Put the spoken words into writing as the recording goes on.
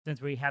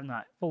Since we have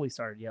not fully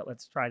started yet,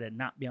 let's try to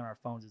not be on our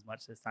phones as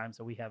much this time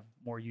so we have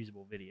more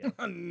usable video.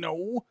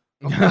 No.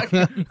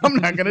 I'm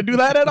not going to do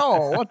that at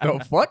all. What the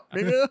fuck,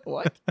 nigga?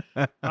 What?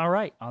 All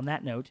right. On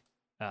that note,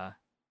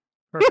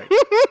 perfect.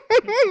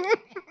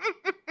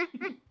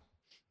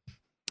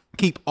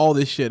 Keep all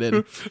this shit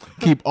in.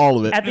 Keep all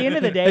of it. At the end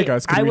of the day, Hey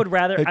guys, I would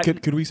rather...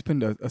 could we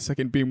spend a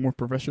second being more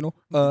professional?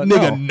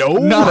 Nigga, no.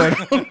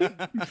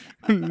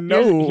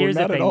 No, Here's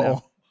the not at thing, all.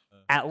 though.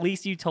 At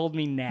least you told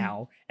me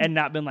now and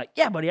not been like,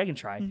 yeah, buddy, I can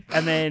try.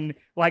 And then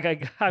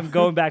like I'm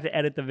going back to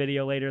edit the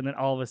video later, and then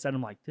all of a sudden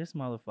I'm like, this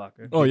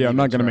motherfucker Oh yeah, I'm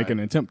not going to try. make an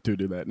attempt to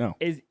do that. No.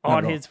 is Not on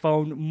at all. his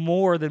phone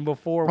more than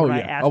before Oh when I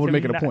yeah, asked I would him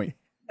make it a not- point.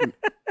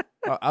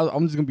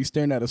 I'm just going to be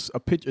staring at a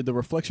picture, the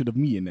reflection of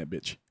me in that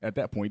bitch at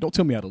that point. Don't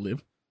tell me how to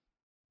live.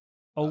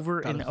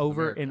 over God, and this is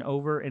over America. and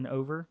over and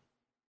over.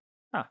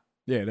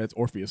 Yeah, that's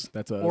Orpheus.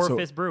 That's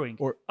Orifice Brewing.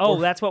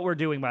 That's what we're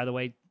doing, by the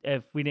way.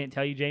 If we didn't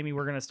tell you, Jamie,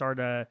 we're going to start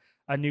a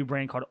new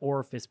brand called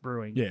Orifice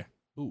Brewing. Yeah.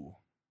 Ooh.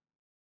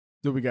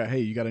 So we got, hey,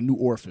 you got a new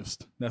Orpheus.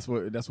 That's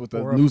what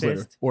the Or a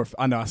newsletter. fist.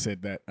 I know I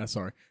said that. I'm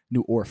sorry.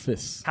 New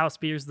Orpheus. House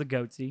beer's the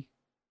goatsy.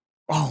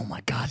 Oh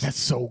my God, that's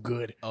so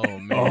good. Oh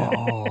man.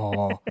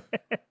 Oh.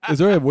 Is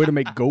there a way to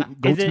make goat's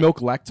it- milk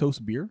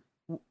lactose beer?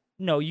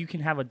 No, you can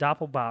have a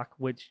Doppelbock,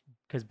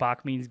 because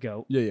Bach means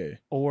goat, Yeah.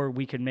 or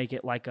we could make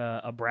it like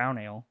a brown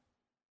ale.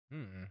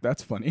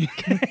 That's funny.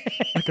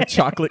 Like a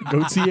chocolate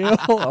goatsy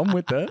ale. I'm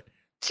with that.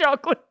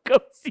 Chocolate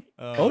goatsy.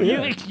 Oh,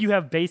 yeah. You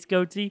have base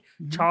goatsy,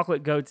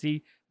 chocolate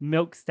goatsy,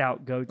 milk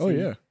stout goatsy. Oh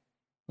yeah.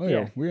 Oh yeah.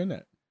 Yeah. We're in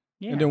that.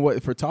 Yeah. And then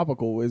what for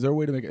topical? Is there a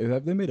way to make?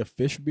 Have they made a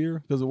fish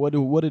beer? Because what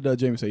did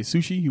James say?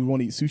 Sushi. He would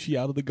want to eat sushi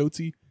out of the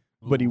goatsy,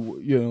 but he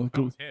That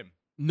was him.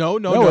 No,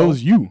 it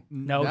was you.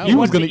 No, That He was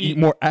wants gonna to eat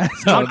more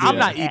ass. out of I'm it.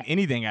 not eating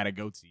anything out of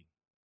goatsy.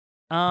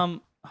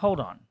 Hold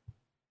on.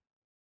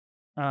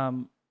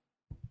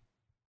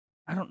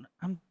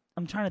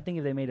 I'm trying to think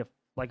if they made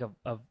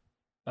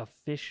a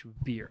fish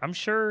beer. I'm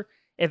sure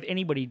if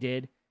anybody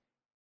did,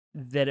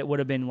 that it would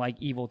have been like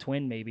Evil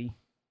Twin, maybe.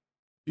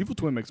 Evil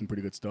Twin makes some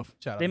pretty good stuff.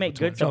 Shout out They to make the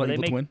good twins. stuff. Shout out They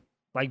Evil make Twin.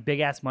 like big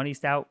ass money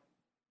stout,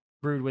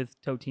 brewed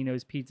with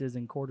Totino's pizzas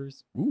and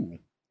quarters. Ooh.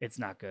 It's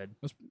not good.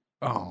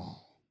 Oh.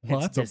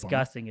 Well, It's that's a bummer.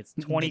 disgusting. It's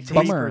It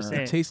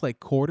 23%. tastes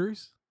like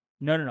quarters.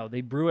 No.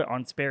 They brew it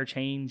on spare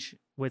change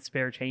with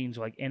spare change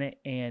like in it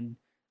and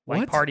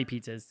like What? party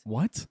pizzas.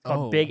 What? It's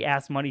called Oh. Big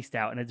Ass Money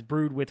Stout, and it's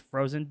brewed with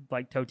frozen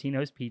like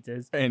Totino's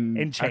pizzas. And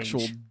change.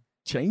 actual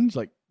change,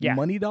 like Yeah.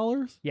 money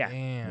dollars? Yeah.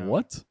 Damn.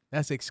 What?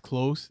 That's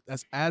close.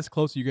 That's as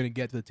close as you're gonna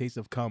get to the taste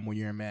of cum when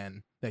you're a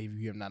man that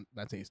you have not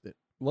tasted.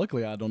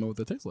 Luckily, I don't know what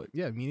that tastes like.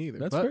 Yeah, me neither.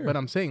 That's but, fair. but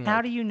I'm saying How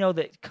like, do you know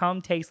that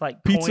cum tastes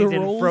like Pizza coins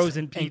and rolls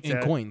frozen and, pizza?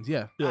 and coins?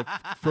 Yeah, Yeah,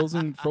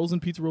 frozen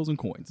pizza rolls and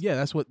coins. yeah.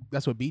 That's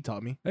what B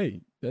taught me.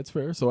 Hey, that's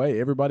fair. So hey,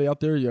 everybody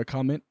out there, your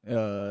comment.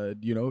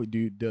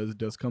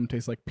 Does cum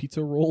taste like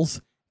pizza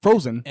rolls,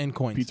 frozen And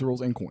coins. pizza rolls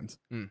and coins?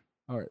 Mm.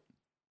 All right.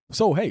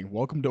 So hey,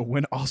 welcome to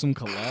When Awesome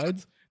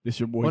Collides. This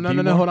your boy. Oh no,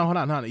 D-Mark. hold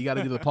on. You got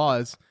to do the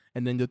pause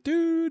and then the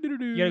do.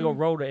 You gotta go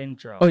roll the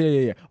intro. Oh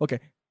yeah. Okay.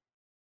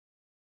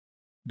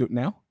 Do it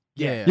now.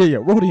 Yeah. Yeah.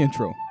 Roll the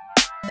intro.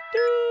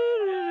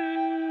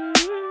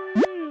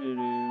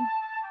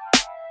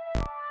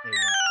 There you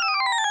go.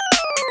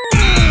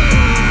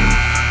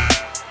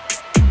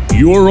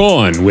 You're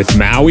on with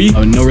Maui,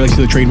 No relation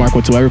to the trademark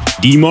whatsoever.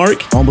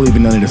 D-Mark, I don't believe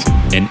in none of this.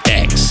 and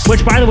X.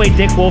 Which, by the way,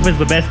 Dick Wolf is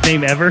the best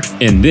name ever.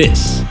 And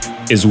this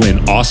is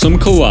When Awesome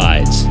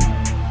Collides.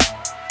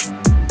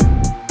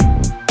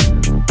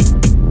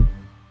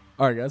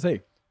 All right, guys.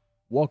 Hey,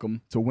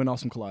 welcome to When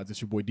Awesome Collides.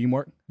 It's your boy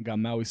D-Mark. I got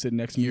Maui sitting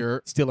next to me,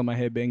 You're- still in my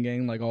headband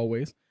gang like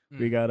always.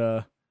 We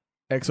got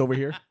X over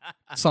here,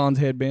 Sans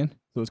headband,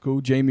 so it's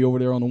cool. Jamie over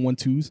there on the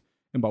 1-2s.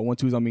 And by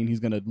 1-2s, I mean he's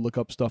going to look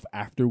up stuff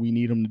after we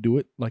need him to do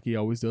it, like he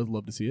always does.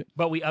 Love to see it.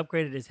 But we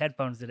upgraded his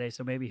headphones today,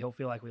 so maybe he'll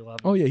feel like we love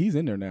him. Oh, yeah, he's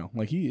in there now.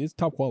 Like, he is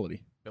top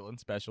quality. Feeling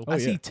special. Oh, I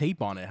yeah. see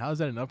tape on it. How is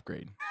that an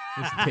upgrade?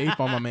 There's tape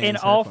on my man's In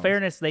all headphones.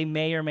 fairness, they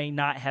may or may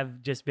not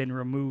have just been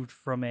removed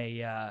from a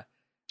A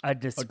goatee?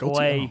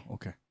 display. Oh,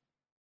 okay.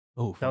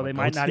 Oh, So from they a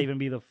might not goatee? even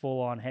be the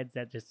full-on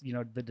headset, just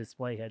the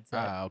display headset.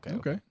 Ah, okay.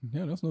 Okay.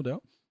 Yeah, that's no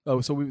doubt. Oh,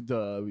 so we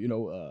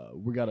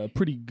got a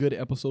pretty good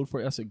episode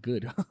for us.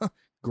 Good.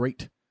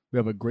 Great. We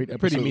have a great episode.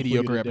 Pretty for you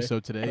mediocre today.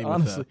 episode today. with,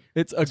 Honestly,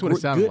 it's a that's what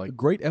it sounded like.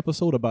 great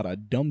episode about a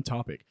dumb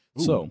topic.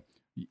 Ooh. So,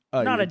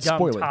 Not a dumb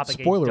spoiler, topic,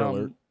 a Spoiler dumb-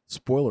 alert.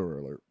 Spoiler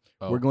alert.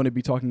 Oh. We're going to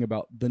be talking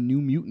about the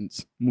New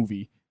Mutants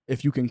movie,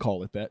 if you can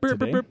call it that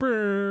today.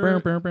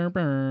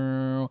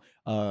 Womp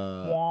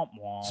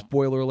womp.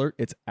 Spoiler alert,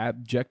 it's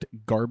abject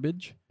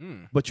garbage.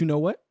 Hmm. But you know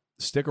what?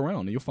 Stick around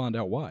and you'll find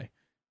out why.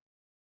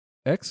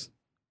 X?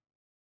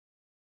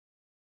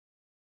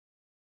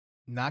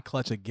 Not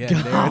clutch again.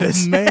 God, There it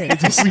is. man. It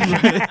just-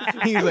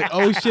 he was like,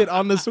 "Oh shit!"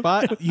 On the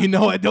spot. You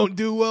know, I don't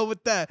do well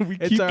with that. We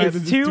It's keep all right.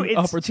 giving It's This too dude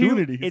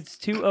opportunities. It's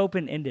too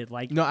open ended.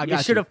 Like No, I got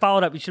you should you. have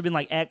followed up. You should have been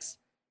like X.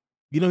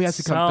 You know, he has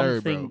to come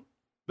third, bro.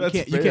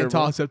 something- You can't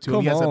toss up to him.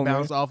 Come He has to on,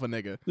 bounce man. off a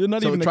nigga. They're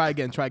not So even try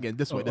again.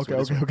 This way. Oh, This way.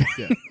 This way. okay.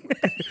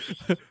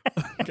 Yeah.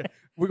 Okay.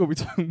 We're going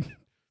to be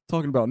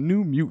talking about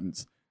New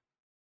Mutants.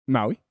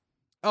 Maui.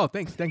 Oh,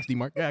 thanks,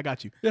 D-Mark. Yeah, I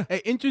got you. Yeah.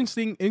 Hey,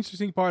 interesting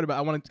part about.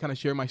 I want to kind of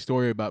share my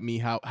story about me,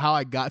 how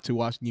I got to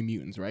watch New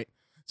Mutants, right?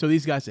 So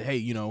these guys said,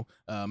 hey,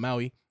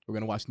 Maui, we're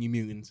gonna watch New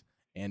Mutants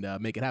and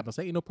make it happen. I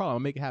say, hey, no problem, I'll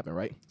make it happen,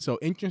 right? So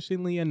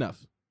interestingly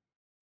enough,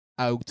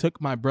 I took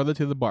my brother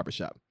to the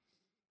barbershop,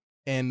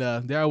 and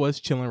there I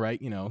was chilling,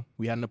 right?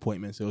 We had an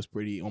appointment, so it was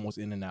pretty almost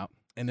in and out.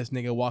 And this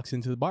nigga walks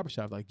into the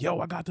barbershop like, yo,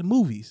 I got the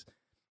movies.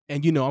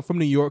 And, I'm from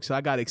New York, so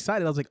I got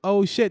excited. I was like,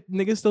 oh, shit,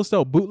 niggas still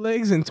sell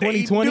bootlegs in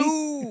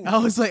 2020? I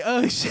was like,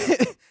 oh,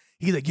 shit.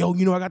 He's like, yo,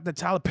 I got the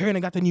Tyler Perry and I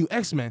got the new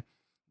X-Men.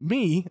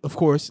 Me, of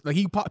course, like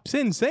he pops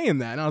in saying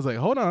that. And I was like,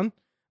 hold on.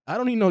 I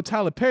don't need no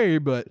Tyler Perry,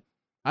 but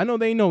I know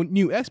they ain't no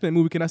new X-Men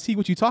movie. Can I see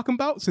what you talking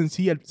about? Since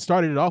he had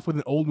started it off with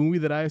an old movie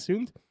that I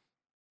assumed.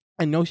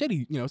 And no shit,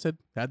 he, said,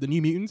 had the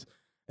New Mutants.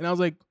 And I was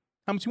like,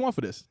 how much you want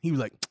for this? He was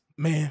like,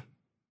 man,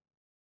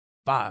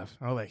 $5.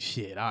 I was like,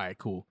 shit, all right,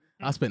 cool.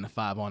 I'll spend the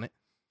 $5 on it.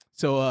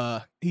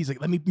 So he's like,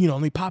 let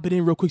me pop it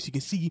in real quick so you can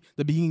see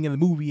the beginning of the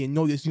movie and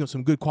know there's,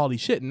 some good quality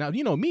shit. And now,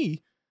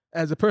 me,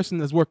 as a person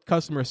that's worked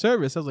customer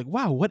service, I was like,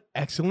 wow, what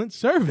excellent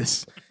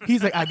service.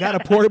 He's like, I got a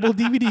portable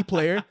DVD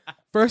player.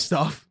 First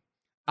off,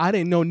 I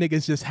didn't know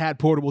niggas just had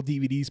portable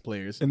DVDs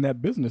players. In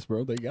that business,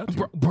 bro, they got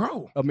you.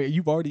 Bro. I mean,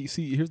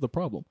 here's the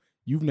problem.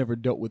 You've never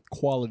dealt with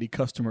quality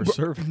customer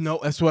service. No,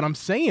 that's what I'm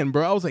saying,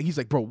 bro. He's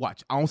like, bro,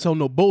 watch. I don't sell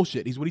no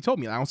bullshit. He's what he told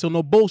me. I don't sell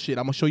no bullshit.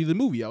 I'm going to show you the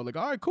movie. I was like,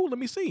 all right, cool. Let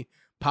me see.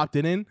 Popped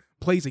it in.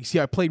 Plays like, see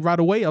how it played right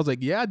away? I was like,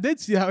 yeah, I did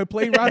see how it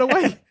played right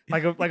away.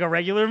 like a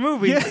regular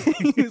movie. Yeah.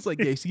 He's like,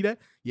 yeah, you see that?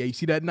 Yeah, you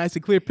see that nice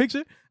and clear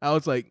picture? I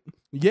was like,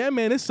 yeah,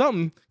 man, it's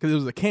something. Because it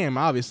was a cam,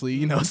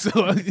 obviously,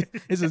 so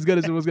it's as good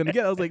as it was going to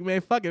get. I was like,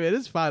 man, fuck it, man.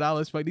 This is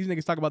 $5. Fuck, these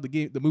niggas talk about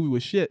the movie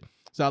was shit.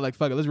 So I was like,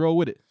 fuck it, let's roll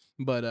with it.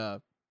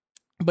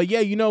 But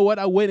yeah, you know what?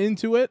 I went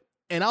into it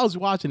and I was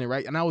watching it,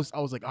 right? And I was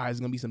like, all right, it's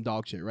going to be some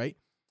dog shit, right?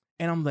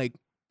 And I'm like,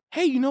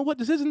 hey, you know what?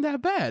 This isn't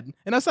that bad.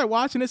 And I started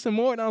watching it some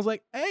more, and I was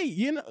like,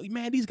 hey,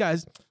 man, these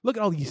guys, look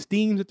at all these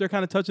themes that they're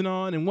kind of touching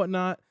on and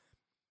whatnot.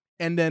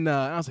 And then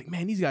I was like,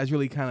 man, these guys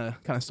really kind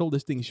of sold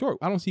this thing short.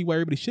 I don't see why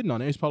everybody's shitting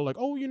on it. It's probably like,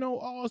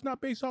 oh, it's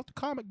not based off the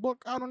comic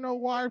book. I don't know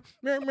why.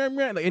 Like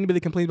anybody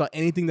complains about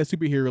anything that's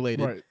superhero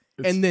related. Right.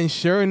 And then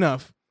sure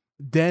enough,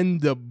 then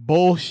the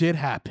bullshit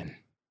happened.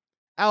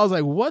 I was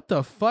like, what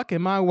the fuck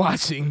am I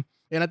watching?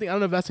 And I don't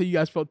know if that's how you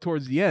guys felt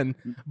towards the end,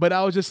 but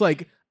I was just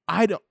like,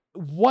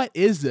 what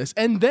is this?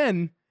 And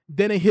then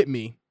it hit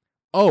me.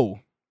 Oh,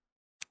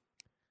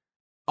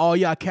 all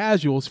y'all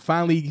casuals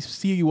finally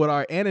see what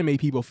our anime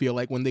people feel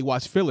like when they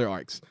watch filler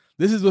arcs.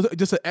 This is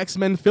just an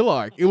X-Men filler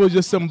arc. It was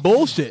just some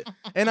bullshit.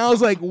 And I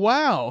was like,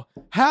 wow,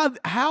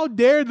 how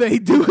dare they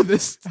do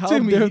this How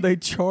dare they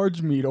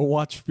charge me to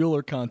watch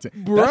filler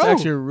content? Bro. That's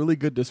actually a really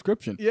good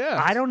description. Yeah.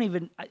 I don't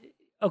even.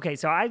 Okay,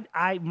 so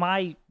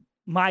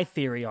my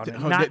theory on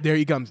it. There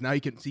he comes. Now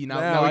you can see.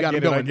 Now we got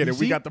him going. I get it.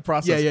 We got the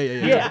process.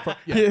 Yeah.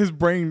 His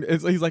brain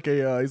is he's like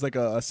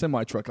a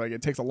semi truck. Like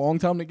it takes a long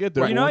time to get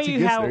there. You know Once he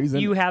gets how there,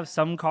 you have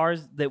some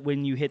cars that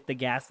when you hit the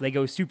gas they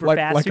go super like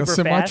fast, like super a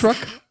semi fast, truck.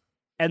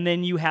 and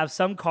then you have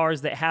some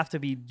cars that have to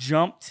be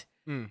jumped,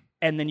 and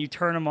then you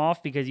turn them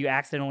off because you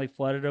accidentally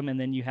flooded them, and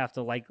then you have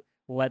to like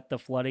let the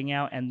flooding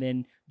out and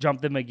then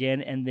jump them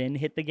again and then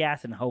hit the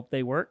gas and hope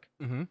they work.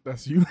 Mm-hmm.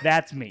 That's you.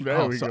 That's me.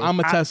 There we so go. I'm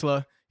a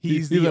Tesla.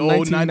 He's the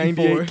old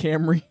 1998 94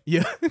 Camry.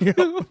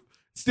 Yeah.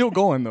 Still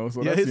going though.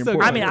 So Yeah, that's it's the still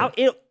important I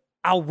mean, part.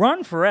 I'll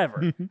run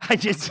forever. I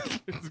just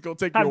It's gonna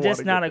take you a I'm while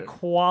just to not get a there.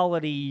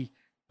 quality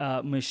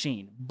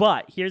machine.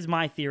 But here's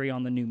my theory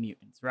on the New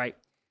Mutants, right?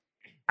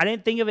 I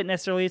didn't think of it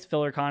necessarily as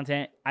filler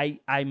content.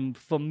 I'm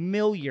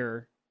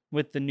familiar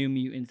with the New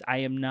Mutants. I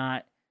am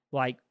not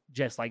like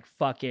just like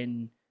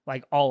fucking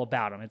like all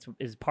about them.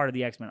 It's part of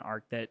the X-Men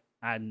arc that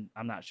I'm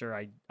not sure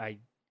I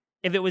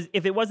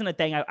if it wasn't a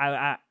thing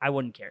I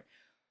wouldn't care.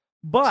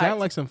 But sound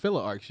like some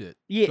filler arc shit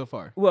so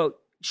far. Well,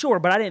 sure,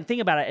 but I didn't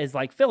think about it as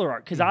like filler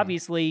arc because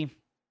obviously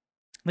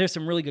there's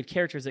some really good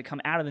characters that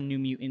come out of the New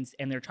Mutants,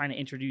 and they're trying to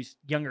introduce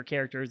younger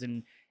characters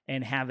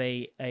and have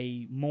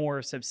a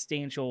more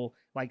substantial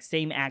like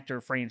same actor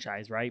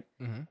franchise, right?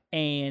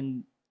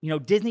 And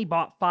Disney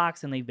bought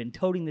Fox, and they've been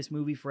toting this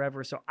movie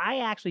forever. So I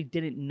actually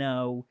didn't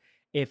know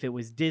if it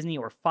was Disney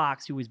or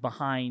Fox who was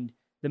behind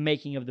the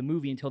making of the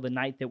movie until the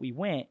night that we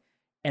went.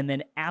 And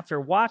then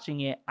after watching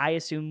it, I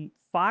assumed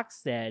Fox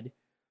said,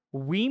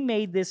 we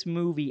made this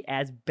movie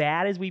as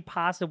bad as we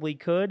possibly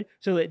could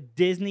so that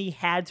Disney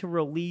had to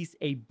release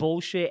a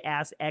bullshit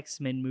ass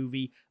X-Men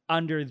movie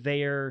under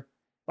their,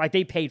 like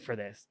they paid for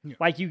this. Yeah.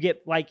 Like you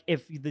get, like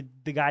if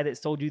the guy that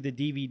sold you the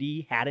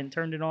DVD hadn't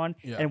turned it on,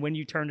 and when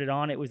you turned it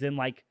on, it was in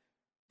like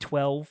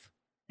 12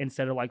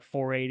 instead of like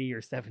 480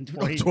 or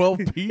 720.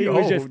 12p? It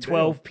was just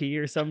 12p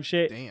or some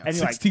shit. Damn. And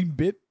you're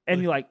 16-bit?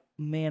 And you're like,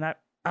 man,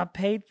 I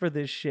paid for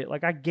this shit.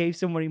 Like, I gave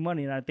somebody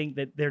money, and I think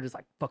that they're just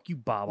like, fuck you,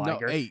 Bob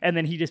Iger. And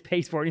then he just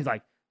pays for it, and he's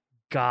like,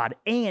 God.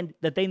 And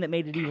the thing that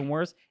made it even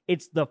worse,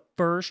 it's the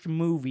first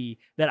movie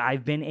that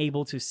I've been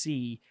able to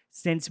see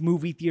since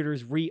movie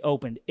theaters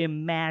reopened.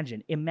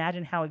 Imagine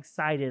how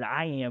excited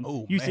I am.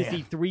 Used to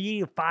see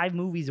 3 to 5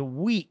 movies a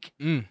week.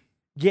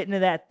 get into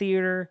that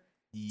theater,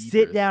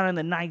 sit down in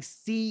the nice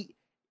seat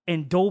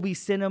in Dolby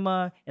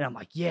Cinema, and I'm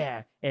like,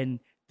 yeah, and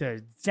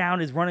the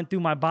sound is running through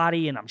my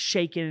body, and I'm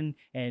shaking,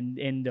 and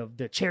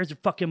the chairs are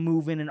fucking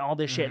moving, and all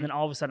this shit, and then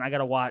all of a sudden I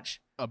gotta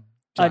watch A an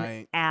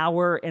giant.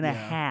 hour and a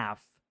Yeah.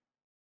 half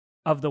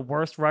of the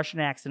worst Russian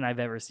accent I've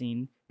ever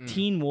seen. Mm.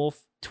 Teen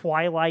Wolf,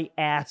 Twilight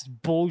ass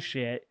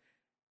bullshit.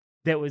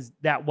 That was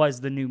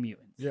the New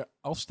Mutants. Yeah,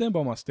 I'll stand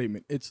by my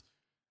statement.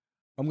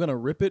 I'm gonna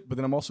rip it, but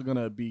then I'm also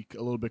gonna be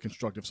a little bit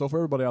constructive. So for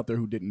everybody out there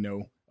who didn't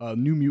know,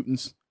 New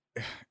Mutants,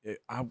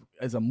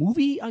 as a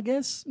movie, I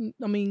guess.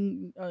 I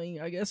mean,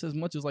 I guess as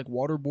much as like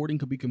waterboarding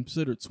could be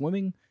considered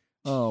swimming,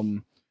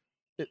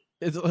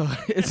 it's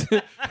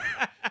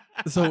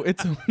so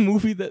it's a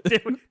movie that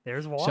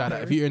There's water. Shout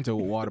out. If you're into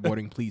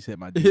waterboarding, please hit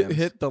my DMs.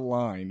 hit the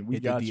line. We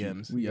Hit the got you.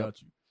 DMs. We Yep.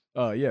 got you.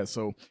 Yeah.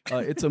 So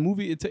it's a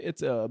movie.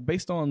 It's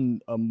based on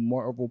a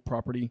Marvel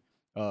property,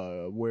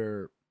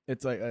 where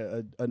it's like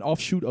an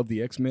offshoot of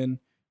the X-Men.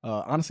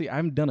 Honestly, I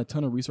haven't done a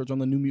ton of research on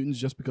the New Mutants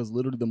just because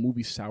literally the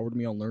movie soured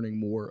me on learning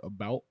more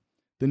about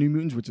the New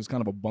Mutants, which is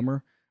kind of a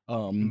bummer.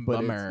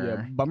 But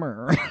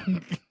bummer.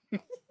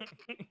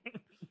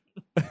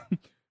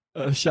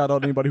 Shout out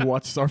to anybody who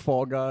watches our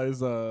Fall Guys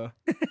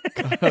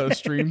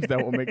streams.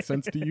 That will make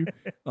sense to you.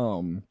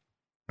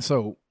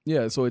 So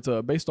it's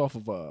based off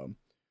of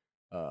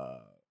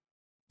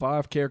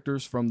 5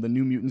 characters from the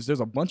New Mutants. There's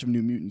a bunch of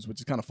New Mutants,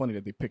 which is kind of funny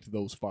that they picked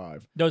those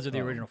 5. Those are the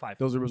original 5.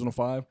 Those are the original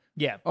 5.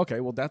 Yeah.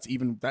 Okay, well that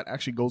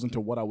actually goes into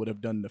what I would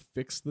have done to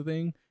fix the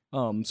thing.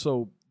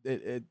 So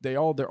they're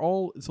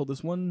all so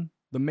this one,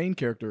 the main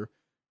character,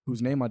 whose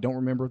name I don't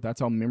remember. That's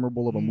how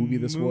memorable of a movie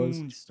this was.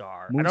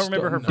 Moonstar. I don't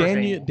remember her first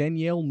name.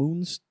 Danielle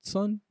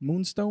Moonstone?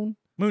 Moonshine?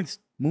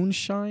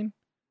 Moonstar.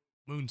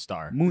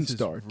 Moonstar. This is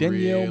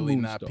Danielle really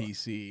Moonstar. not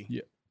PC.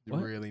 Yeah. What?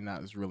 It's really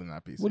not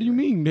PC. What do you right?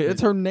 mean?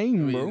 It's her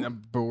name, bro.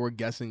 But we're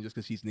guessing just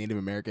because she's Native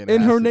American. And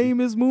it her has to be. name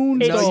is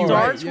Moonstar. It No, you're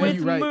starts right. with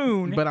You're right.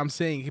 Moon. But I'm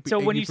saying, it So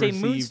could when be you say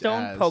perceived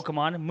Moonstone, as-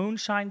 Pokemon,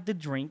 Moonshine the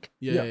drink.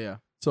 Yeah.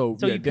 So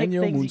So yeah, you pick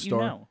Danielle things that you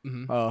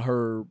Moonstar.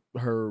 know.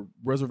 Her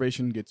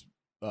reservation gets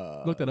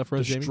Look that up for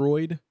us, Jamie.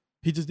 destroyed.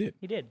 He just did.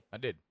 He did. I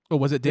did. Oh,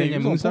 was it Yeah, he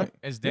Daniel was on Moonstar? point.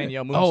 It's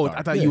Danielle Moonstar. Oh,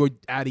 I thought Yeah. you were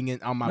adding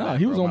it on my Nah, bad.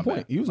 he was bro. on My point.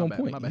 bad. He was My on bad.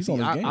 point. My bad. He's See, on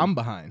his game. I'm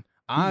behind.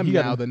 I'm he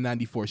got now a- the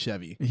 94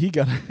 Chevy. He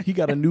got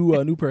a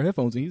new pair of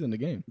headphones and he's in the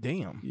game.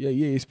 Damn. Yeah,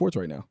 EA Sports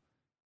right now.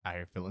 I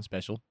hear feeling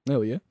special.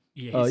 Oh yeah.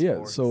 Yeah.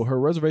 Yeah. So her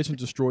reservation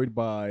destroyed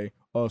by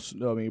what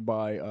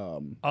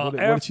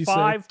did she say?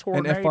 F5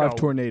 tornado. An F5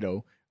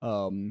 tornado.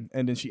 And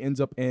then she ends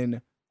up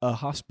in a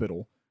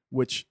hospital,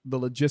 which the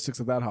logistics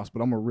of that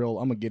hospital, I'm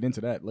gonna get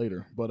into that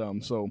later. But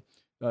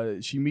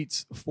she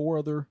meets 4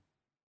 other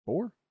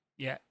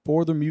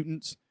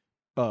mutants,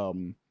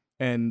 and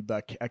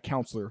a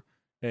counselor,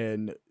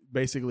 and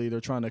basically they're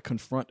trying to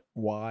confront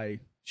why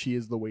she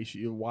is the way she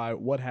is,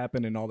 what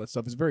happened and all that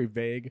stuff. It's very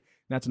vague. And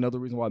that's another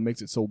reason why it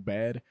makes it so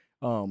bad.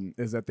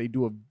 Is that they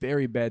do a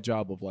very bad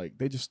job of like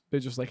they're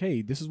just like,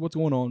 hey, this is what's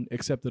going on,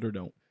 accept it or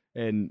don't.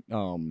 And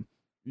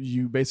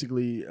you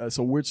basically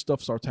so weird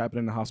stuff starts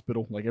happening in the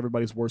hospital, like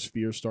everybody's worst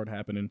fears start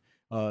happening.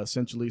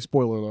 Essentially,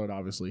 spoiler alert,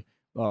 obviously.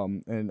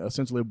 And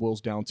essentially it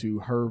boils down to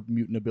her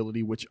mutant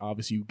ability, which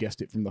obviously you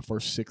guessed it from the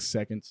first 6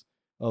 seconds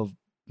of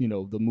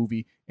the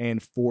movie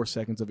and 4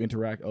 seconds of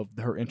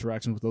her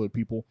interaction with other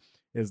people,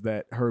 is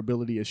that her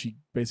ability is she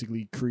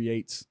basically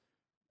creates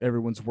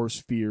everyone's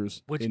worst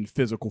fears in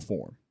physical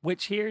form.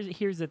 Which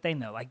here's the thing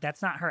though, like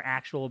that's not her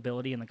actual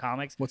ability in the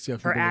comics. What's the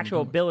Her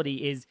actual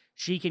ability is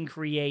she can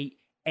create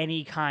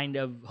any kind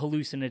of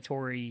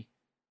hallucinatory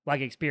like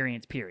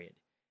experience, period.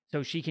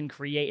 So she can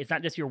create, it's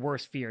not just your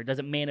worst fear. It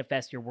doesn't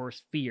manifest your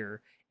worst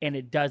fear, and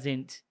it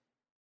doesn't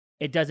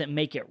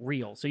make it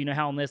real. So you know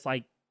how in this,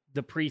 like,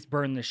 the priest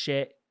burned the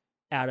shit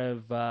out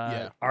of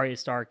Arya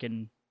Stark,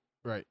 and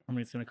Right. I'm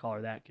just going to call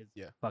her that because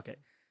fuck it.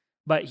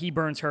 but But he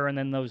burns her, and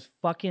then those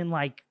fucking,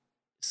 like,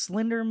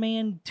 Slender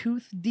Man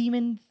tooth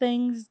demon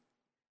things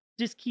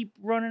just keep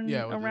running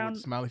around. With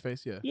the smiley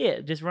face,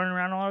 Yeah, just running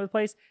around all over the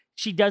place.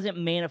 She doesn't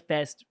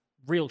manifest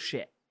real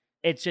shit.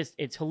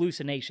 It's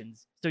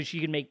hallucinations. So she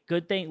can make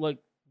good things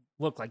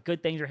look like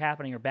good things are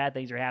happening or bad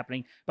things are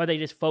happening, but they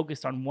just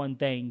focused on one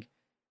thing,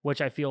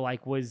 which I feel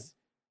like was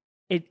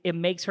it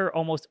makes her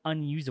almost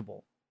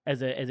unusable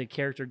as a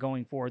character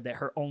going forward. That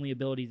her only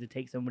ability is to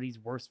take somebody's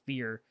worst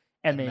fear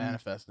and then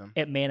manifest them.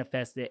 It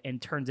manifests it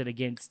and turns it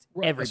against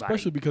Right, everybody.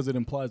 especially because it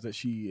implies that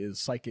she is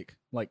psychic,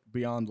 like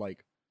beyond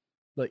like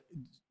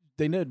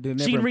they never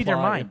She can read their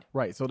imply- mind.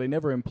 right? So they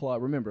never imply.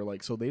 Remember,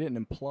 like, so they didn't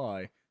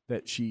imply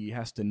that she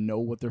has to know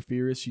what their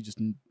fear is. She just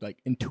like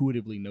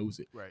intuitively knows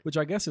it, Right. which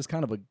I guess is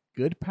kind of a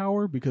good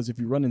power, because if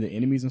you run into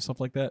enemies and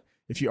stuff like that,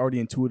 if she already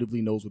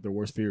intuitively knows what their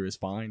worst fear is,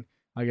 fine,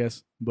 I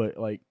guess. But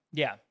like,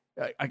 Yeah.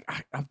 I keep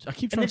And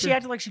trying then to she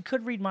acted like she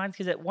could read minds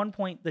because at one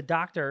point the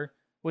doctor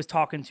was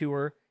talking to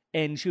her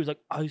and she was like,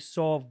 I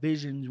saw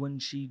visions when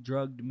she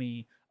drugged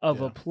me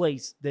of a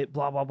place that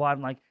blah, blah, blah. I'm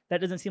like,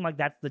 that doesn't seem like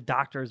that's the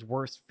doctor's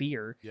worst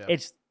fear. Yeah.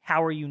 It's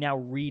how are you now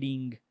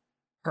reading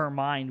her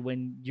mind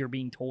when you're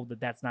being told that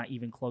that's not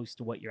even close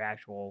to what your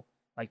actual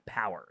like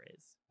power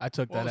is? I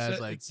took that as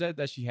like it said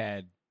that she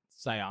had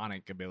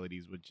psionic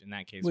abilities, which in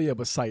that case, Well, yeah,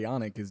 but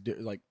psionic is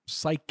like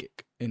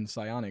psychic and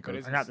psionic But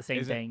are They're not the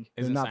same thing.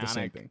 they're isn't not the same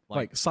psionic, thing. Like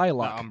Like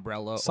Psylocke, the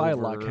umbrella.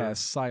 Psylocke over... has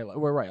Psylocke.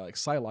 Well, right, like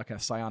Psylocke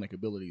has psionic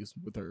abilities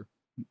with her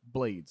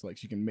blades. Like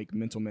she can make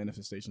mental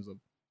manifestations of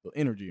the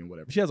energy and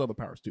whatever. She has other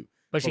powers too.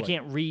 But she like,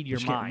 can't read your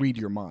She mind. can't read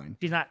your mind.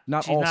 She's not.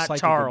 Not she's all not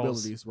psychic Charles.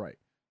 abilities, right?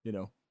 You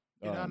know.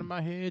 get out of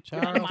my head,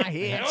 Out of child. my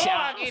head, Oh,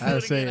 child. I had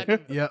to say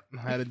it. Yep,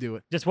 I had to do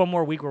it. Just one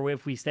more week where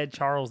if we said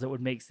Charles, it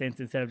would make sense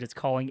instead of just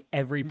calling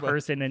every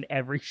person in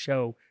every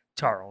show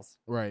Charles.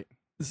 Right.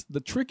 The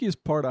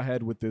trickiest part I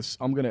had with this,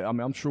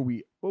 I'm sure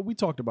we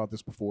talked about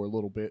this before a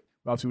little bit.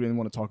 Obviously, we didn't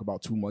want to talk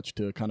about too much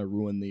to kind of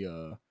ruin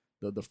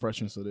the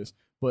freshness of this.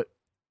 But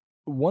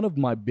one of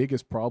my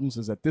biggest problems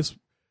is that this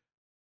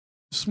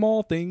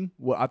small thing,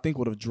 what I think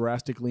would have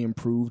drastically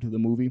improved the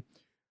movie.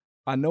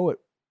 I know it.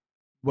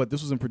 What,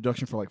 this was in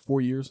production for like 4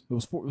 years. It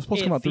was supposed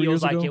to come out 3 years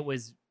feels like ago. it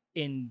was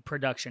in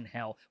production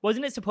hell.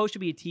 Wasn't it supposed to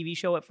be a TV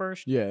show at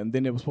first? Yeah, and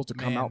then it was supposed to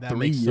come Man, out that 3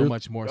 makes years. so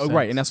much more Oh, sense.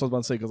 right, and that's what I was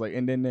about to say because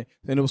and then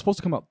it was supposed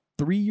to come out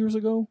 3 years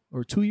ago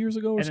or 2 years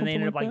ago or And then something they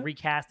ended up like like that.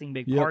 recasting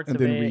big Yep, parts and of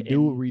then it.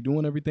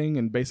 redoing everything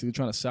and basically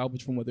trying to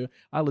salvage from what they're.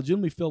 I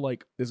legitimately feel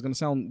like it's gonna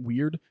sound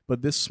weird,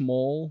 but this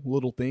small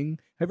little thing.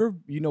 Have you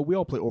ever, we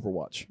all play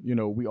Overwatch.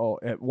 We all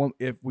at one.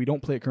 If we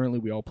don't play it currently,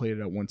 we all played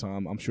it at one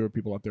time. I'm sure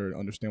people out there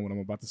understand what I'm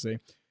about to say.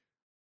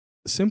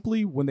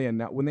 Simply, when they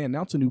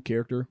announce a new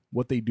character,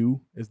 what they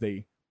do is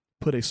they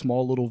put a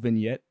small little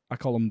vignette. I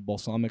call them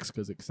balsamics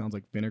because it sounds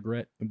like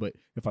vinaigrette. But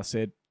if I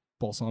said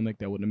balsamic,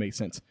 that wouldn't have made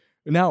sense.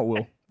 Now it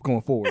will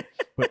going forward.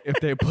 But if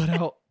they put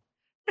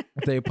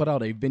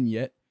out a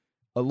vignette,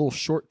 a little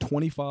short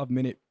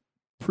 25-minute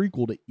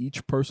prequel to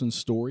each person's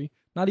story,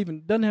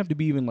 doesn't have to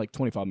be even like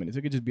 25 minutes.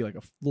 It could just be like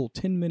a little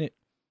 10-minute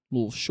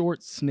little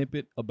short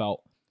snippet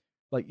about,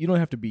 like, you don't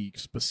have to be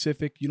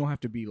specific. You don't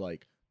have to be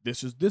like,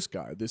 this is this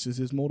guy, this is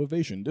his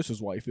motivation, this is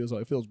why he feels how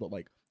he feels, but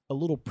like a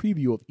little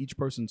preview of each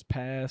person's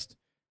past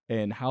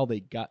and how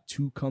they got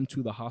to come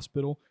to the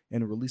hospital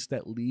and release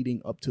that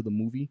leading up to the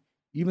movie.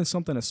 Even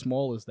something as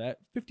small as that,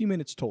 50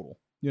 minutes total,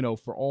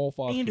 for all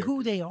 5 and characters.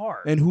 who they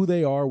are. And who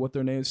they are, what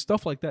their names,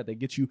 stuff like that. That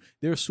gets you.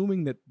 They're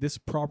assuming that this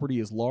property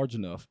is large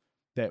enough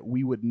that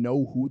we would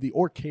know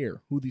or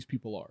care who these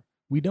people are.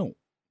 We don't.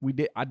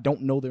 I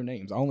don't know their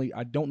names.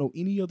 I don't know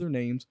any other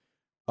names.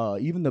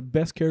 Even the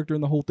best character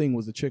in the whole thing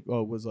was the chick.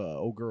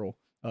 Old girl.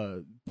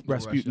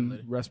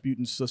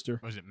 Rasputin's sister.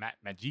 Was it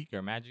Magic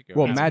or Magic? Or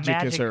Well, It's Magic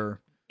Magic, is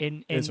her.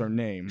 And Is her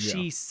name? Yeah.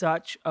 She's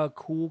such a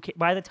cool kid.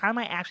 By the time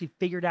I actually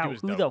figured out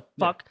was who dope.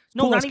 the fuck,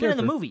 no, Cool not ass even in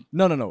the character. movie.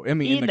 No. I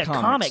mean, In the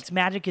comics,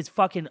 Magic is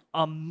fucking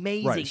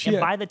amazing. Right. And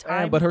by the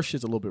time, but her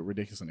shit's a little bit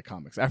ridiculous in the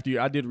comics. I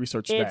did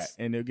research that, It's-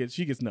 and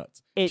she gets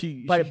nuts.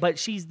 but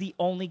she's the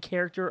only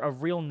character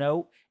of real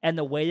note, and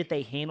the way that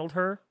they handled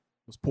her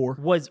was poor.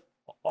 was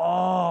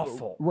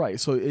awful. Right.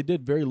 So it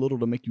did very little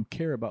to make you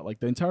care about, like,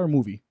 the entire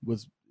movie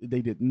was,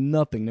 they did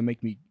nothing to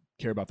make me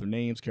care about their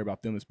names, care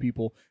about them as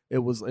people.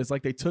 It's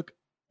like they took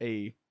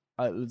a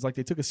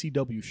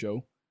CW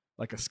show,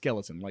 like a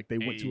skeleton, like they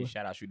went to a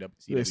shout out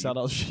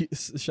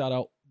CW. shout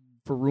out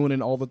for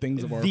ruining all the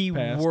things of our The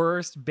past.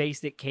 worst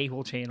basic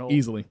cable channel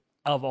Easily.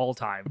 of all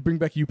time. Bring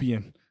back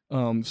UPN.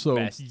 So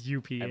Best.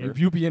 UPN.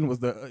 UPN was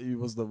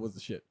the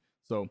shit.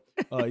 So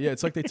yeah,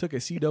 it's like they took a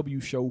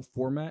CW show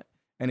format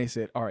and they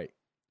said, all right,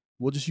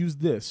 we'll just use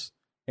this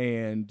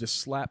and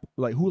just slap,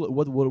 like,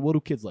 what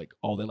do kids like?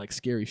 Oh, they like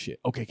scary shit.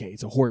 Okay,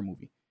 it's a horror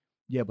movie.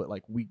 Yeah, but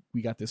like we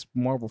got this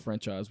Marvel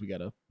franchise we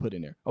gotta put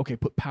in there. Okay,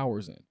 put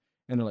powers in.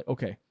 And they're like,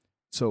 okay,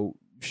 so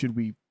should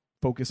we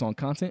focus on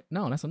content?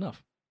 No, that's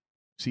enough.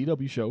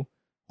 CW show,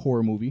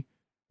 horror movie,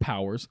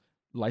 powers,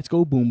 lights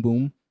go boom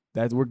boom.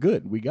 We're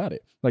good. We got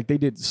it. Like, they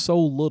did so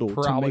little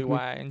Probably to make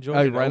why I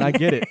enjoyed it. right, and I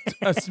get it.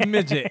 A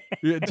smidget.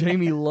 Yeah,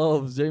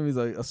 Jamie's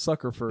a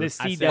sucker for The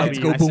I CW. Lights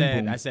go boom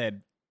boom. I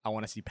said, I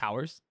want to see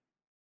powers,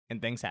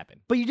 and things happen.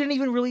 But you didn't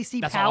even really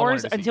see That's all I wanted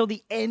powers to see. until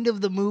the end of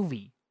the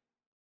movie.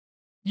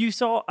 You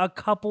saw a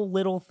couple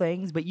little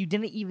things, but you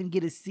didn't even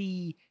get to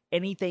see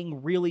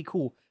anything really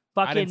cool.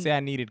 I didn't say I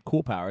needed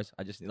cool powers.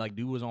 I just, like,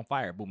 dude was on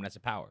fire. Boom, that's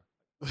a power.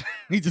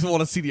 He just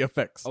want to see the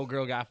effects. Old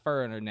girl got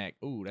fur in her neck.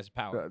 Ooh, that's a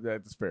power.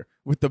 That's fair.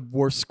 With the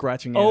worst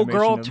scratching. Old animation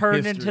girl of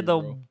turned history, into the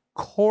bro.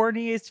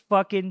 corniest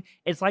fucking.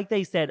 It's like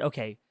they said,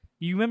 okay,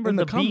 you remember In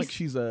the the comic,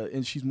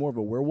 beast? she's more of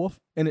a werewolf,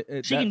 and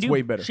She can that's do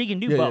way better. She can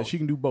do yeah, both. Yeah, she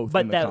can do both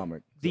But in the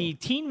comic. the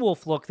Teen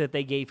Wolf look that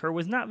they gave her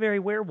was not very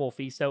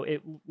werewolfy, so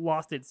it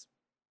lost its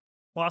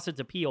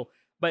appeal.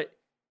 But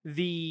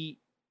the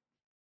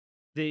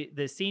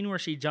scene where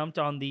she jumped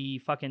on the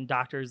fucking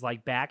doctor's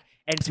like back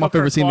and It's my took her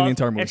favorite scene in the glove,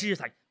 entire movie. and she's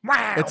just like,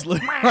 wow, It's wow,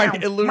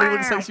 right. It literally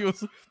looks wow. like she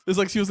was. It's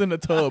like she was in a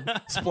tub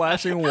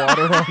splashing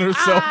water on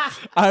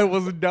herself. I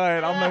was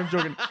dying. I'm not even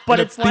joking. But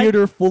in it's a like-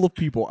 theater full of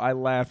people. I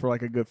laughed for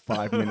like a good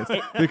 5 minutes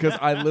because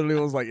I literally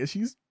was like, "Is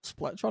she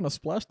trying to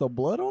splash the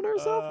blood on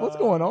herself? What's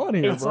going on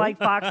here?" It's bro? like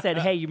Fox said,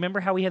 hey, you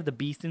remember how we have the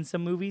Beast in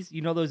some movies?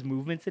 You know those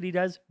movements that he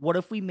does? What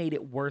if we made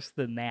it worse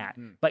than that,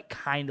 but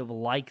kind of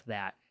like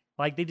that?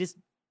 Like, they just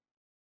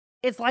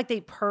it's like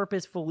they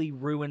purposefully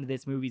ruined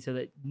this movie so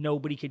that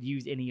nobody could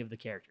use any of the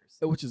characters.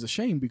 Which is a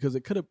shame because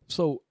it could have.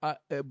 So,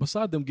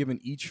 beside them giving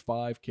each of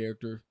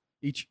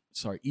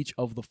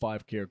the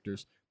 5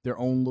 characters their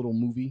own little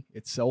movie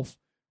itself,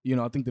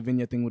 I think the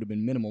vignette thing would have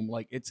been minimum.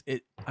 Like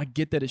I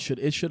get that it should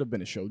have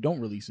been a show. Don't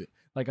release it.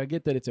 Like I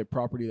get that it's a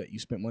property that you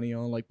spent money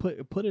on. Like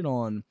put it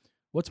on.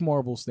 What's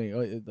Marvel's thing?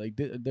 Like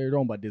they're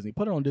owned by Disney.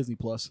 Put it on Disney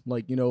Plus.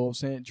 Like what I'm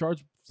saying,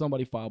 charge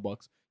somebody $5.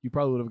 You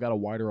probably would have got a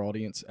wider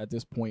audience at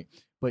this point.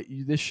 But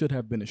this should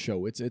have been a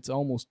show. It's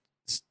almost.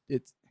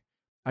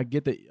 I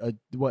get that.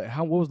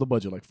 What was the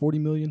budget? Like 40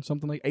 million,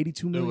 something like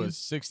 82 million. It was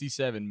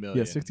 67 million.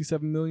 Yeah,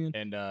 67 million.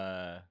 And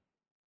I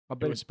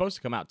bet it was supposed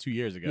to come out 2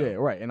 years ago. Yeah,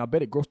 right. And I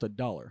bet it grossed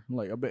 $1.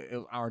 Like I bet it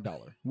was our $1.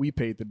 We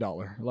paid the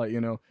 $1. Like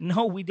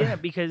No, we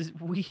didn't because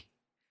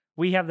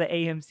we have the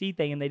AMC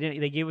thing and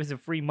they gave us a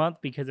free month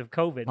because of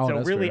COVID. Oh, so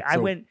that's really, fair. I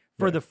So, went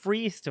for yeah. the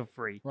freest of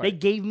free. Right. They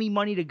gave me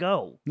money to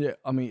go. Yeah,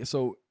 I mean,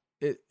 so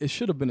it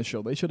should have been a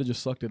show. They should have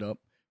just sucked it up,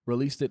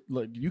 released it.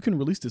 Like you can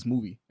release this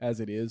movie as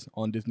it is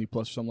on Disney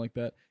Plus or something like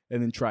that,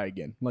 and then try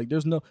again. Like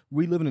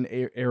we live in an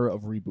era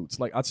of reboots.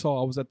 Like I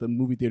was at the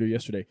movie theater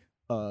yesterday.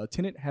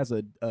 Tenet has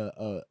a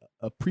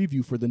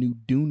preview for the new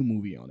Dune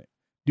movie on it.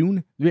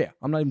 Dune, yeah,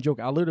 I'm not even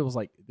joking. I literally was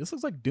like, this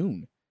looks like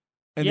Dune.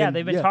 And Yeah, then-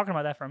 they've been talking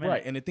about that for a minute.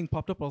 right, and the thing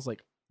popped up. I was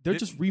like, they're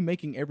just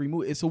remaking every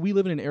movie. So we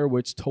live in an era where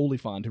it's totally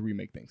fine to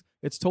remake things.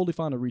 It's totally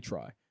fine to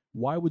retry.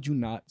 Why would you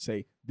not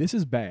say this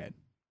is bad?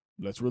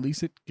 Let's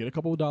release it, get a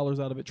couple of dollars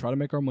out of it, try to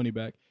make our money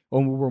back.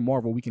 When we're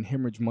Marvel, we can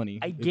hemorrhage money.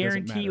 I It doesn't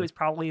guarantee matter. it was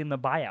probably in the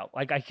buyout.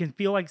 Like I can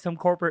feel like some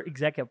corporate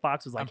exec at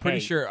Fox was like, I'm pretty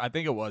hey, sure. I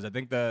think it was. I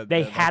think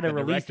They had to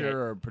release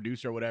director or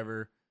producer or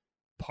whatever.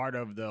 Part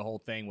of the whole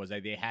thing was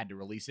that they had to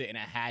release it, and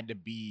it had to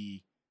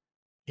be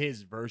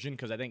his version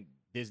because I think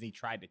Disney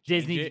tried to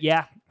change Disney. it.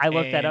 Yeah, I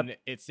looked that up. And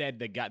it said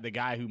the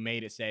guy who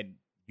made it said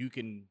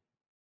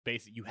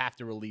you have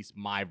to release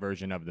my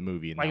version of the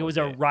movie. And Like that it was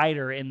a it.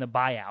 writer in the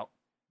buyout.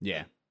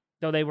 Yeah.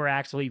 So they were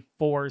actually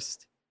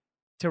forced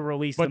to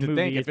release But the to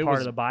movie think as if it part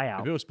was- of the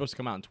buyout. If it was supposed to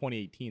come out in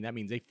 2018, that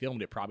means they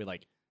filmed it probably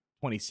like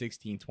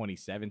 2016,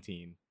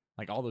 2017.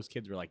 Like all those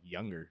kids were like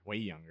younger, way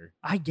younger.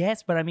 I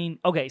guess, but I mean,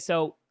 okay,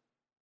 so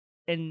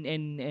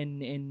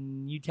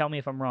and you tell me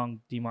if I'm wrong,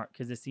 DMARC,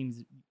 because it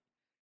seems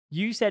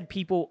you said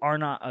people are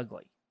not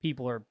ugly.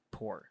 People are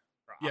poor.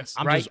 Yes,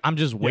 I'm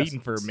just waiting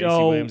for Macy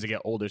So- Williams to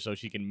get older so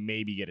she can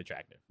maybe get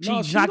attractive.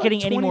 She's not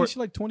getting any more. She's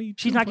like 20.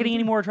 She's not getting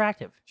any more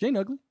attractive. She ain't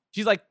ugly.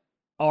 She's like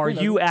Are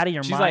She's you ugly. out of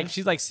your mind?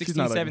 she's like 16,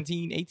 not ugly.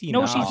 17, 18.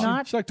 No, now. she's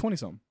not. She's like 20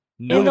 something.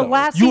 No, in the no.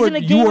 last You season are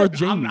of Game you are of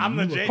Jamie. I'm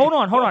the You are- Jamie. Hold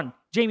on.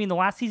 Jamie, in the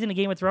last season of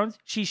Game of Thrones,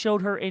 she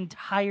showed her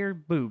entire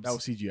boobs. That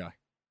was CGI.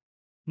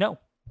 No,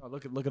 Oh,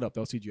 look it up. That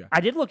was CGI.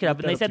 I did look it up,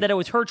 Look and they that up said too. that it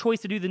was her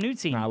choice to do the nude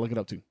scene. Nah, look it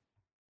up too.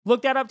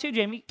 Look that up too,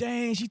 Jamie.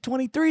 Dang, she's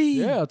 23.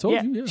 Yeah, I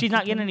told you. Yeah, she's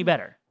not getting any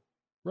better.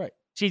 Right.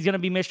 She's gonna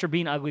be Mr.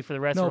 Bean ugly for the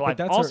rest No, of her but life.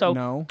 that's Also, her,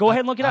 no. go ahead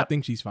and look it I up.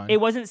 think she's fine.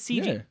 It wasn't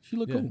CG. Yeah, she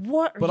looked Yeah. cool.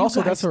 What? Are But you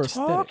also, guys that's her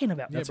aesthetic. talking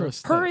about? That's Yeah, her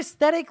bro. Her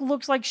aesthetic. aesthetic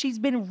looks like she's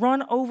been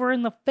run over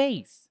in the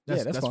face.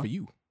 that's that's for fine.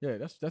 you. Yeah,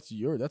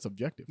 that's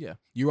objective. Yeah,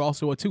 you're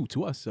also a 2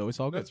 to us, so it's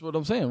all good. That's what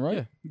I'm saying,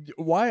 right?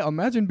 Why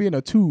imagine being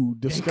a 2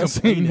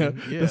 discussing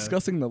complaining, yeah.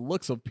 discussing the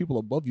looks of people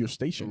above your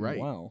station? Right.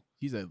 Wow.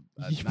 He's a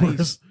You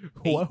nice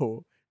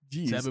Whoa.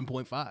 Jeez.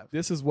 7.5.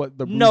 This is what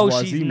the No,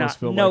 bourgeoisie she's must not.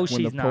 feel No, like when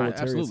she's the not.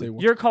 proletariat Absolutely. say,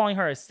 well, You're calling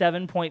her a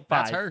 7.5.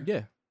 That's her.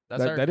 Yeah,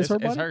 That's That- her. that is her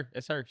It's body? her.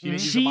 It's her. She didn't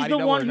use a She's body the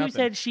double one or who nothing.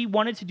 said she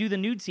wanted to do the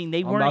nude scene.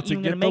 They I'm weren't about to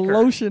even get going the to make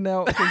her. lotion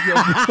out.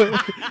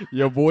 'Cause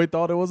your boy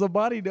thought it was a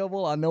body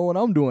double. I know what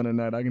I'm doing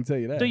tonight. I can tell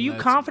you that. So you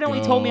Let's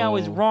confidently told me I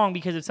was go. wrong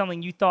because of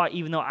something you thought,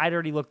 even though I'd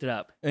already looked it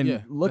up. and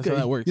Yeah, look that's at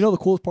how that works. You know the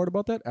coolest part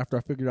about that? After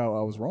I figured out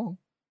I was wrong,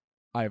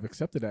 I have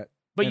accepted that.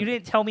 But And you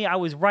didn't tell me I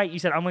was right. You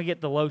said, I'm going to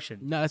get the lotion.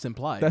 no, that's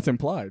implied. That's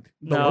implied.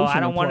 The No, lotion I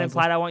don't want it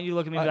implies implied. I want you to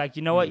look at me and be I- like,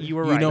 you know what? You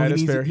were You right. know that he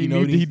is needs fair. it- He you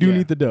know he do needs- need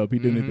yeah. the dub. He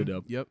do need the Mhm.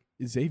 dub. Yep.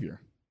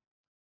 Xavier.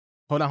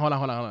 Hold on.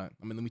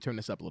 I mean, let me turn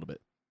this up a little bit.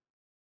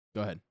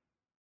 Go ahead.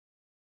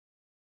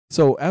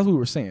 So as we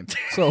were saying,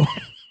 so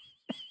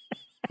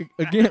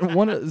again,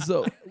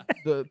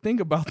 the thing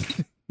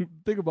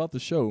about the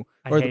show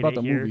I or hate about it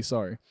the here. movie,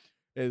 sorry,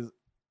 is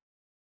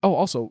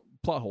also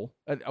plot hole.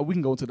 And we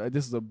can go into that.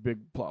 This is a big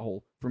plot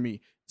hole for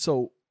me.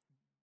 So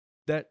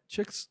that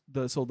chick's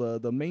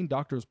the main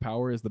doctor's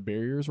power is the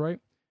barriers, right?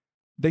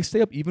 They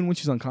stay up even when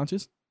she's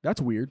unconscious.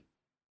 That's weird.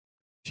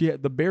 She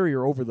had the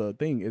barrier over the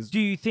thing is Do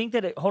you think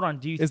that it, hold on,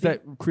 do you is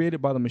think, that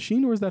created by the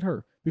machine or is that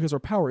her? Because her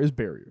power is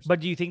barriers.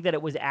 but do you think that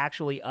it was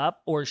actually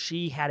up or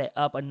she had it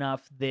up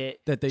enough that,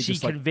 That they she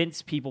just, like-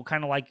 convinced people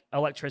kind of like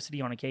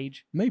electricity on a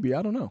cage? Maybe,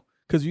 I don't know.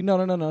 Because no.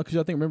 Because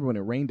I think remember when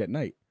it rained at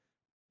night,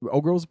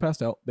 old girls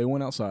passed out. They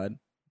went outside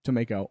to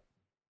make out.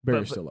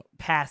 Barriers But still up.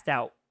 Passed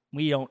out.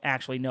 We don't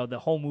actually know. The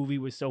whole movie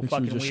was so Think she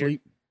fucking was just weird.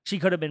 asleep, She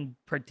could have been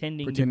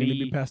pretending pretending to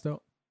be passed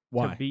out. to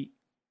Why? be-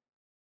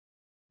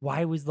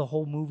 Why was the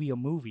whole movie a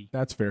movie?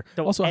 That's fair.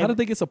 So Also, how every- did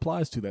they get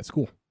supplies to that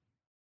school?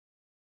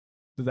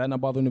 Did that not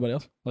bother anybody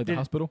else? Like the Did-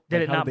 hospital? did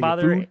Like, it how not they get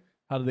bother- food?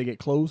 How did they get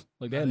clothes?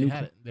 Like they had They new.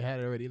 had it. They had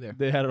it already there.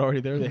 They had it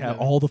already there. They had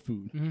Yeah. all the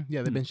food.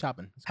 Yeah, they've been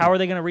shopping. It's How cool. are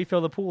they going to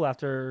refill the pool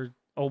after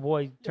old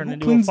boy turned Who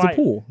into a cleans the fire.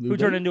 pool? Who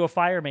turned into a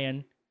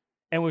fireman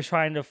and was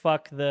trying to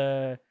fuck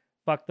the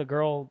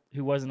girl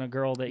who wasn't a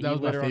girl that he That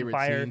was lit my her on favorite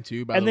fire. scene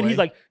too. By And the then way. he's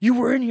like, "You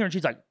were in here," and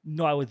she's like,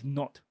 "No, I was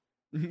not.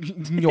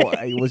 No,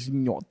 I was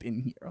not in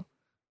here.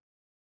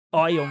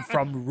 I am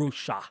from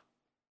Russia."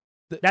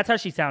 That's how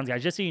she sounds,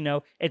 guys. Just so you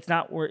know, it's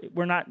not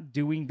we're not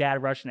doing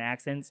bad Russian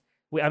accents.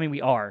 I mean,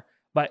 we are,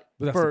 but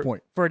that's for the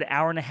point. For an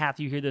hour and a half,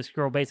 you hear this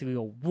girl basically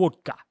go,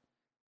 "Vodka,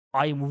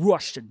 I am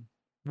Russian,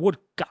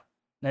 vodka."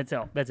 That's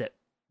it. That's it.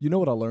 You know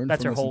what I learned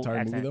That's from her this whole entire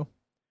accent. movie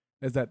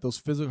though, is that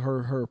those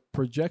her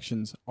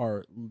projections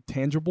are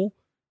tangible.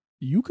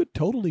 You could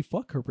totally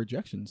fuck her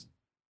projections.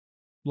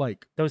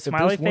 Like Those if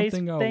smiley there's one face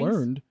thing I things,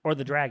 learned, or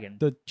the dragon.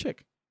 the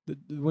chick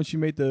when she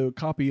made the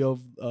copy of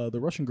the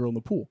Russian girl in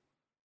the pool,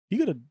 he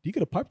could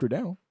have piped her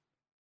down.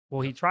 Well,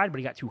 he tried, but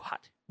he got too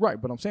hot.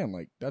 Right, but I'm saying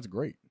like that's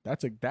great.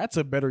 That's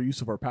a better use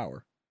of her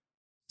power.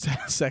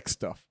 Sex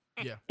stuff.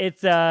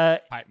 It's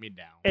Pipe me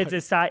down. it's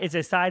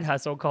a side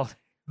hustle called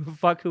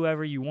 "Fuck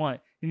Whoever You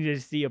Want." You need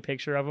to see a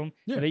picture of them,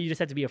 Yeah. and then you just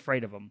have to be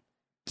afraid of them.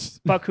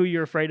 Fuck who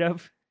you're afraid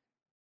of.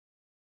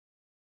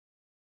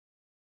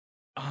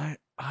 I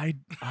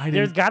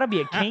There's didn't. got to be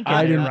a kink in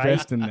I'd there, right?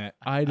 invest in that.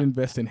 I'd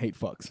invest in hate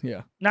fucks.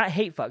 Yeah. Not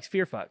hate fucks,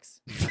 fear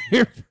fucks.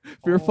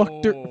 Fear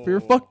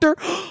factor.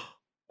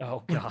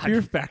 Oh God.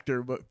 Fear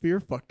factor, but fear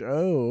factor.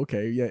 Oh,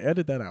 okay. Yeah,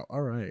 edit that out.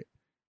 All right.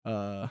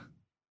 Why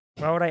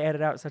would I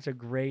edit out such a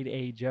grade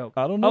A joke?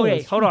 I don't know. Okay,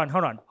 That's hold true.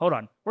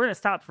 on. We're gonna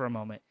stop for a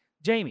moment.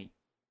 Jamie,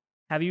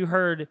 have you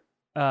heard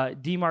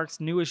D-Mark's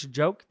newest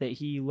joke that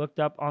he looked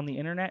up on the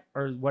internet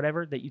or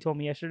whatever that you told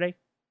me yesterday?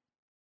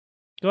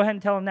 Go ahead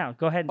and tell him now.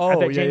 Go ahead. I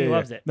bet Jamie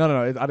loves it. No.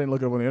 I didn't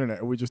look it up on the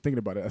internet. We were just thinking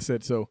about it. I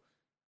said so.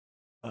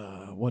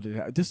 What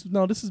did this?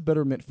 No, this is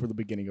better meant for the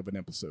beginning of an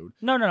episode.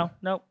 No.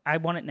 I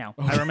want it now.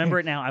 I remember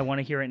it now. I want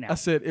to hear it now. I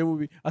said it would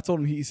be. I told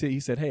him he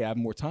said, hey, I have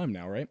more time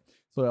now, right?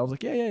 So I was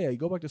like, yeah, you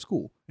go back to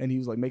school. And he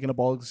was like making up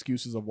all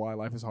excuses of why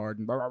life is hard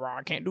and blah, blah, blah,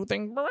 I can't do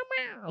things. Blah,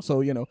 blah. So,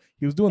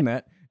 he was doing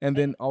that. And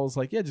then I was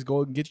like, yeah, just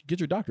go and get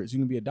your doctorates. You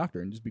can be a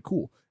doctor and just be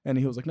cool. And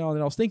he was like, no. And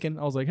then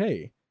I was like,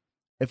 hey,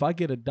 if I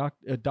get a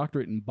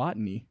doctorate in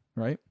botany,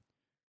 right,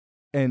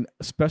 and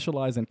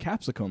specialize in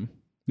capsicum,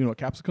 you know what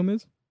capsicum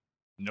is?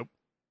 Nope.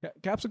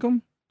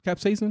 Capsicum,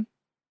 capsaicin,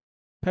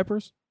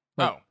 peppers.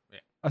 Like, Oh, yeah.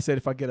 I said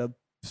if I get a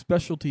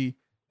specialty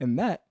in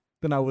that,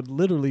 then I would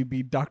literally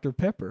be Dr.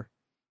 Pepper.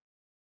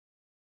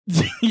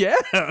 Yeah,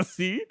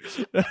 see?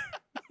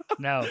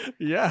 No.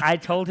 Yeah. I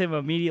told him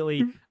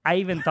immediately. I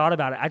even thought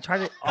about it. I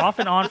tried it off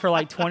and on for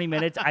like 20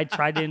 minutes. I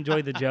tried to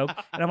enjoy the joke.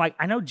 And I'm like,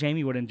 I know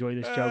Jamie would enjoy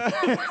this joke.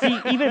 See,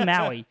 even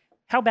Maui.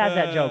 How bad's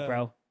that joke,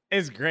 bro?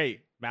 It's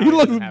great. He Maui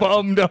looks doesn't have it.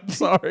 bummed. I'm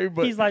sorry,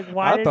 but He's like,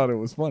 why? I thought it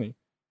was funny.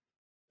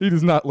 He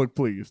does not look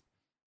pleased.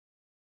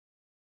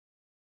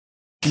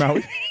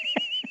 Maui?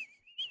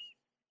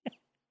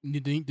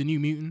 The New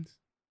Mutants.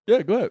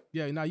 Yeah, go ahead.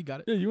 Yeah, now you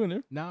got it. Yeah, you in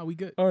there. Nah, we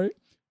good. All right.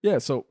 Yeah,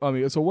 so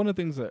one of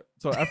the things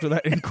so after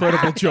that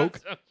incredible joke,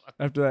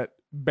 after that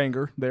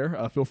banger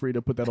there, feel free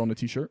to put that on a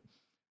t-shirt.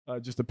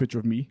 Just a picture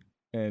of me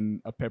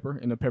and a pepper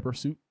in a pepper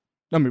suit.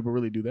 I mean, we'll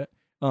really do that.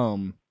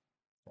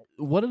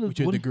 What are the With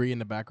your degree in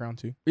the background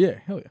too. Yeah,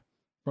 hell yeah.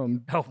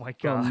 From Oh my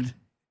God.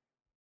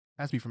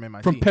 Has to be from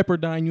MIT. from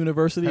Pepperdine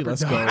University.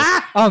 Let's go.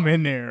 Pepperdine. I'm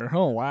in there.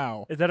 Oh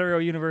wow. Is that a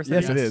real university?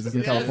 Yes, it is. It's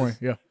in Yes. California.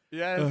 Yeah.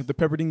 Yes. The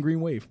Pepperdine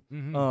Green Wave.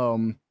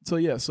 Mhm. So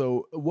yeah,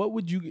 so what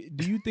would do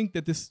you think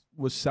that this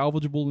was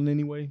salvageable in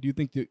any way? Do you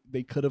think that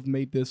they could have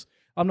made this?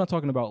 I'm not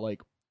talking about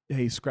like,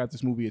 hey, scrap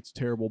this movie, it's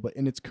terrible, but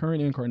in its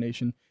current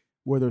incarnation,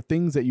 were there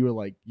things that you were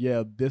like,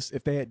 yeah, this,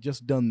 if they had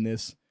just done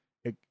this,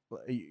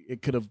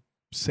 it could have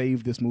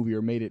saved this movie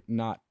or made it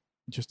not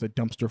just a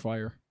dumpster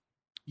fire?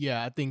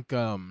 Yeah, I think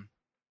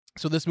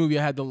so this movie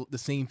I had the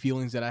same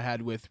feelings that I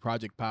had with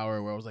Project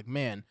Power, where I was like,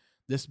 man,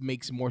 this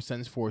makes more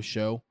sense for a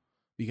show,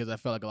 because I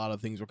felt like a lot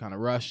of things were kind of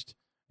rushed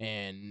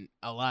and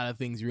a lot of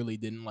things really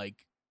didn't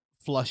like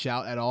flush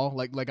out at all.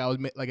 Like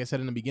I said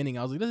in the beginning,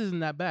 I was like, this isn't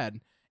that bad.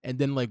 And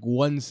then like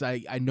once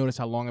I noticed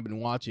how long I've been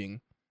watching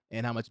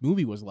and how much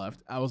movie was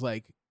left, I was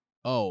like,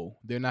 oh,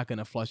 they're not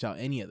gonna flush out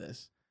any of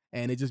this.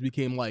 And it just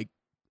became like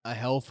a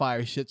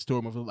hellfire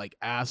shitstorm of like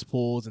ass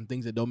pulls and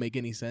things that don't make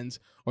any sense,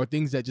 or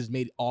things that just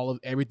made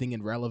everything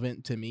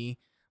irrelevant to me.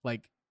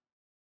 Like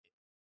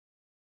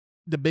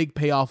the big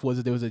payoff was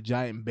that there was a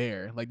giant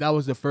bear. Like that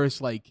was the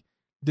first like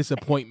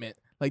disappointment.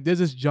 Like there's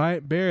this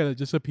giant bear that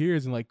just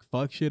appears and like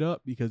fuck shit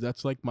up, because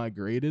that's like my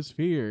greatest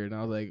fear. And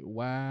I was like,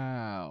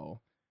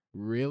 wow,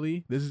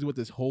 really? This is what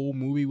this whole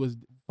movie was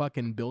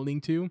fucking building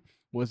to,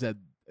 was that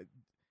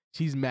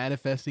she's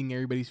manifesting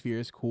everybody's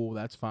fears. Cool,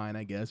 that's fine,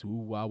 I guess. Ooh,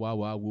 wow, wow,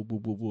 wow, woo,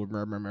 woo, woo, woo,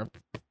 mer, mer, mer.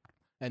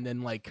 And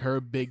then like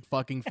her big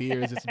fucking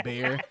fear is this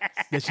bear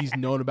that she's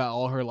known about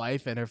all her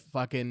life, and her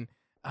fucking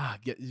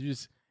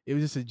it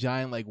was just a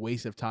giant like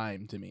waste of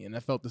time to me. And I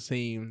felt the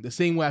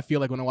same way I feel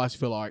like when I watch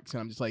Phil Arcs,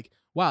 and I'm just like,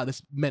 wow,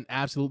 this meant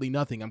absolutely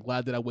nothing. I'm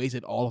glad that I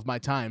wasted all of my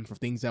time for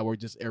things that were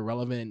just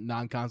irrelevant and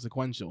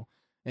non-consequential.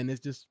 And it's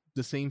just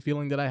the same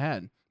feeling that I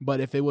had. But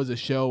if it was a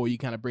show where you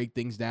kind of break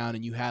things down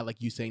and you had,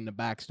 like you saying, the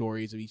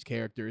backstories of each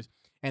characters,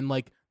 and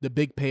like the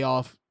big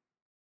payoff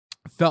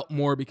felt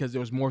more because there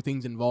was more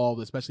things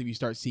involved, especially if you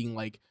start seeing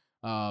like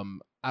I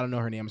don't know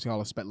her name, I'm just gonna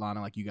call her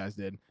Svetlana like you guys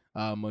did.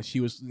 When she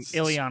was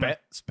Ileana.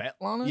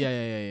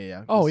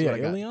 Yeah. Oh That's yeah, what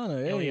I got.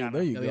 Ileana. Hey, Ileana.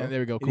 there you go. Ileana, there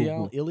we go. Cool,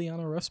 cool.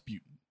 Ileana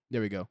Rasputin.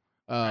 There we go.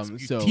 So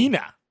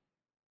Rasputina.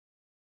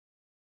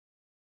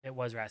 It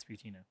was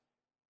Rasputina.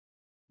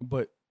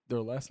 But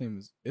their last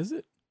name is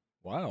it?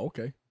 Wow.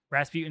 Okay.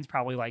 Rasputin's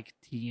probably like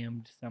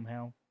TM'd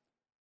somehow.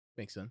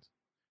 makes sense.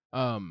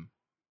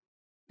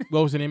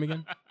 What was her name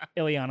again?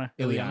 Ileana.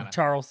 Ileana.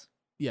 Charles.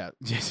 Yeah.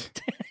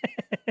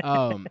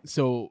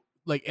 So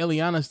like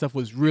Ileana stuff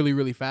was really,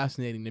 really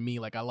fascinating to me.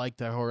 Like I liked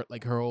her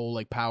whole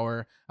like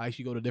power. I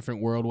actually go to a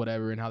different world,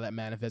 whatever, and how that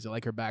manifests. I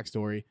like her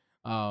backstory.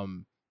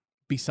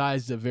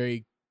 Besides the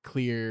very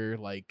clear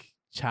like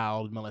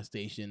child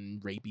molestation,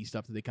 rapey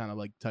stuff that they kind of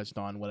like touched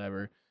on,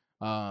 whatever.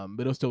 But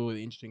it was still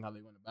really interesting how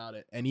they went about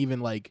it, and even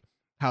like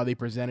how they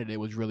presented it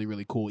was really,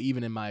 really cool.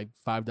 Even in my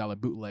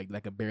 $5 bootleg, I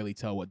could barely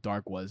tell what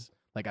dark was.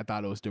 Like I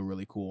thought it was still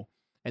really cool.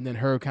 And then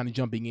her kind of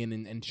jumping in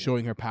and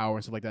showing her power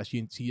and stuff like that.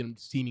 She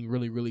seeming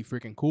really, really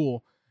freaking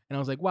cool. And I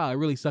was like, wow, it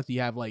really sucks that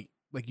you have like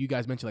you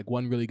guys mentioned, like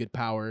one really good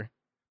power,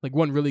 like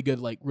one really good,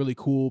 like really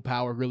cool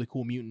power, really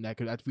cool mutant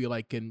that I feel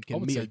like can I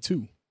would meet say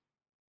two.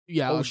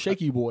 Yeah, Old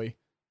shaky boy.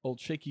 Old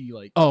shaky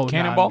like.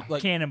 Cannonball?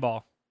 Like,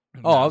 Cannonball.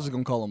 oh, I was just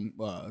gonna call him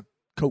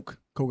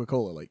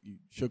Coca-Cola. Like you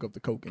shook up the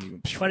Coke and he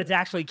went. But it's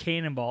actually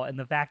Cannonball, and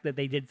the fact that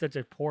they did such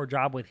a poor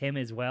job with him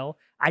as well,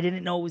 I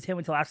didn't know it was him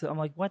until after. I'm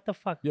like, what the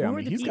fuck? Yeah, Who I are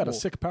mean, the he's got a people?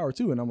 sick power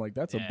too, and I'm like,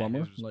 that's a Yeah, bummer.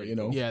 his was Like pretty you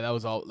know. cool. Yeah, that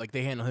was all like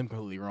they handled him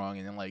completely wrong,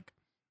 and then like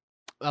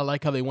I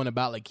like how they went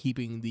about like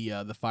keeping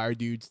the fire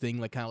dudes thing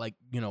like kind of like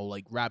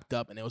like wrapped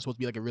up, and it was supposed to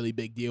be like a really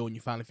big deal when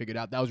you finally figured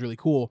out. That was really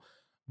cool,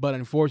 but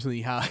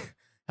unfortunately how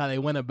they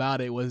went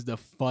about it was the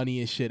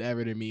funniest shit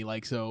ever to me.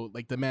 Like so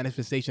like the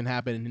manifestation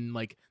happened, and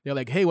like they're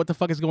like, hey, what the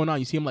fuck is going on?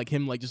 You see him like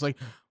just like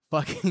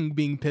fucking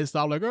being pissed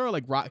off, like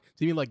like Rock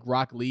to me like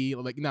Rock Lee,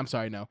 like no, I'm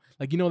sorry, no,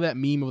 like that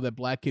meme of that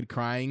black kid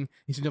crying.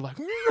 He's just like,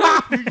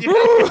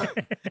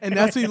 and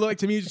that's what he looked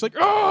to me. He's just like,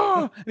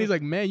 oh, and he's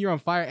like, man, you're on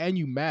fire and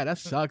you mad. That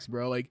sucks,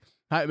 bro. Like,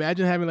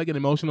 imagine having like an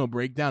emotional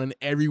breakdown and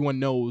everyone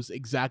knows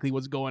exactly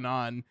what's going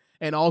on,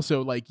 and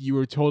also like you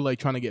were totally like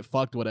trying to get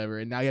fucked, whatever,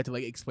 and now you have to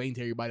like explain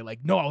to everybody like,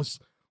 no, I was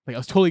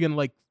totally gonna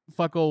like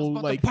fuck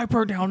old like pipe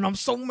her down. And I'm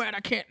so mad I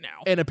can't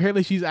now. and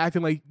apparently she's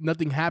acting like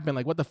nothing happened.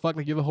 Like, what the fuck?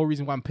 Like, you're the whole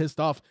reason why I'm pissed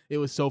off. It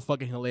was so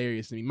fucking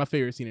hilarious to me. My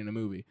favorite scene in the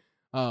movie.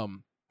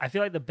 I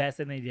feel like the best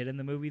thing they did in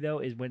the movie though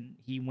is when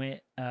he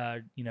went,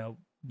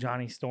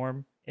 Johnny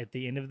Storm at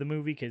the end of the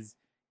movie, because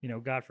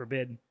God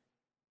forbid,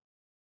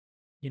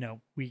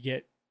 we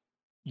get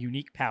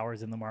unique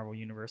powers in the Marvel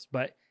universe,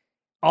 but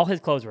all his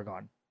clothes were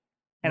gone,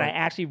 and Right. I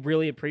actually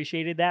really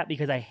appreciated that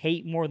because I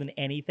hate more than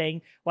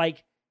anything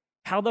like.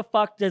 How the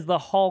fuck does the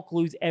Hulk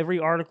lose every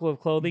article of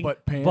clothing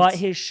But pants? but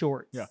his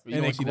shorts? Yeah, You and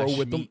they wanna see that grow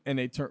with them, Schmeat? and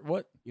they turn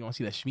what? You want to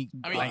see that Schmeat?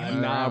 I mean, like,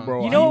 nah,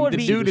 bro. You know what would the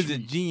be- dude is a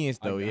Schmeat. genius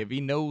though. I got If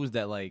he knows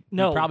that, like,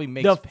 No, he probably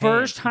makes the pants,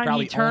 first time he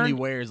probably only turned-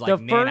 wears like the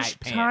nanite first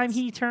pants. time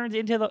he turns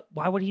into the,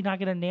 why would he not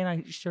get a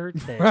nanite shirt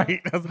then?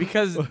 Right,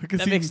 because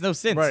that makes no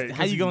sense. Right,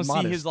 How you gonna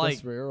see his like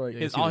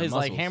his all his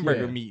like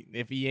hamburger Yeah. meat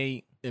if he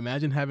ain't?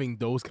 Imagine having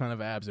those kind of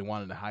abs and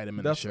wanting to hide them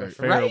in That's the shirt.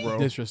 fair, Right? bro.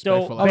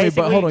 Disrespectful. So, I mean, but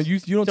basically- hold on, you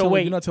don't so tell me,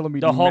 wait, you're not telling me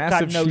the Hulk got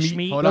massive no Schmeat.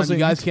 Schmeat? Hold on, doesn't- you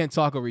guys can't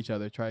talk over each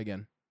other. Try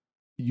again.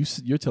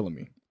 You're telling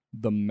me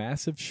the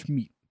massive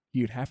Schmeat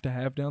you'd have to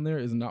have down there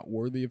is not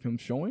worthy of him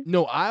showing?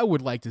 No, I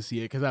would like to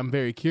see it because I'm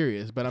very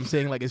curious, but I'm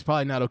saying like it's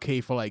probably not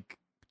okay for like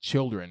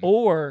children.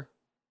 Or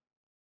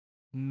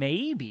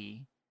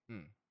maybe Hmm.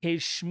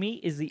 his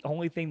Schmeat is the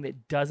only thing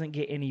that doesn't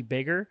get any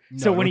bigger. No,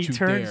 So when don't he you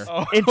turns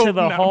dare. into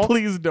the Hulk,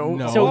 please don't.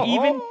 No. so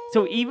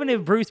Oh. even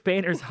if Bruce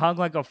Banner's hung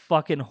like a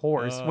fucking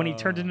horse, when he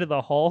turns into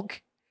the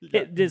Hulk,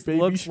 it just Baby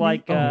looks Schmeat?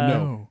 like Oh,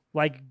 no.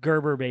 like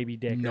Gerber baby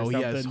dick. No, or he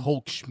something. has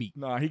Hulk Schmeat.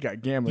 Nah, he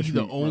got gamma. He's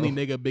the Schmeat, only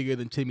bro. nigga bigger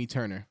than Timmy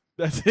Turner.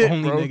 That's it,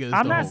 Only bro. nigga is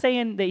I'm the not Hulk.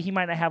 saying that he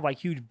might not have like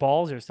huge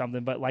balls or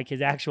something, but like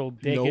his actual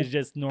dick Nope. is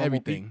just normal.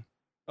 Everything.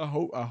 I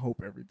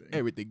hope everything.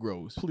 Everything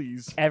grows.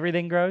 Please,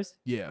 Everything grows.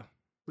 Yeah.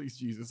 please,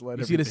 Jesus, let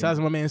You see the size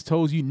of my man's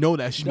toes, you know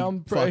that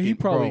Schmeat. he fucking-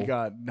 probably bro.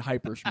 got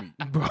hyper Schmeat.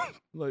 Bro,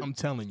 Like, I'm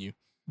telling you.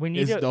 When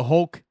you It's do, the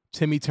Hulk,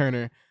 Timmy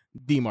Turner,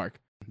 D-Mark.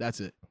 That's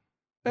it.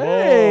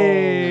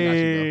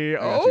 hey, I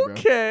got you, bro.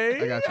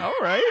 okay, I got you. all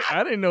right.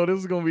 I didn't know this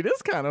was gonna be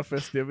this kind of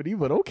festivity,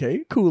 but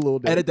okay, cool little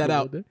day. Edit that cool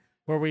out. little day.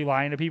 were we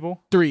lying to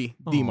people? 3,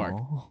 D-Mark.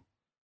 Aw.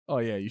 Oh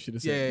yeah, you should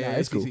have Yeah, said. yeah, Nah, yeah.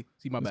 it's cool. See,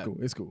 my It's bad. cool.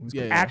 It's cool. It's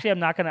Yeah, cool. yeah. Actually, I'm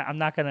not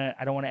gonna.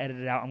 I don't want to edit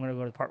it out. I'm gonna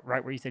go to the part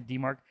right where you said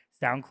D-Mark,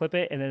 sound clip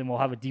it, and then we'll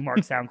have a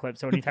D-Mark sound clip.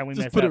 So anytime we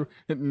Just mess put up.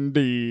 it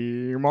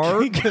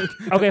D-Mark.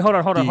 Okay, hold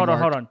on.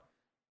 D-Mark.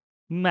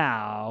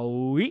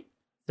 Maui.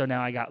 So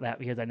now I got that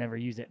because I never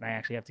use it, and I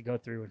actually have to go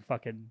through and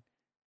fucking.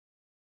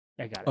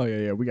 I got it. Oh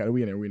yeah, we got it.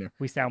 We in there. We in there.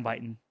 We sound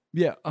biting.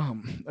 Yeah.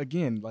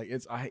 Again, like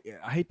it's I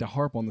hate to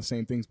harp on the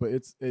same things, but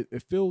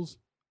it feels.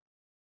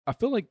 I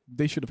feel like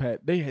they should have had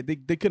they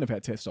couldn't have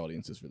had test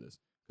audiences for this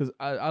because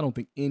I don't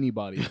think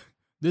anybody.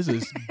 This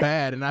is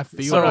bad, and I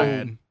feel So-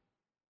 bad.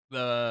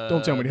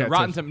 Don't tell me they the had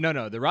Rotten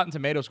tests. the Rotten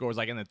Tomato score was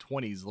like in the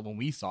 20s when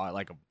we saw it.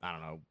 Like I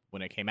don't know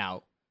when it came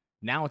out.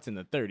 Now it's in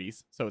the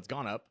 30s, so it's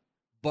gone up.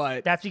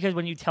 But That's because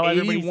when you tell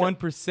everybody,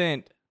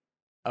 81%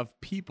 of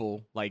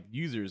people, like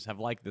users, have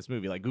liked this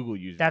movie, like Google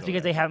users. that's or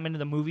because they whatever. haven't been to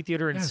the movie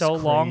theater in That's so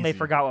long they crazy.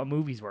 forgot what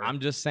movies were. I'm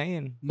just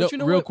saying. No, you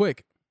know real what?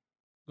 quick.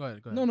 Go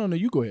ahead. No,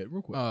 you go ahead,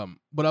 real quick.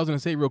 But I was gonna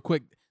say real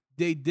quick,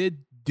 they did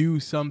do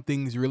some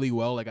things really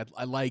well. Like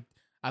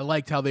I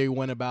liked how they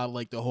went about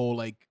like the whole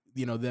like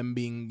them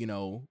being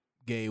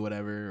gay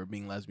whatever or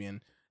being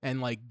lesbian,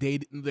 and like they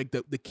like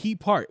the key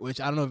part, which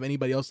I don't know if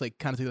anybody else like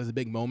kind of took it as a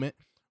big moment,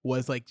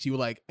 was like she was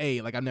like,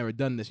 hey, like I've never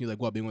done this. And you're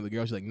like, what, being with a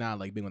girl? She's like, nah,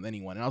 like being with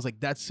anyone. And I was like,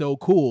 that's so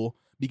cool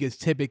because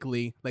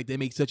typically like they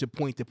make such a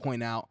point to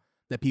point out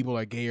that people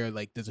are gay or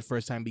like there's a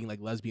first time being like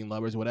lesbian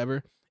lovers or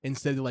whatever.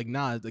 Instead of like,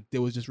 nah, like it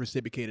was just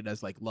reciprocated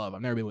as like love.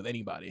 I've never been with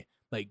anybody.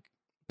 Like,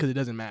 because it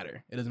doesn't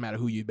matter. It doesn't matter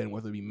who you've been,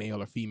 whether it be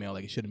male or female.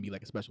 Like it shouldn't be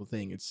like a special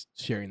thing. It's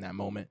sharing that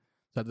moment.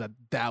 So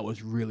that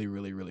was really,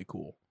 really, really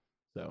cool.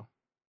 So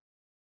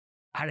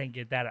I didn't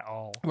get that at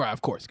all. right,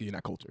 of course, because you're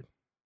not cultured.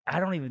 I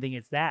don't even think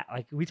it's that.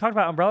 Like we talked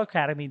about Umbrella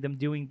Academy, them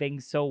doing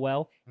things so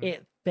well.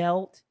 It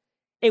felt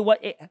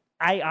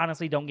I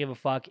honestly don't give a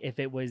fuck if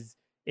it was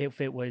you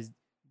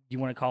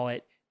want to call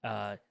it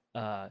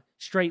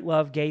straight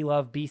love, gay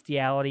love,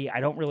 bestiality. I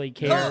don't really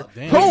care.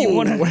 Damn.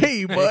 Oh,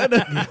 hey, bud.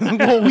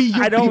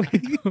 I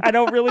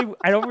don't really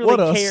What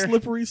a care.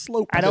 slippery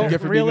slope. I don't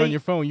Different being really- on your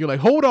phone. You're like,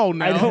 hold on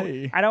now.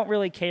 I don't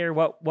really care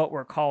what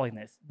we're calling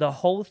this. The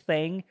whole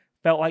thing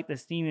felt like the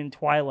scene in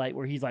Twilight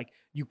where he's like,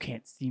 "You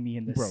can't see me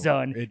in the Bro,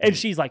 sun," it and did.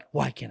 she's like,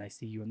 "Why can't I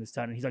see you in the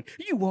sun?" And he's like,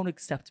 "You won't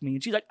accept me,"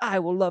 and she's like, "I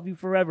will love you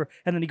forever."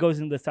 And then he goes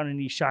into the sun and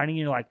he's shining, and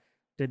you're like,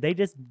 did they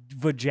just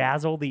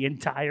vajazzle the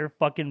entire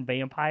fucking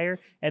vampire?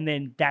 And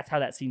then that's how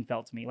that scene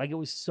felt to me. Like it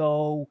was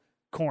so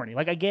corny.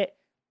 Like I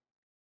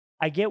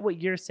get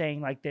what you're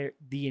saying, like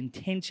the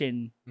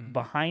intention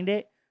behind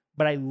it,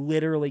 but I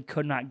literally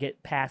could not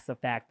get past the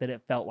fact that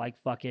it felt like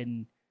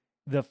fucking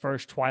the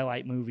first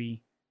Twilight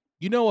movie.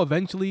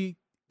 Eventually,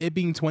 it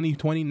being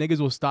 2020, niggas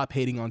will stop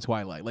hating on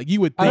Twilight. Like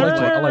you would think. I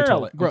No, like no,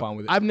 Twilight. Bro, I'm fine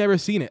with it. I've never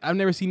seen it. I've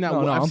never seen that No,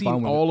 one. no, I've I'm seen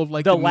fine with all of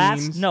like the the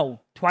last memes. no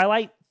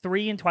Twilight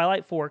 3 and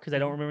Twilight 4 because I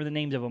don't remember the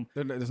names of them.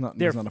 There's not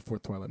they're- a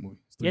fourth Twilight movie.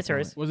 It's three Yes, there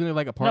Twilight. is. Wasn't it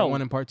like a part No,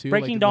 1 and part 2?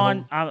 Breaking like Dawn.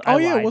 the whole- I Oh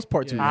yeah, lied. it was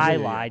part 2. Yeah, I Yeah,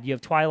 yeah. lied. You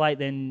have Twilight,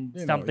 then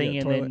Yeah, no, something, yeah,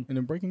 and Twilight, then and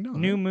then Breaking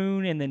Dawn. New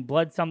Moon, and then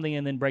Blood something,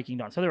 and then Breaking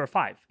Dawn. So there were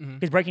 5 Mhm.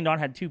 because Breaking Dawn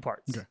had 2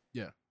 parts. Okay.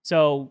 Yeah.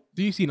 So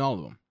So you've seen all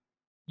of them?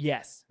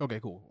 yes. Okay,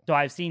 cool. So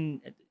I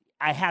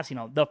have seen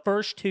all the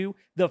first 2.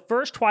 The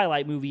first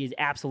Twilight movie is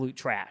absolute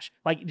trash.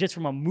 Like just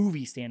from a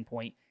movie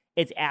standpoint,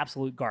 it's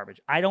absolute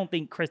garbage. I don't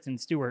think Kristen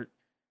Stewart,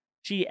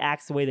 she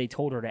acts the way they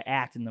told her to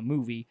act in the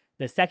movie.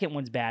 The second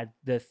one's bad.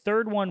 The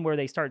third one, where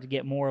they start to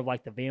get more of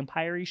like the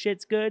vampire-y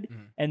shit's good.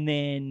 Mhm. And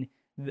then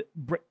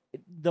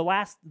the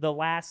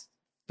last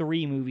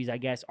 3 movies, I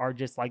guess, are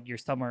just like your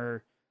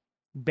summer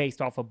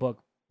based off a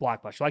book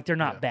blockbuster. Like they're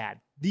not Yeah. bad.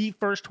 The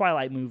first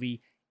Twilight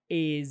movie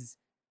is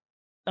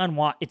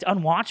it's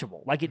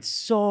unwatchable. Like it's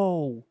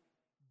so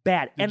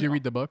bad. Did And you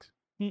read the books?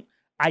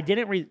 I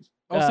didn't read.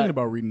 I was thinking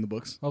about reading the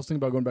books. I was thinking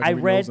about going back I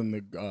and reading read- those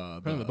in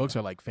Apparently the books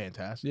are like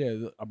fantastic.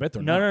 Yeah, I bet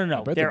they're No, not. no, I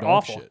no. bet They're dog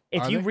awful. shit.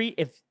 If Are you they? read,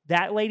 if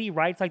that lady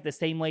writes like the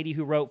same lady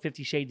who wrote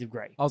 50 Shades of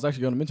Grey. I was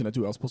actually going to mention that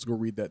too. I was supposed to go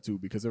read that too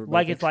because everybody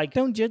Like it's like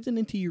don't judge it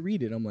until you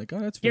read it. I'm like, oh,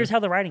 that's fair. here's how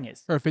the writing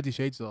is. Her 50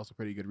 Shades is also a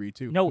pretty good read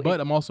too. No, but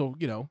I'm also,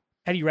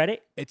 Have you read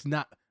it? it's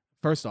not.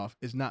 First off,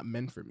 it's not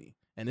meant for me,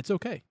 and it's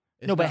okay.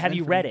 It's No, but not have meant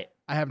you for read me. it?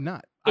 I have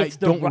not. It's I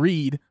the don't ri-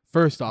 read.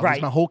 First off, Right.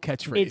 it's my whole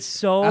catchphrase. It's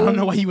so. I don't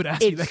know why you would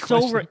ask me It's that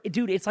so question.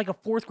 dude. It's like a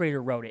 4th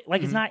grader wrote it.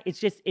 Like it's Mhm. not. It's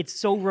just. It's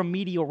so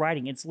remedial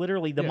writing. It's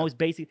literally the Yeah. most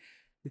basic.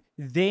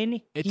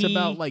 Then It's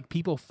about like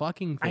people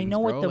fucking things, I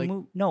know bro. what the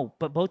like, no,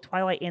 but both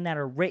Twilight and that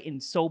are written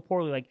so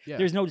poorly. Like Yeah.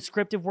 there's no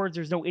descriptive words,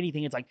 there's no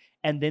anything. It's like,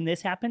 and then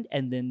this happened,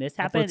 and then this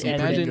happened, some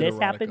and pretty then good this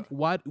erotica. happened.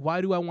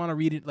 why do I want to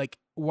read it? Like,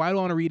 why do I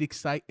want to read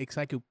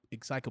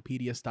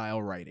encyclopedia style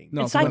writing? No,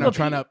 when I'm Encyclopedia-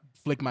 trying to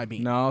flick my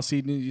bean. No,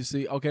 see, you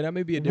see, okay, that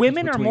may be a difference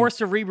Women are between- more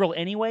cerebral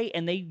anyway,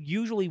 and they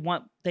usually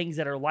want things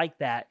that are like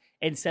that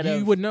instead You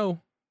of. would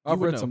know. I've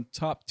would read know. some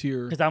top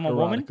tier 'Cause I'm a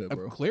woman? erotica,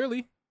 bro.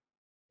 Clearly,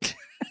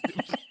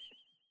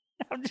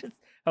 I'm just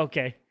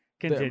okay.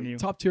 Continue.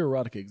 Top tier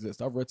erotica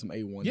exists. I've read some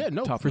A1. Yeah,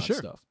 no, top for notch sure.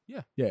 Stuff.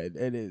 Yeah.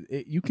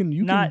 You can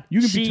Not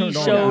be she turned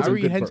on. showed- with I some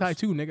read good hentai verse.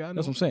 too, nigga. I know.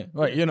 That's what I'm saying.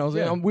 Right, you know what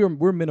I'm saying? Yeah.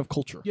 We're men of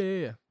culture. Yeah.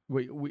 I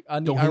need I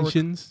rec-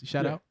 Dohentians,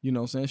 shout yeah, out. You know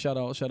what I'm saying? Shout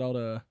out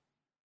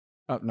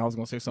no, I was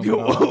gonna say something. I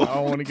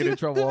don't want to get in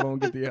trouble. I don't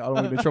want to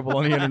get in trouble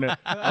on the internet.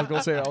 I was gonna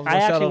I shout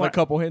actually out a want-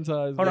 couple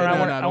hentais. Hold on, I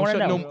wanna don't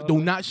shut know. do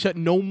not shut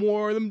no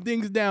more of them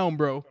things down,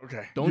 bro.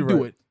 Okay. Don't You're do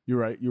right. it.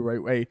 You're right.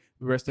 Hey,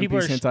 rest in People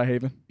peace, are Hentai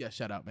Haven. Yeah,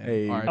 shout out, man.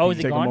 Hey, R.I.P. Oh, is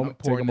it take gone? a moment.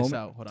 Take a Pouring this moment.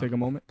 out. Hold on. Take a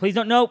moment. Please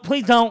don't.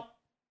 Please don't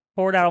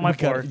pour it out on my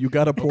floor. You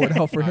gotta pour it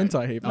out for Alright.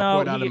 Hentai Haven. I'll No,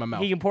 pour it out he, in my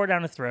mouth. he can pour it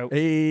down his throat.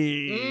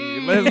 Hey,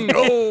 let's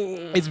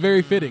go. It's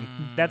very fitting.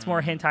 That's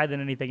more hentai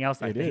than anything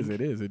else. I It think. is. It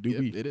is. It do Yeah,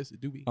 be. it is.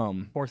 It do be.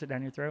 Force it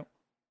down your throat.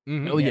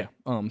 Mhm. Oh Yeah.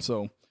 yeah.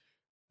 So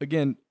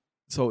again,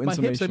 So My hips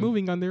are insummation.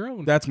 moving on their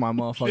own. That's my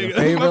motherfucking Nigga,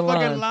 favorite my line.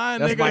 fucking line,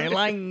 That's my nigga.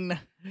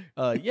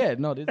 line. Yeah,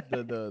 no, the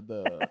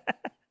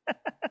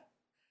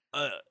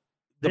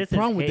This is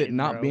problem with it hitting,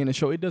 not bro. being a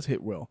show, it does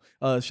hit well.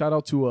 Shout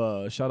out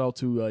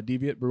to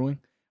Deviant Brewing.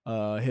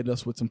 Hit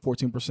us with some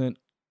 14%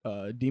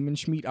 Demon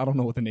Schmeat. I don't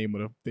know what the name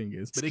of the thing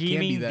is. But it can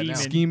be that now.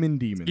 Scheming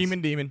Demons.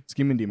 Scheming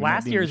Demon. not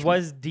Last Demon year's Schmeat.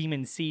 was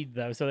Demon Seed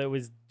though, so it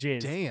was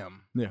jizz.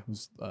 Damn. Yeah, it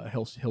was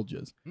hell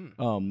jizz.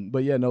 Mm.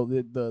 But yeah, no,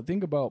 the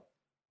thing about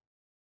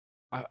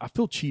I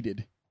feel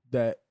cheated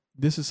that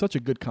this is such a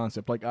good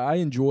concept. Like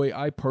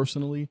I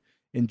personally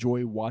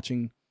enjoy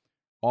watching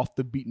off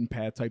the beaten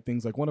path type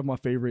things. Like one of my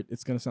favorite,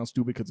 it's gonna sound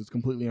stupid because it's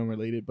completely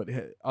unrelated, but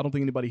I don't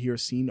think anybody here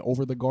has seen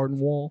Over the Garden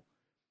Wall.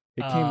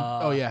 It came.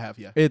 Oh yeah, I have.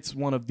 Yeah. It's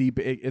one of the.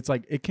 It's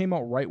like it came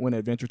out right when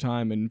Adventure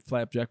Time and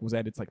Flapjack was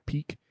at its like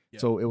peak. Yeah.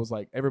 So it was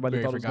like everybody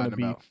Very thought it was gonna forgotten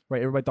be about.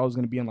 right. Everybody thought it was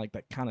gonna be in like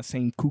that kind of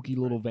same kooky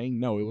little vein.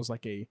 No, it was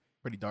like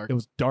Pretty dark. it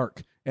was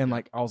dark and Yeah.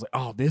 like I was like,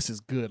 oh, this is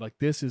good. Like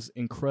this is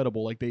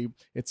incredible. Like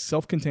it's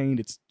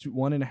self-contained. It's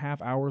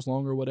 1.5 hours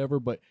long or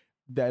whatever. But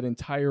that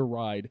entire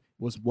ride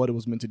was what it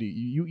was meant to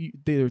do.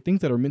 There are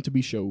things that are meant to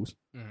be shows,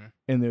 Mhm.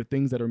 and there are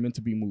things that are meant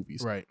to be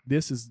movies. Right.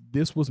 This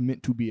was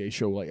meant to be a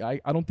show. Like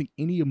I don't think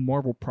any of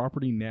Marvel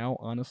property now,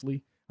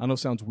 honestly, I know it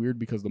sounds weird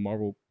because the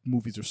Marvel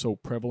movies are so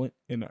prevalent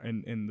in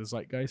the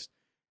zeitgeist.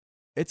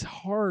 It's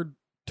hard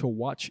to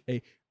watch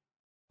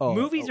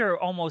Movies are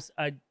almost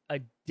a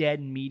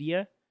dead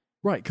media.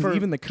 right, for because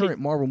even the kids- current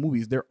Marvel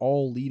movies, they're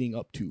all leading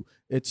up to.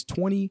 It's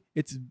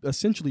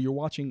essentially you're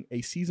watching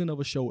a season of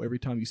a show every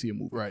time you see a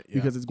movie. Right. Yeah.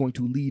 Because it's going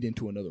to lead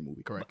into another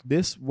movie. Correct.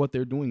 What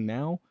they're doing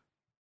now,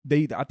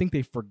 I think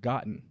they've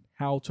forgotten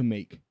how to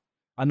make.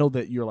 I know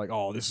that you're like,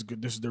 oh, this is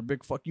good. This is their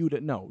big fuck you.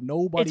 That no,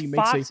 nobody It's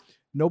makes Fox.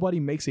 nobody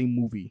makes a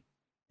movie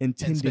and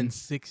intending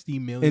spend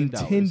 $60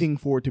 million.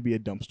 for it to be a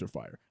dumpster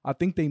fire. I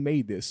think they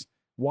made this,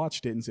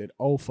 watched it, and said,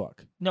 oh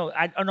fuck. No,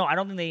 I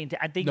don't think they.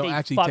 I think No, they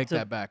actually, fucked take them.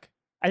 that back.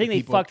 I think The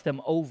they people- fucked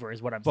them over.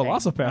 Is what I'm saying.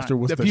 Velocipaster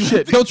was The the people-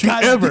 shit. Don't you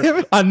God damn ever?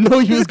 it. I know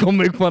you was gonna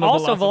make fun of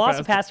Also,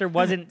 Velocipaster. Velocipaster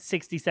wasn't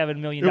 $67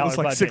 million It was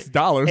like budget.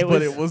 $6, It but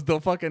was- it was the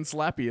fucking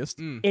slappiest.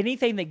 Mm.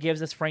 Anything that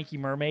gives us Frankie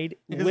Mermaid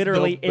It's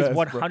literally the is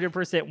best, bro.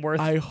 100%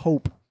 worth. I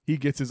hope he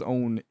gets his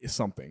own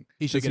something.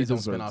 He should 'cause get his own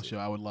deserves spin-off it. show.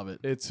 I would love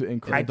it. It's I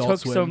incredible. Adult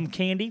took Swim. some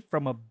candy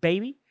from a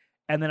baby,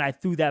 and then I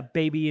threw that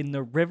baby in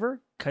the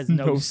river because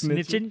no, No snitching,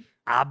 snitching.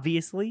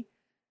 obviously.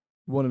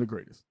 One of the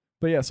greatest.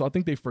 But yeah, so I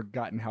think they've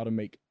forgotten how to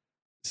make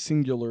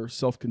singular,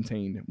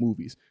 self-contained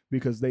movies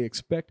because they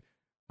expect.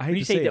 I hate When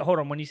you to say say that, it, hold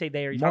on. When you say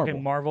they, are you Marvel.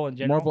 talking Marvel in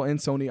general? Marvel and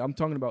Sony. I'm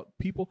talking about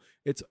people.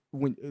 It's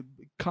when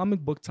comic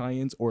book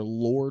tie-ins or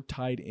lore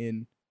tied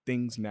in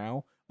things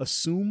now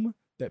assume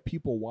that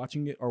people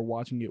watching it are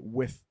watching it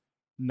with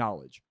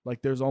knowledge.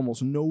 Like there's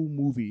almost no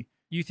movie.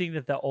 You think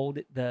that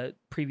the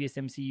previous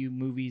MCU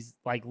movies,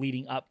 like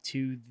leading up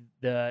to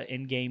the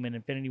Endgame and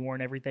Infinity War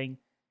and everything,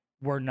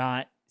 were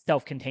not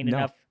self-contained No.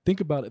 enough? Think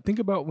about it. Think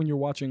about when you're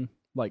watching.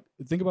 Like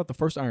think about the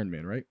first Iron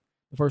Man, right?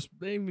 The first,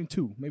 maybe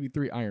 2, maybe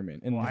 3 Iron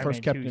Man, and Well, the Iron first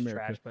Man Captain 2 is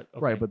America. trash, but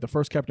Right, okay. but the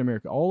first Captain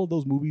America, all of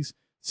those movies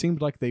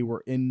seemed like they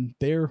were in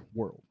their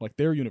world, like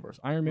their universe.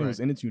 Iron Man was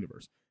in its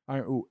universe.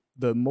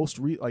 The most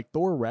like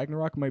Thor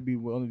Ragnarok might be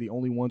one of the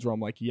only ones where I'm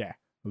like, yeah,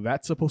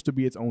 that's supposed to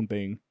be its own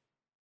thing.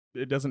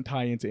 It doesn't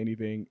tie into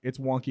anything. It's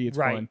wonky. It's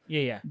right. fun.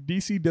 Yeah.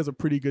 DC does a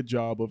pretty good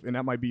job of, and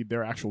that might be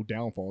their actual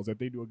downfalls, that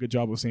they do a good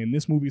job of saying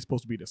this movie is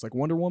supposed to be this. Like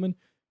Wonder Woman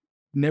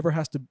never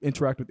has to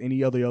interact with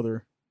any of the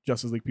other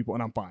Justice League people,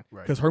 and I'm fine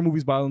Right. because her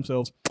movies by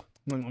themselves.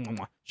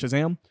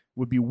 Shazam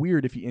would be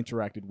weird if he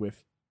interacted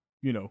with,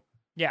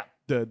 Yeah.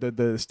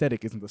 the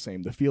aesthetic isn't the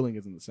same, the feeling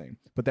isn't the same.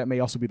 But that may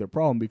also be their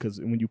problem because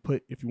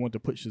if you want to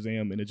put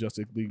Shazam in a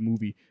Justice League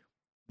movie,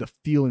 the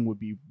feeling would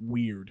be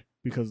weird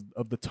because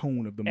of the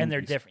tone of the movie. And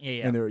they're different.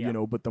 Yeah. And they're yeah.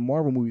 but the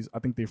Marvel movies, I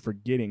think they're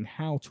forgetting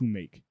how to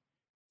make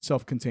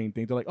self-contained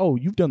things. They're like, oh,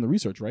 you've done the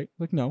research, right?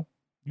 Like, no,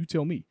 you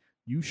tell me.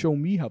 You show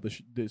me how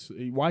this.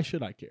 Why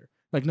should I care?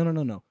 Like,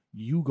 no.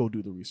 You go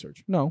do the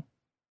research. No,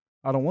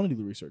 I don't want to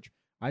do the research.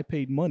 I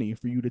paid money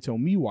for you to tell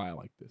me why I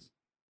like this.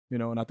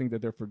 And I think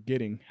that they're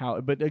forgetting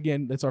how. But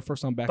again, that's our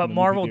first time back. But in the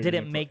Marvel movie theater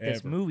didn't in make this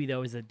forever. movie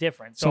though. Is a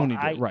difference. So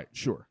Sony did, right?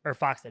 Sure. Or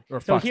Fox did.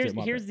 Or So Fox here's did,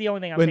 my here's bad. the only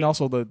thing I'm And saying.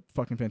 also the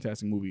fucking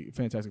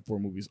Fantastic Four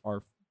movies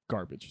are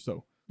garbage.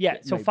 So Yeah.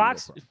 That So may be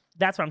Fox. their problem.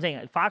 That's what I'm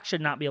saying. Fox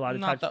should not be allowed to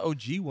Not touch. the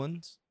OG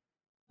ones.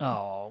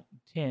 Oh,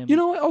 Tim. you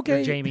know what? or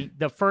Okay, Jamie.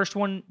 The first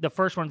one's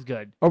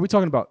good. Are we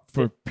talking about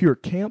for pure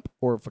camp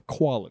or for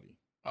quality?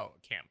 Oh,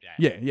 Camp.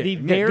 Yeah. The yeah,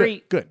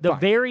 very good. the fine.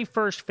 very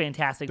first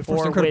Fantastic The Four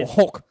first Incredible with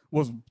Hulk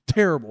was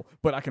terrible,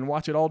 but I can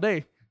watch it all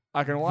day.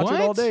 I can watch it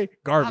all What? day.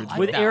 Garbage. I like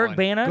with that Eric one.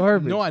 Bana.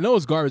 Garbage. No, I know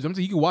it's garbage. I'm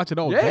saying you can watch it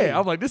all yeah, day.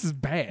 I'm like, this is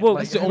bad. Well,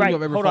 Like, It's the only Right, thing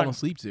I've ever hold fallen on.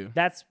 asleep to.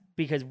 That's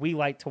because we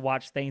like to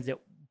watch things that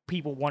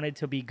people wanted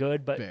to be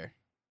good, but Fair.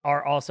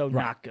 are also Right.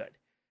 not good.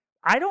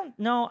 I don't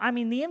know. I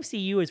mean, the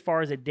MCU, as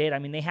far as it did, I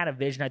mean, they had a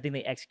vision. I think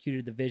they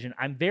executed the vision.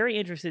 I'm very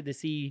interested to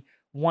see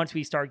once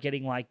we start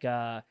getting like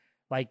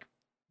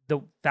the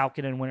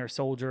Falcon and Winter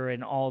Soldier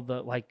and all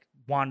the like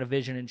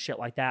WandaVision and shit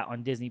like that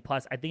on Disney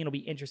Plus. I think it'll be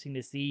interesting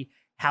to see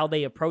how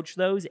they approach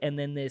those, and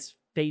then this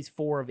phase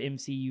 4 of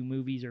MCU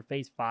movies or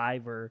phase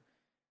 5 or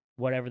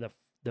whatever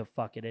the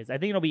fuck it is. I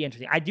think it'll be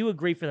interesting. I do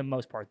agree for the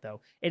most part,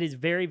 though. It is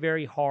very,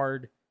 very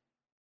hard,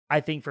 I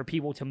think, for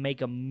people to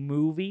make a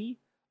movie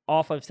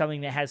off of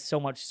something that has so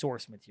much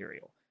source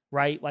material,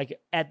 right? Like,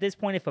 at this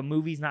point, if a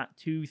movie's not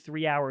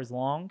 2-3 hours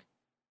long,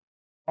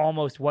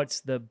 almost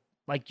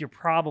you're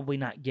probably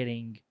not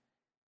getting,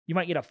 you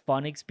might get a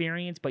fun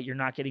experience, but you're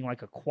not getting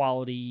like a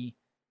quality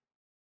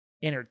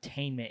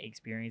entertainment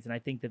experience. And I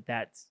think that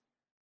that's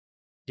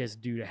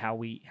just due to how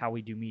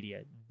we do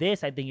media.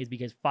 This, I think, is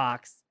because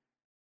Fox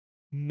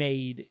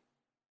made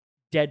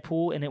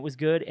Deadpool and it was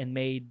good, and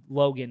made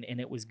Logan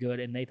and it was good,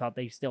 and they thought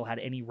they still had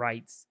any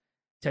rights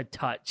to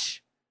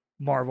touch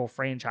Marvel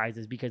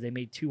franchises because they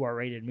made 2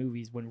 R-rated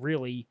movies when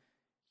really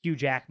Hugh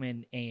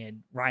Jackman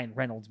and Ryan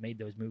Reynolds made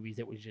those movies.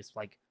 It was just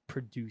like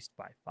produced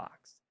by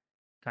Fox.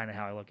 Kind of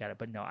how I look at it.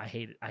 But no, I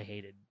hated.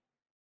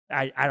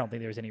 I don't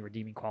think there was any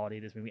redeeming quality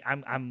of this movie.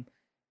 I'm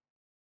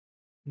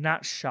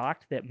not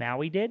shocked that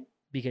Maui did,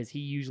 because he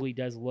usually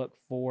does look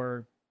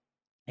for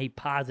a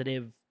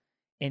positive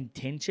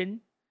intention.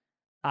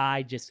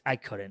 I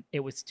couldn't. It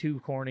was too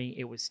corny.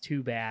 It was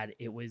too bad.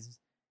 It was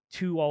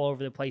too all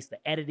over the place. The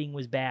editing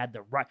was bad.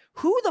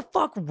 Who the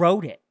fuck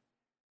wrote it?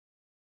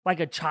 Like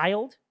a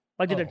child?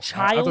 Like, did a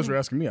child? I thought you were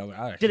asking me. I was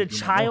like, did a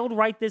child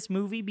write this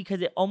movie?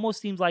 Because it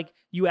almost seems like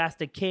you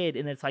asked a kid,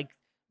 and it's like,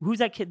 who's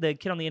that kid? The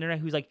kid on the internet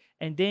who's like,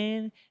 and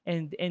then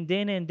and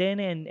then and then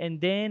and then and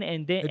then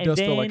and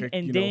then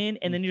and then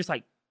and then you're just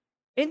like,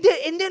 and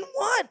then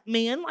what,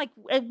 man? Like,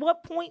 at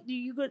what point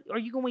are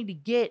you going to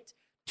get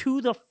to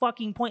the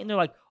fucking point? And they're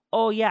like,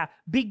 oh yeah,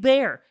 Big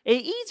Bear,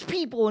 it eats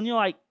people, and you're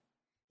like,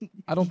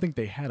 I don't think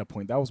they had a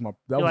point. That was what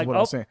I like,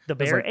 was saying. The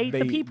bear ate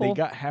the people. They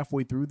got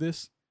halfway through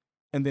this,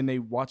 and then they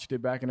watched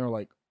it back, and they're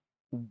like,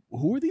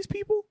 who are these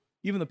people?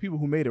 Even the people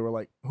who made it were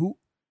like, who?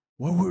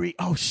 What were we?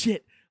 Oh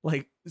shit!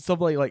 Like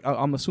stuff like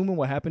I'm assuming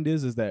what happened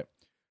is that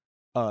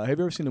have you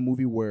ever seen a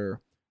movie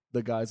where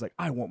the guy's like,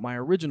 I want my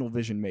original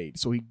vision made,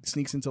 so he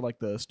sneaks into like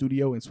the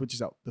studio and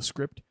switches out the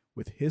script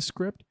with his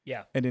script,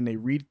 yeah, and then they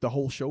read the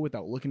whole show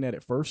without looking at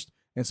it first,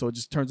 and so it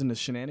just turns into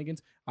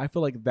shenanigans. I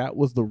feel like that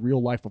was the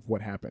real life of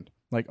what happened.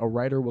 Like, a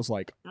writer was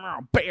like,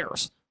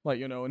 bears, like,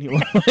 you know, and he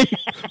was like,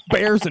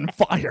 bears and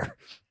fire,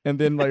 and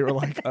then like, we're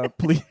like,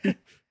 please,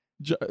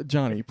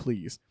 Johnny,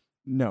 please.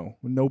 No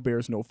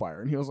bears, no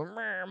fire. And he was like,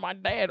 my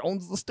dad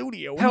owns the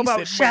studio. How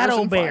about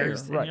shadow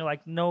bears? Right. And you're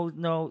like,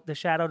 no, the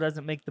shadow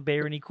doesn't make the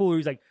bear any cooler.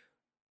 He's like,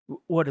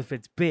 what if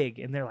it's big?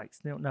 And they're like,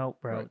 no,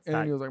 bro. Right.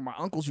 And he was like, my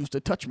uncles used to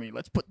touch me.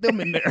 Let's put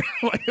them in there.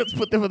 Like, let's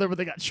put them in there, but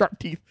they got sharp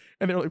teeth.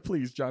 And they're like,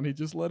 please, Johnny,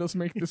 just let us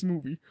make this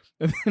movie.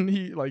 And then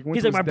he like went.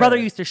 He's to like, his my brother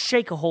dad, used to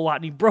shake a whole lot,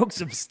 and he broke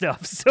some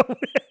stuff. So.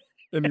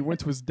 And he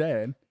went to his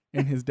dad,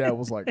 and his dad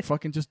was like,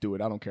 fucking just do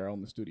it. I don't care. I own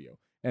the studio.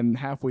 And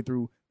halfway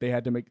through, they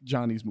had to make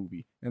Johnny's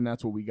movie, and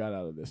that's what we got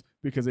out of this,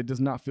 because it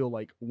does not feel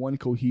like one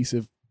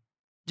cohesive.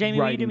 Jamie,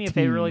 will you do me a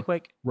favor really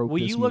quick? Will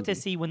you look to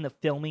movie. see when the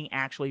filming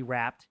actually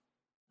wrapped?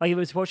 Like, if it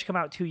was supposed to come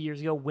out 2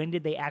 years ago, when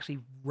did they actually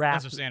wrap?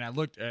 That's what I'm saying. I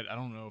looked at, I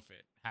don't know if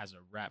it has a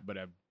wrap, but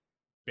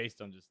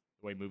based on just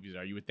the way movies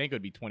are, you would think it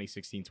would be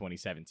 2016,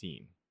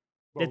 2017.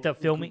 Did the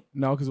filming?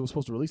 No, because it was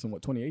supposed to release in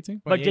what,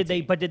 2018? But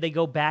did they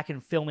go back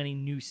and film any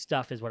new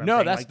stuff? Is what I'm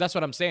saying. No, Like, that's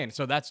what I'm saying.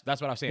 So that's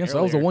what I'm saying. Yes,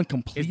 that was the one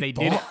complete. Is they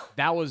did it.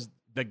 That was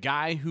the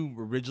guy who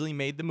originally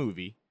made the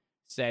movie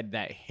said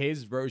that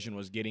his version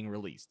was getting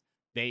released.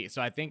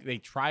 So I think they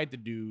tried to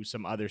do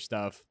some other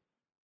stuff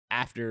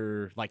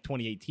after like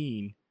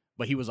 2018,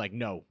 but he was like,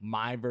 no,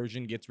 my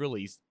version gets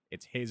released.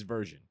 It's his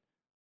version.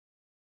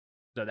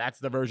 So that's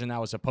the version that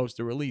was supposed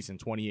to release in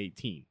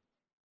 2018.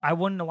 I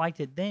wouldn't have liked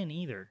it then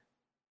either.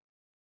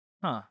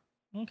 Huh.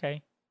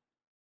 Okay.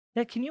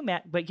 That can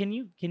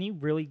you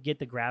really get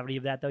the gravity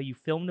of that though? You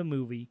filmed a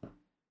movie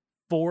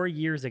 4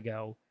 years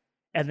ago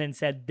and then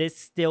said this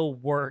still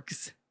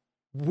works.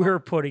 We're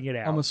putting it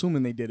out. I'm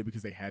assuming they did it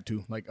because they had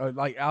to. Like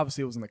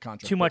obviously it was in the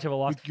contract. Too much of a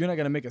loss. You're not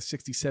gonna make a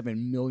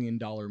 $67 million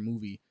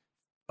movie.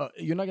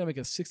 You're not gonna make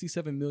a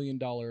 $67 million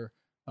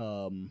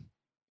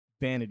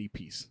vanity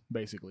piece.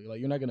 Basically,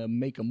 like, you're not gonna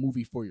make a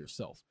movie for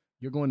yourself.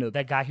 You're going to.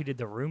 That guy who did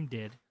The Room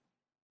did.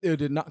 It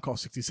did not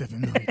cost $67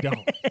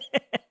 million.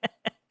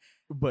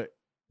 But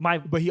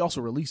he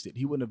also released it.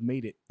 He wouldn't have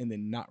made it and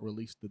then not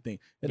released the thing.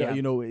 And,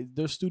 Yeah.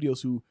 There's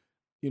studios who,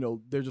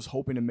 they're just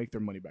hoping to make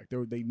their money back.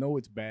 They know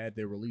it's bad.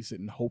 They release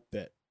it and hope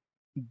that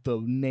the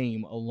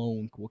name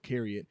alone will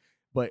carry it.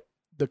 But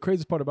the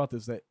craziest part about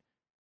this is that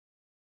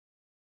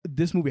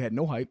this movie had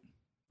no hype,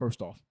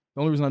 first off.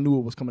 The only reason I knew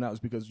it was coming out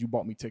is because you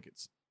bought me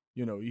tickets.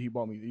 He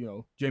bought me,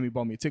 Jamie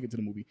bought me a ticket to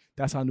the movie.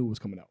 That's how I knew it was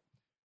coming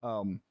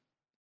out.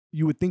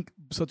 You would think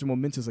such a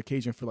momentous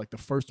occasion for like the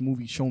first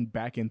movie shown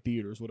back in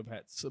theaters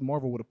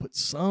Marvel would have put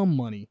some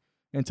money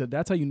into.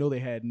 That's how you know they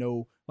had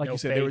no you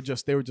said,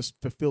 faith. they were just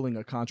fulfilling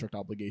a contract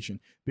obligation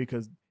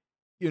because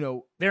they're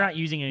not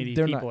using any of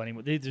these people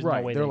anymore. There's right.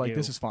 no way They're they like, do.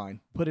 this is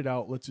fine. Put it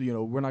out. Let's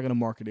we're not gonna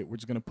market it. We're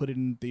just gonna put it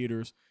in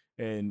theaters,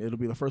 and it'll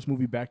be the first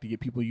movie back to get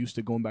people used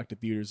to going back to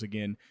theaters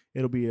again.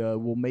 It'll be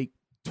we'll make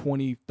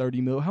 20,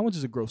 30 mil. How much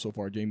does it gross so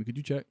far, Jamie? Could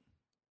you check?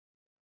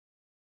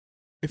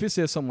 If it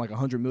says something like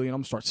 100 million, I'm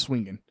gonna start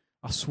swinging.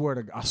 I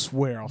swear I'll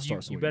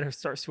start swinging. You better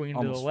start swinging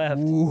to the Almost-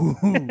 left.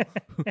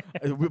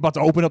 Ooh. We're about to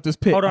open up this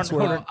pit. Hold on, I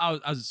swear.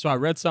 hold on. So I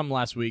read something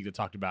last week that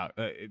talked about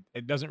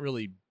it doesn't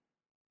really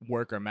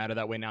work or matter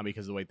that way now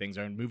because of the way things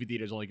are. And movie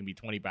theaters only can be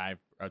 25%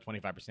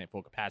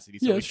 full capacity.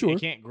 So Yeah, it, sure. it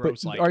can't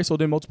gross But, like all right, so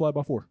then multiply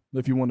by 4.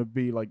 If you want to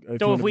be like, if So you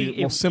if want to we-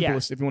 be most if- yeah.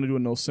 simplest, if you want to do it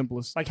in those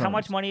simplest, Like how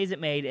much terms. money is it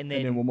made, and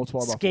And then we'll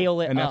multiply by scale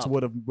 4. it and that's up.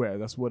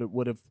 that's what it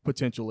would have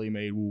potentially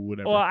made.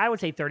 Whatever. Well, I would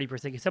say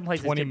 30%. Because some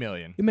places 20 do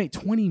million. It made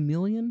 20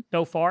 million.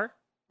 so far,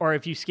 or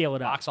if you scale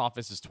it up, Box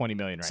office is 20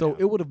 million right So now.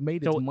 it would have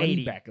made its So money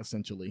 80. back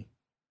essentially.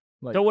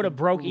 Like, so it would have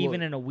broke look,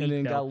 even in a week. and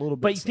then though. got a little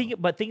bit. But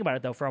some. think about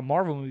it though. For a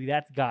Marvel movie,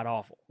 that's god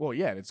awful. Well,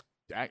 yeah,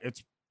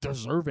 it's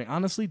deserving.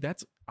 Honestly,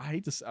 I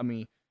hate to. I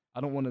mean,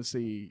 I don't want to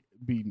say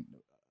be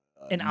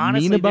And mean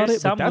honestly, about there's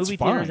it, but some that's movie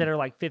fine. theaters that are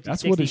like 50,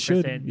 That's 60%. what it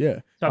should. Yeah.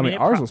 So, I mean, it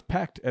ours pro- was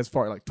packed as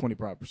far like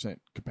 25%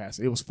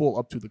 capacity. It was full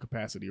up to the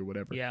capacity or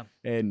whatever. Yeah.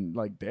 And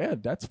like, yeah,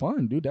 that's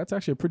fine, dude. That's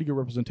actually a pretty good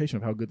representation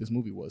of how good this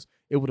movie was.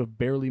 It would have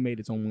barely made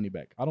its own money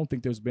back. I don't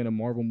think there's been a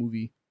Marvel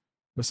movie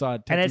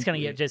beside. And it's going to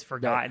technically- get just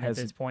forgotten at has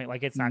this point.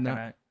 Like, it's not not-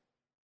 going to.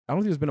 I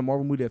don't think there's been a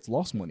Marvel movie that's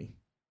lost money.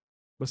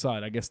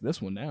 Beside, I guess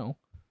this one now.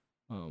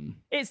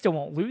 It still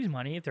won't lose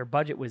money if their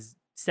budget was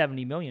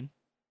 70 million.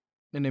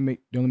 And they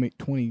only make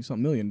 20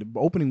 something million. The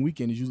opening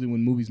weekend is usually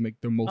when movies make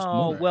their most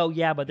Oh, money. well,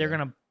 yeah, but they're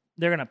Yeah.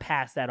 going to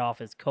pass that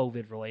off as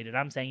COVID related.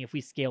 I'm saying if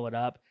we scale it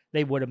up,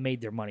 they would have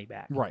made their money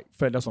back. Right.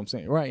 That's what I'm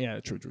saying. Right. Yeah.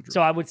 True.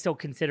 So I would still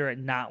consider it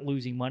not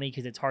losing money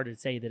because it's hard to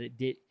say that it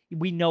did.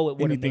 We know it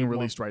would have anything made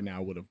released right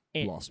now would have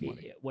lost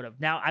money. It would have.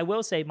 Now I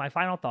will say my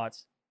final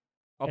thoughts.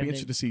 I'll be and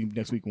interested to see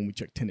next week when we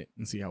check Tenet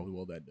and see how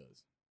well that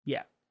does.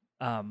 Yeah.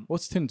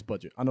 What's Tenet's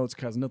budget? I know it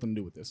has nothing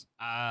to do with this.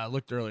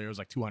 Looked earlier, it was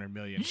like 200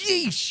 million.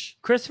 Yeesh.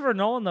 Christopher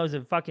Nolan knows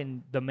a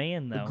fucking the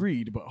man though.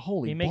 Agreed, but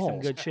holy He makes some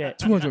balls. good shit.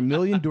 200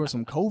 million during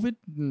some COVID?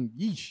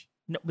 Yeesh.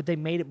 No, but they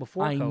made it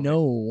before. I COVID.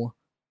 know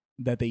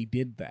that they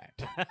did that.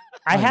 I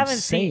I'm haven't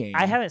seen. I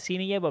saying- haven't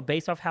seen it yet, but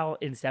based off how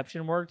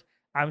Inception worked,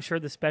 I'm sure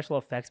the special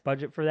effects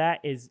budget for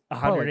that is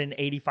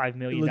 $185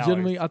 million.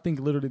 Legitimately, I think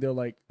literally they're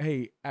like,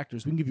 hey,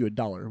 actors, we can give you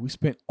 $1. We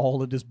spent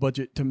all of this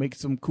budget to make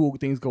some cool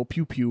things go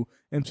pew pew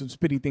and some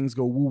spitty things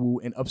go woo woo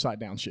and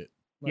upside down shit.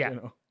 Like, Yeah. you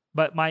know.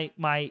 But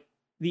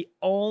the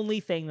only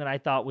thing that I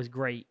thought was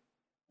great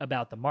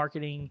about the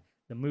marketing,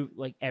 the movie,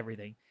 like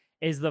everything,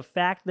 is the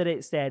fact that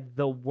it said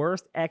the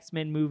worst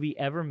X-Men movie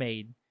ever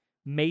made.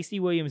 Macy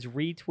Williams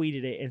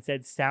retweeted it and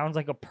said, "Sounds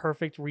like a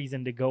perfect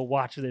reason to go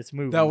watch this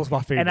movie." That was my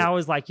favorite. and I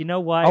was like, you know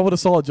what? I would have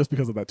saw it just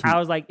because of that tweet. I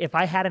was like, if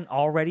I hadn't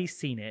already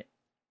seen it,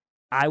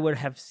 I would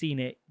have seen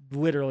it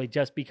literally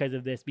just because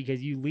of this,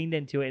 because you leaned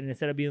into it, and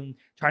instead of being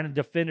trying to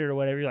defend it or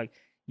whatever, you're like,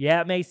 yeah,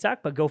 it may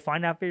suck, but go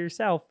find out for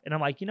yourself. And I'm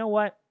like, you know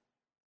what?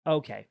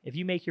 Okay, if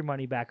you make your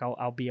money back,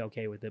 I'll be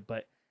okay with it.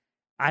 But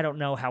I don't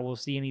know how we'll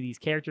see any of these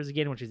characters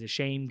again, which is a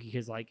shame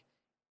because like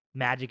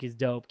Magic is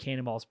dope,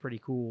 Cannonball's pretty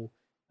cool.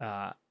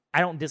 I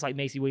don't dislike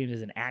Macy Williams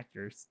as an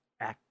actress.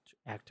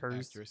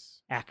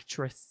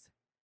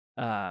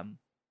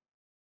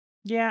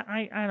 Yeah,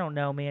 I don't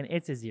know, man.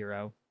 It's a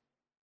 0.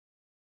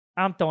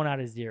 I'm throwing out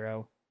a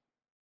 0.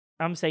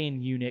 I'm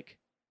saying eunuch.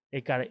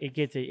 It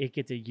gets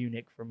a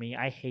eunuch for me.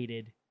 I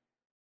hated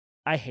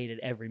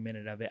every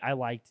minute of it. I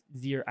liked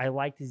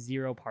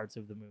 0 parts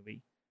of the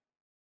movie.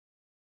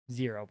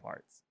 0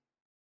 parts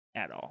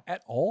at all.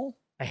 At all?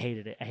 I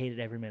hated it. I hated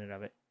every minute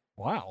of it.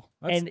 Wow.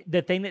 And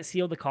the thing that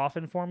sealed the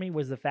coffin for me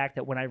was the fact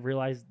that when I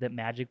realized that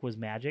magic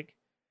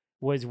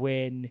was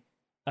when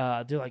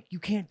they're like, you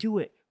can't do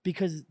it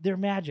because they're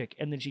magic.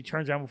 And then she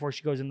turns around before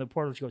she goes in the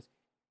portal. She goes,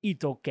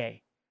 it's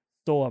okay.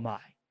 So am I.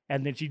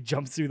 And then she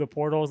jumps through the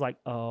portal. I was like,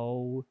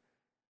 oh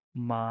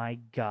my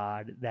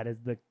God. That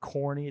is the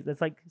corny.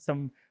 That's like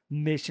some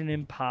Mission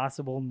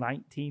Impossible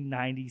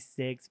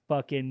 1996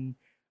 fucking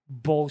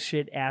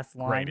bullshit ass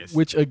line. Greatest.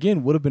 Which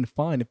again would have been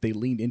fine if they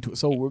leaned into it.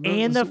 So we're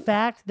And the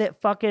fact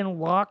that fucking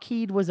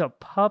Lockheed was a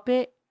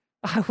puppet,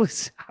 I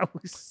was that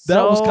was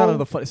so kind of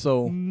the fun.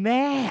 So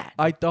mad.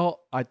 I thought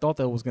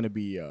that was gonna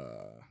be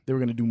they were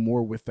gonna do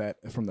more with that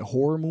from the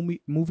horror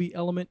movie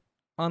element.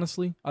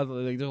 Honestly, I thought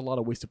like, there's a lot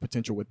of wasted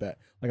potential with that.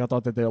 Like I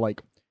thought that they're like,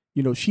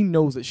 you know, she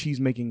knows that she's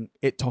making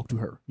it talk to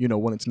her. You know,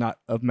 when it's not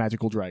a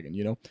magical dragon.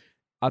 You know,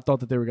 I thought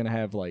that they were gonna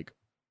have like,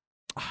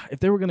 if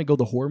they were gonna go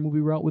the horror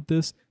movie route with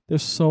this,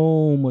 there's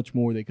so much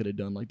more they could have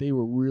done. Like they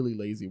were really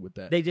lazy with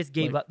that. They just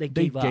gave Like, up. They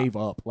They gave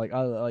up. Like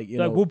I like you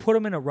Like, know. we'll put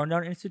them in a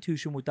rundown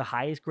institution with the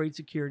highest grade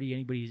security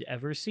anybody's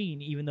ever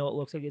seen, even though it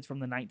looks like it's from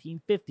the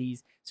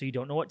 1950s, so you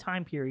don't know what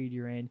time period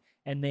you're in.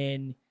 And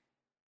then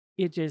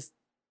it just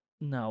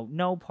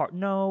no part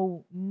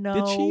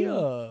Did she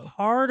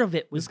part of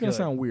it This was is gonna good.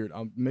 sound weird.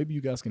 Maybe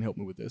you guys can help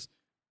me with this.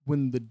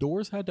 When the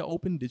doors had to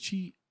open, did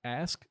she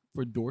ask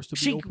for doors to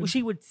be open?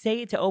 She would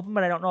say it to open,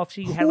 but I don't know if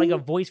she had like a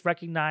Who- voice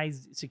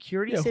recognized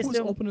security yeah, who's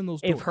system. opening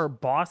those doors? If her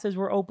bosses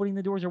were opening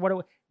the doors or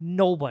what,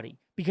 nobody,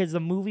 because the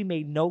movie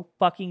made no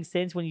fucking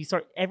sense. When you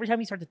start, every time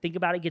you start to think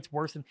about it, it gets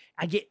worse. And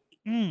I get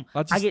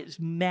I get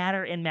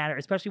madder and madder,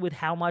 especially with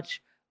how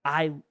much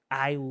I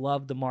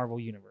love the Marvel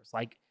universe,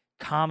 like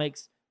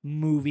comics,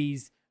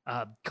 movies,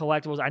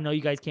 collectibles. I know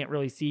you guys can't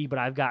really see, but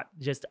I've got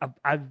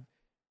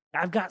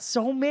I've got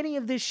so many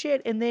of this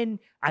shit. And then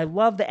I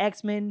love the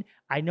X-Men.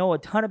 I know a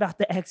ton about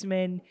the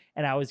X-Men,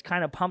 and I was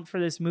kind of pumped for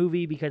this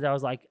movie because I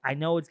was like, I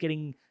know it's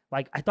getting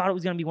like, I thought it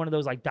was going to be one of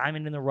those like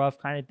diamond in the rough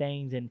kind of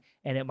things, and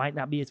it might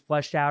not be as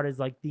fleshed out as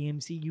like the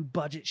MCU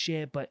budget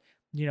shit, but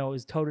you know, it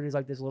was touted as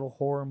like this little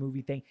horror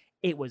movie thing.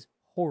 It was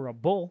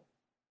horrible,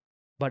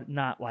 but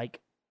not like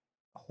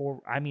horror.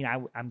 I mean,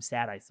 I'm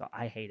sad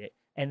I hate it.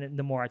 And then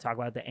the more I talk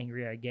about it, the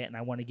angrier I get, and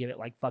I want to give it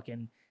like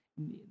fucking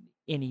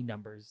any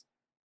numbers.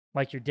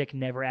 Like your dick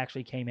never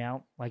actually came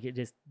out. Like it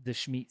just, the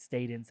Schmeat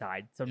stayed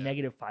inside. So Yeah.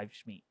 -5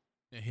 Schmeat.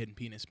 Yeah, hidden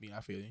penis Schmeat. I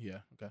feel you. Yeah.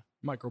 Okay.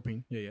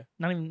 Micropene. Yeah.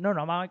 Not even, no,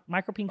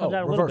 micropene comes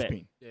out a little reverse bit.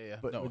 peen. Yeah.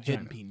 But no, vagina.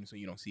 hidden penis, so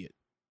you don't see it.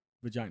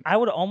 Vagina. I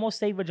would almost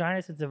say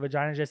vagina, since the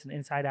vagina is just an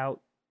inside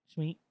out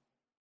Schmeat.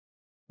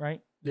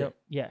 Right? Yeah.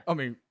 Yeah. I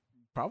mean,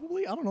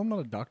 probably. I don't know. I'm not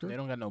a doctor. They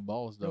don't got no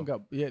balls They though.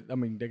 don't got. I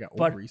mean, they got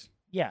But- ovaries.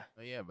 Yeah.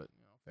 Oh, yeah, but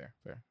fair.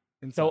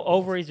 Inside So balls.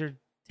 ovaries are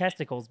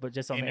testicles, but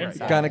just on the Inner-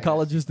 inside.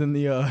 Gynecologist in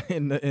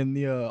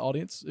the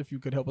audience, if you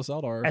could help us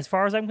out, or As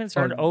far as I'm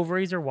concerned, Or-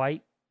 ovaries are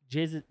white.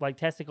 Jizz, like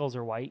testicles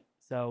are white.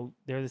 So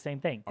they're the same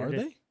thing. They're are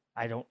just-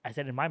 they? I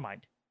said in my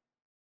mind.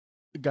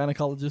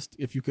 Gynecologist,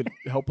 if you could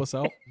help us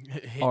out,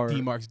 Hit Or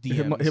D-Mark's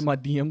hit DMs. my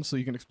DMs so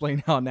you can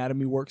explain how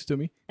anatomy works to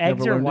me. Eggs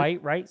Never are learned it.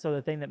 white, right? So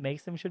the thing that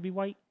makes them should be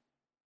white.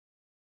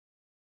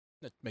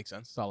 That makes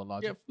sense. Solid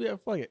logic. Yeah,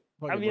 fuck it.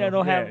 Fuck I it, mean, bro. I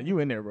don't Yeah, have- you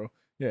in there, bro.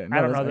 Yeah,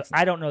 I don't that's know.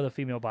 excellent. I don't know the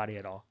female body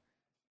at all.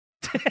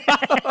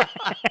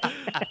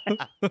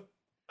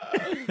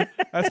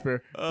 That's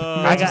fair.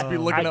 I just got- be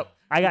looking I- up.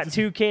 I got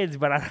 2 kids,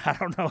 but I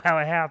don't know how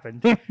it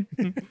happened.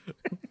 The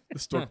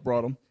stork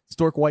brought them.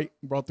 Stork white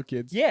brought the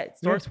kids. Yeah,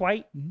 stork's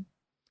white.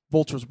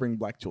 Vultures bring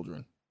black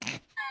children.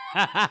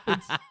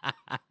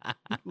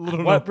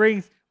 Little What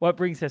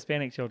brings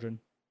Hispanic children?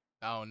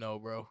 I don't know,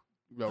 bro.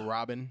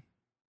 Robin.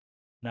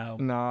 No.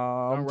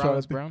 Nah, I'm trying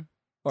Robin's to think. brown.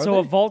 Are So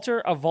they?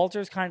 a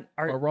vulture's kind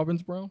Are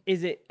robins brown?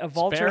 is it a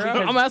vulture? Sparrow?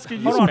 because- I'm asking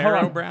you, hold on, Sparrow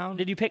hold on. Brown?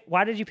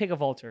 Why did you pick a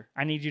vulture?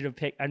 I need you to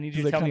They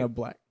tell kind me. of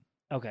black.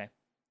 Okay.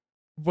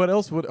 What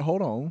else would?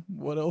 Hold on.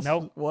 What else?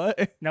 Nope.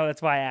 What? No,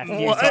 that's why I asked you.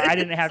 So What? I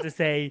didn't have to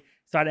say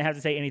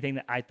anything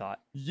that I thought.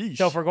 Yeesh.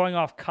 So if we're going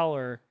off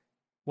color,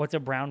 what's a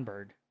brown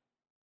bird?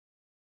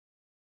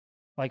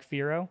 Like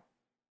Firo?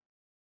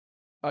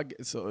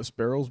 So a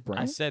sparrow's brown.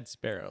 I said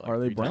sparrow. Like Are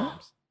they 3 brown?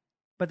 times.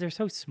 But they're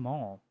so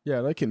small.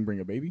 Yeah, they can bring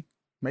a baby.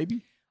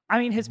 Maybe. I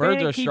mean, are Hispanic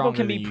people stronger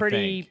can than be you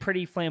pretty think.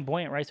 pretty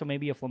flamboyant, right? So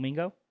maybe a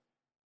flamingo.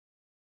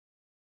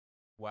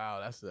 Wow,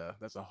 that's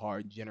a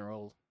hard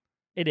generality.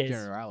 It is.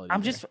 there.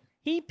 I'm just.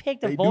 He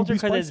picked a They do vulture be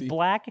because it's spicy.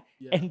 black,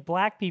 Yeah. and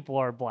black people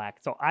are black.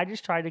 So I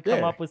just tried to come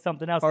Yeah. up with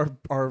something else. Are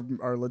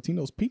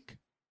Latinos pink?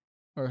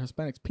 Are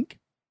Hispanics pink?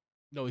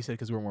 No, he said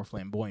because we're more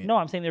flamboyant. No,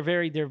 I'm saying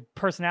their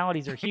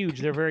personalities are huge.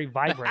 They're very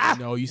vibrant.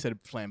 No, you said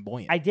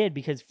flamboyant. I did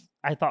because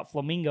I thought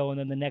flamingo, and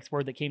then the next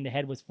word that came to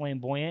head was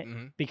flamboyant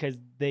Mhm. because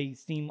they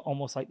seem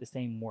almost like the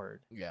same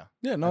word. Yeah.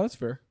 Yeah, no, that's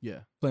fair.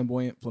 Yeah.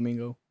 Flamboyant,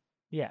 flamingo.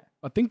 Yeah,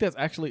 I think that's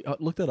actually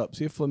look that up.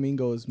 See if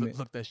flamingo is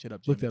Look that shit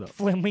up. look Jimmy. that up.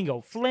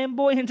 flamingo,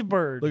 flamboyant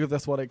bird. Look if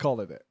that's why they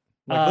call it that.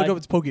 Like, look up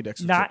its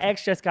Pokédex. or Not something.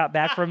 X just got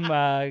back from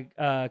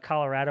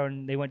Colorado,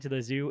 and they went to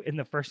the zoo. And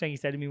the first thing he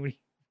said to me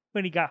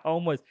when he got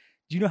home was,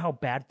 "Do you know how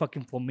bad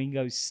fucking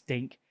flamingos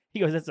stink?" He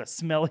goes, "That's the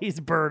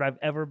smelliest bird I've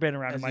ever been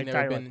around Has in my he never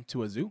entire been life."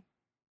 to a zoo?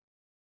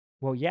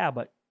 Well, yeah,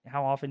 but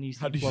how often do you see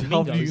How do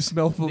flamingos? you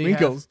smell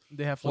flamingos?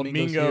 They have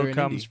flamingos Flamingo here in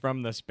comes Indy.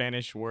 from the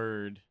Spanish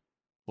word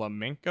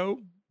flamenco,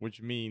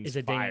 which means Is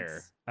a fire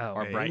dance. Oh,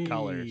 or bright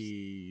colors.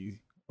 Hey.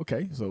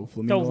 Okay, so so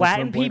flamingos.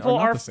 Latin and flamboyant people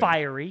not are the same.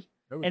 fiery,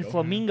 There we and go.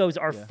 flamingos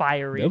are Yeah.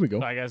 fiery. There we go.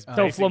 So I guess So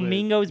basically-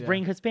 flamingos yeah.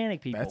 bring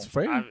Hispanic people. That's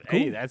fair. I- Cool.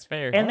 Hey, that's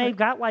fair. And they've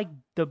got like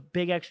the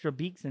big extra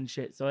beaks and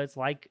shit, so it's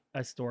like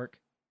a stork.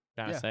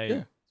 Gotta Yeah, say, yeah.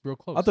 It's real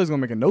close. I thought he was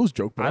gonna make a nose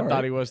joke, but I all thought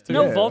right. he was too.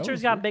 No, Yeah, that vultures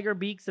was got weird. bigger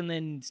beaks, and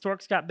then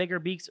storks got bigger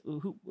beaks.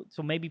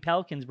 So maybe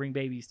pelicans bring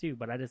babies too,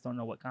 but I just don't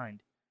know what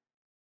kind.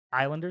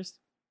 Islanders,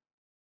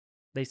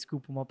 they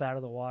scoop them up out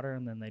of the water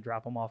and then they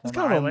drop them off It's on the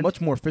kind of a island. much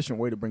more efficient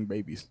way to bring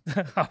babies.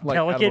 A Like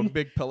out of a pelican.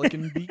 big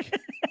pelican beak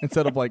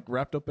instead of like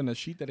wrapped up in a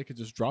sheet that it could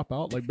just drop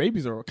out. Like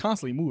babies are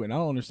constantly moving. I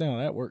don't understand how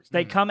that works.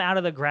 They come out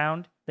of the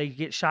ground. They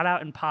get shot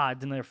out in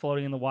pods, and they're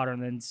floating in the water.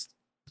 And then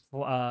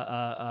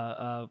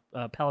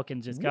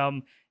pelicans just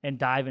come and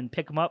dive and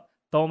pick them up,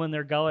 throw them in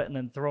their gullet, and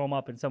then throw them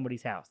up in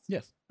somebody's house.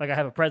 Yes, Like, I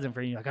have a present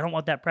for you. Like, I don't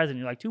want that present.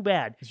 You're like, too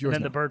bad. It's And yours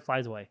then now. the bird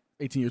flies away.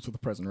 18 years with the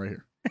present right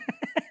here.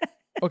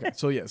 Okay,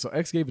 so yeah, so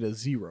X gave it a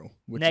 0,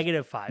 which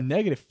 -5.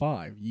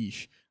 -5.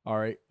 Yeesh. All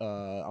right,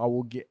 I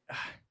will get.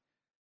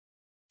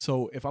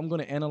 So if I'm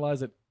going to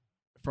analyze it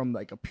from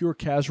like a pure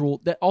casual,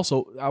 that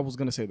also I was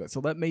going to say that.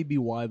 So that may be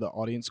why the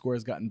audience score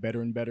has gotten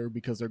better and better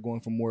because they're going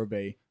from more of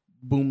a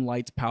boom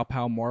lights pow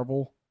pow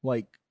Marvel.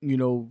 Like they're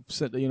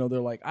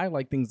like, I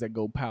like things that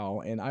go pow,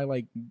 and I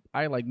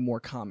like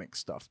more comic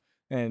stuff.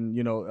 And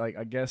like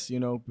I guess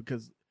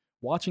because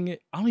watching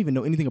it, I don't even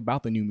know anything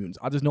about the New Mutants.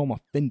 I just know I'm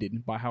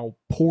offended by how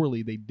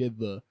poorly they did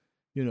the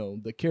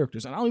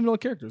characters, and I don't even know the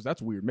characters.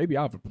 That's weird. Maybe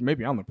I'm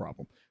the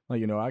problem.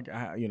 Like,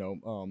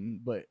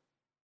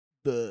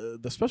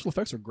 but the special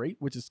effects are great,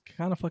 which is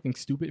kind of fucking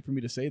stupid for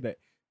me to say that.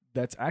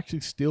 That's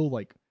actually still,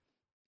 like,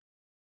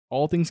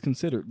 all things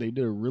considered, they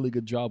did a really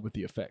good job with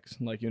the effects.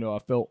 Like, I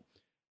felt,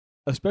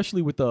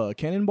 especially with the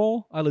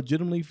Cannonball, I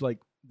legitimately, like,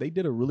 they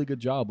did a really good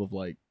job of,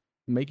 like,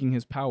 making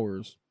his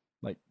powers,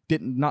 like,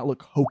 did not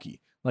look hokey.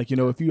 Like,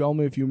 if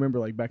you remember,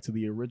 like, back to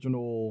the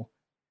original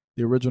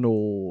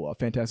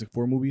Fantastic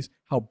Four movies,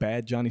 how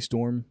bad Johnny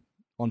Storm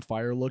on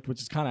fire looked,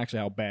 which is kind of actually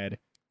how bad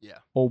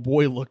old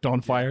boy looked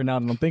on fire. Now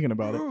that I'm thinking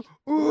about it.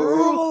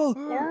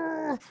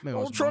 Man,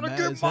 I'm trying to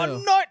get my hell.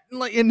 nut,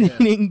 like, and he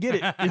didn't get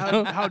it.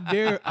 How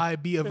dare I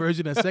be a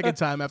virgin a second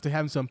time after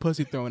having some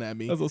pussy thrown at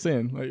me? That's what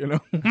I'm saying.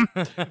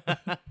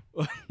 Like,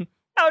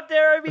 How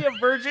dare I be a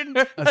virgin?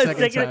 A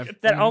second time.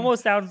 That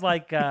almost sounds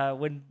like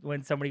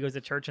when somebody goes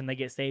to church and they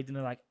get saved and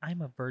they're like,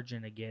 I'm a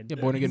virgin again. Yeah,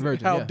 born again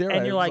virgin. How yeah. dare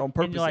And I? you're It was like, on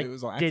purpose. and you're like, It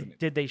was on accident.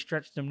 did they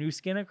stretch some new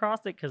skin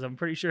across it? Because I'm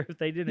pretty sure if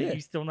they didn't, Yeah.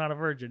 you're still not a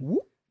virgin.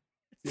 Whoop.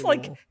 It's Yeah,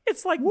 like well,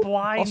 it's like whoop.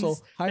 blinds.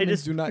 Also, They hymens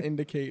just do not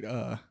indicate.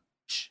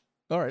 Shh.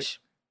 All right, Shh.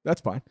 that's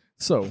fine.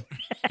 So,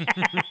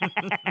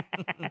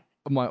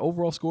 my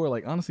overall score,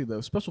 like, honestly,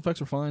 the special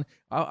effects are fine.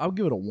 I'll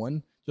give it a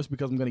 1, just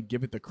because I'm gonna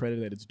give it the credit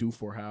that it's due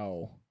for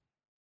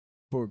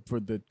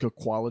the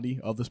quality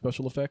of the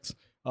special effects.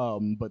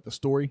 But the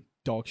story,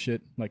 dog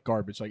shit, like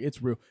garbage. Like,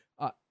 it's real.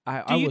 Do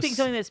you think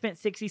something that spent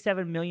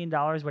 $67 million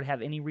would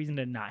have any reason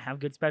to not have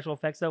good special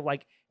effects though?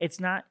 Like, it's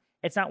not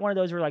one of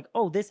those where, like,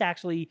 oh, this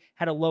actually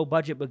had a low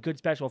budget but good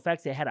special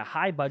effects. It had a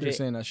high You're budget.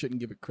 saying I shouldn't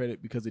give it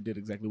credit because it did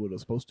exactly what it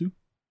was supposed to?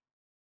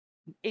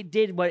 It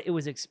did what it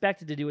was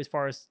expected to do as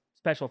far as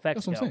special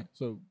effects That's what go. I'm saying.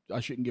 So I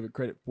shouldn't give it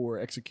credit for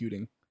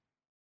executing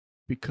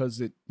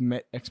because it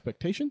met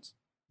expectations?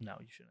 No,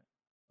 you shouldn't.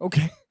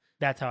 Okay.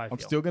 That's how I feel. I'm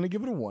still going to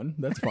give it a 1.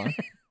 That's fine.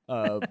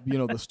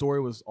 The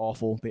story was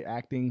awful. The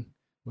acting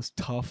was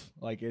tough.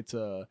 Like, it's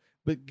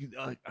but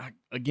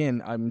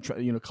again, I'm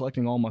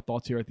collecting all my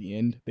thoughts here at the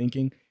end,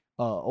 thinking,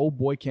 old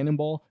boy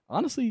Cannonball,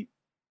 honestly,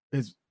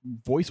 his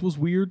voice was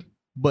weird,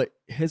 but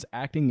his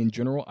acting in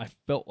general, I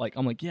felt like,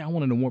 I'm like, yeah, I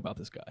want to know more about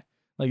this guy.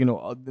 Like,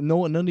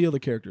 none of the other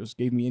characters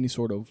gave me any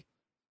sort of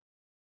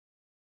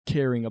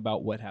caring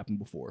about what happened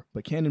before.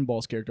 But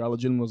Cannonball's character, I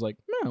legitimately was like,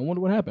 I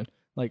wonder what happened.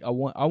 Like, I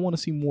want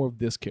to see more of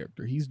this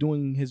character. He's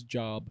doing his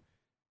job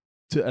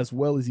to as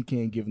well as he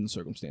can given the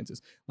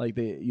circumstances. Like,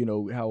 they,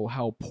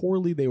 how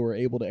poorly they were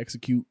able to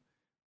execute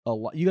a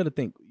lot. You got to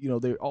think,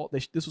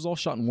 this was all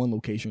shot in one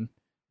location.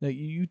 Like,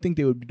 you think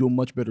they would do a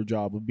much better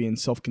job of being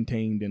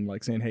self-contained and,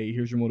 like, saying, hey,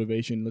 here's your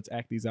motivation. Let's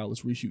act these out.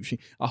 Let's reshoot.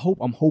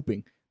 I'm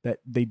hoping that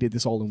they did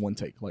this all in one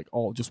take, like,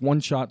 all just one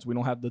shots. We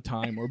don't have the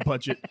time or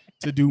budget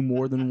to do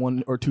more than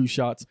 1 or 2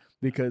 shots,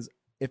 because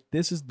if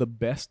this is the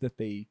best that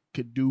they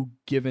could do,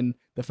 given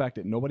the fact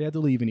that nobody had to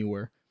leave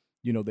anywhere,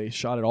 they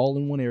shot it all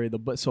in one area.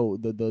 So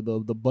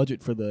the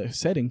budget for the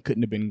setting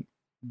couldn't have been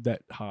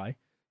that high.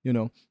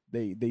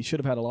 They should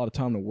have had a lot of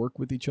time to work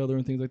with each other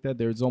and things like that.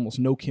 There's almost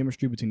no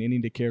chemistry between any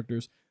of the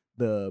characters.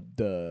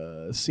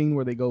 The scene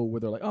where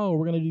they're like, oh,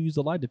 we're gonna use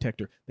the lie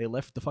detector. They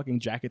left the fucking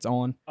jackets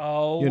on.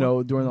 Oh,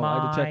 During the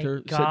lie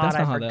detector. God, So that's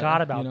not I how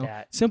forgot about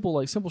that. Simple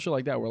shit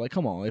like that. We're like,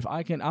 come on, if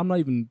I can, I'm not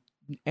even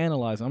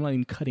analyzing. I'm not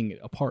even cutting it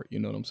apart. You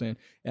know what I'm saying?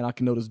 And I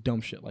can notice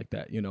dumb shit like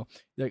that.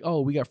 Like, oh,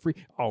 we got free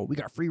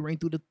reign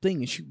through the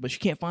thing, but she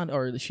can't find,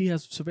 or she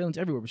has surveillance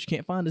everywhere, but she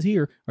can't find us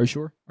here. Are you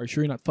sure? Are you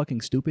sure you're not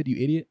fucking stupid, you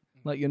idiot?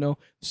 Like,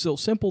 so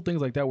simple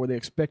things like that where they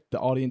expect the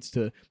audience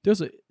to,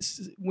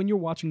 when you're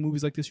watching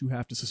movies like this, you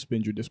have to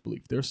suspend your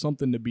disbelief. There's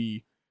something to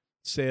be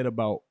said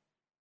about,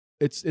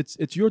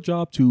 it's your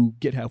job to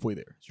get halfway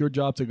there. It's your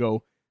job to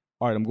go,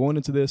 all right, I'm going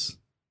into this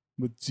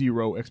with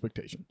 0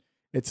 expectation.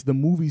 It's the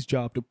movie's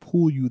job to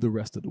pull you the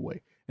rest of the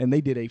way. And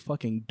they did a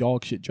fucking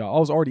dog shit job. I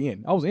was already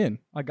in.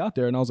 I got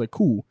there and I was like,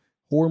 cool.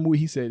 Horror movie,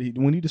 he said,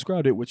 when he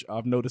described it, which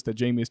I've noticed that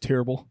Jamie is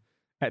terrible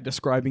at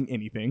describing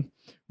anything,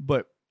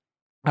 but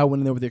I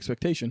went in there with the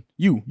expectation.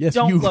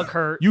 Don't look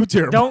hurt. You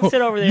terrible. Don't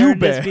sit over there and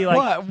just be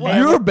like, what?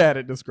 You're bad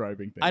at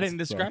describing things. I didn't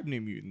describe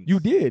New Mutants. You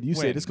did. You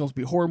said When? it's going to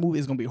be a horror movie.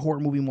 It's going to be a horror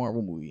movie,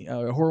 Marvel movie,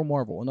 horror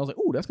Marvel. And I was like,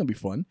 oh, that's going to be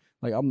fun.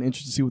 Like, I'm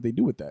interested to see what they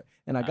do with that.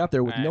 And I got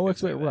there with no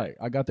expectation. Right.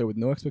 I got there with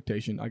no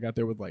expectation. I got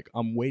there with, like,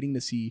 I'm waiting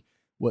to see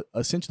what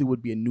essentially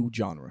would be a new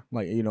genre.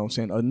 Like, you know what I'm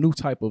saying? A new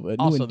type of, a new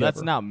Also, endeavor.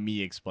 that's not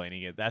me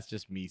explaining it. That's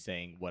just me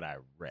saying what I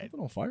read. Is it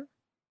on fire?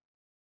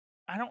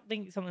 I don't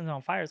think something's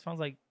on fire. It sounds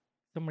like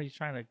somebody's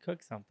trying to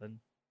cook something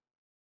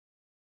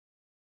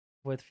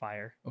with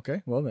fire.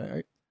 Okay. Well, all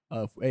right.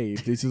 Hey,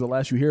 if this is the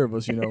last you hear of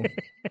us, You know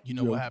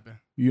what happened.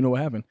 You know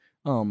what happened.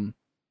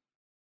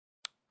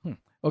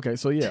 Okay,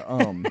 so yeah,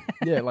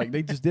 yeah, like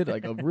they just did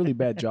like a really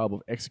bad job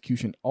of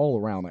execution all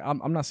around. Like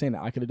I'm not saying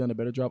that I could have done a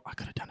better job. I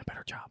could have done a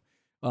better job.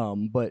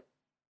 But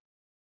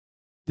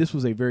this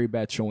was a very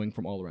bad showing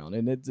from all around,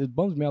 and it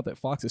bums me out that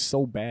Fox is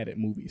so bad at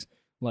movies.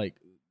 Like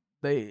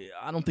I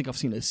don't think I've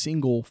seen a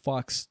single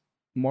Fox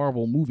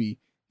Marvel movie.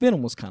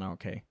 Venom was kind of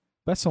okay.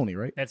 That's Sony,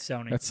 right? That's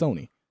Sony. That's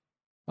Sony.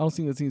 I don't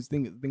think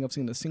I've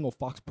seen a single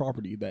Fox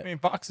property that. I mean,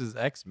 Fox is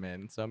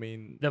X-Men, so I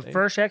mean, the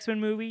first X-Men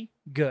movie,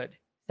 good.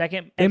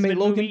 Second They made X-Men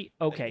Logan? movie,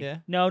 okay. Yeah.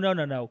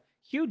 No.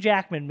 Hugh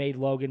Jackman made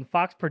Logan.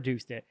 Fox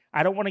produced it.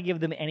 I don't want to give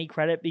them any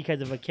credit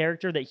because of a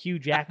character that Hugh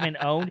Jackman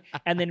owned,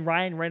 and then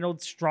Ryan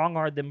Reynolds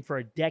strong-armed them for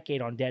a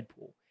decade on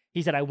Deadpool.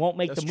 He said, "I won't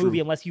make That's the movie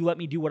true. unless you let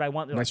me do what I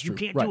want." They're That's like,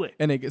 true. You can't do it.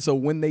 And so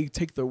when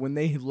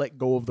they let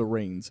go of the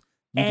reins,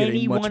 you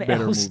Anyone get a much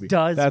better else movie.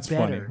 does That's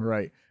better. funny,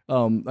 right?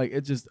 Like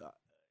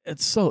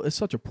it's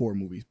such a poor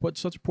movie, but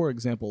such a poor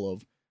example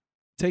of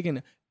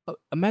taking.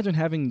 Imagine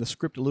having the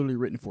script literally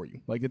written for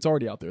you, like it's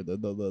already out there.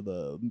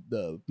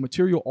 The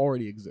material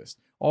already exists.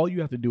 All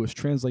you have to do is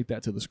translate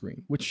that to the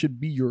screen, which should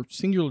be your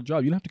singular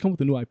job. You don't have to come with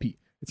a new IP.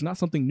 It's not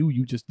something new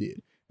you just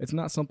did. It's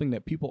not something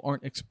that people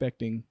aren't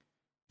expecting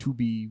to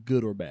be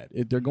good or bad.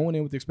 They're going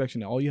in with the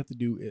expectation that all you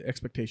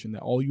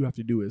have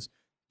to do is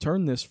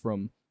turn this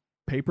from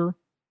paper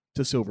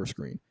to silver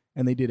screen,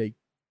 and they did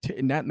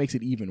and that makes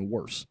it even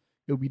worse.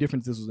 It would be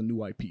different if this was a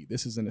new IP.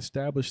 This is an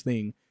established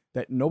thing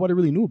that nobody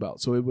really knew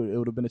about. So it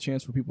would have been a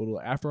chance for people to,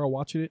 after I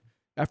watch a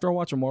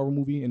Marvel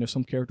movie and there's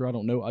some character I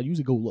don't know, I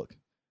usually go look.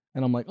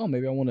 And I'm like, oh,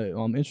 maybe I'm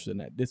interested in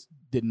that. This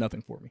did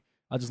nothing for me.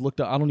 I just looked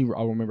up. I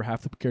remember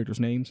half the characters'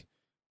 names.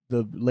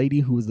 The lady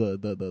who was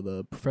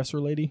the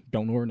professor lady,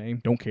 don't know her name,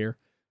 don't care.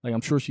 Like,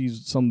 I'm sure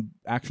she's some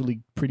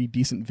actually pretty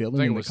decent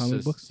villain in the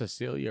comic books.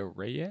 Cecilia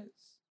Reyes?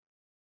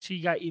 She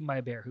got eaten by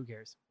a bear. Who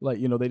cares? Like,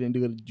 they didn't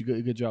do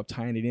a good job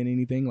tying it in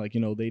anything. Like, they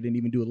didn't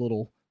even do a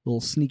little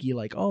sneaky,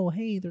 like, oh,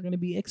 hey, they're going to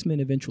be X-Men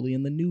eventually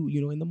in the new,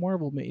 in the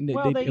Marvel.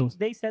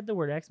 They said the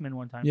word X-Men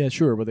one time. Yeah,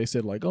 sure. But they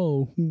said, like,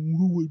 oh,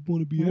 who would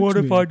want to be X-Men? What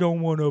if I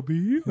don't want to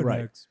be an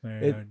Right.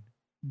 X-Men?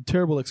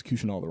 Terrible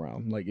execution all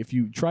around. Like, if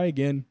you try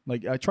again,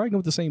 like, I try again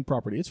with the same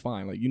property, it's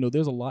fine. Like,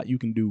 there's a lot you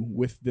can do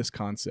with this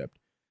concept.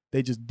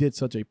 They just did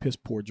such a piss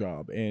poor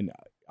job. And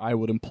I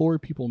would implore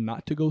people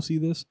not to go see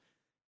this.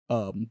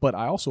 But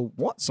I also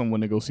want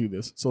someone to go see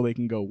this so they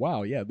can go,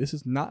 wow, yeah, this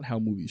is not how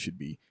movies should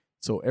be.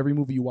 So every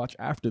movie you watch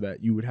after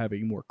that, you would have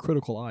a more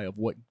critical eye of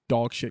what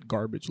dog shit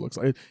garbage looks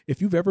like. If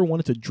you've ever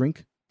wanted to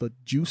drink the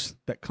juice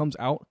that comes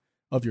out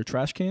of your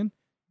trash can,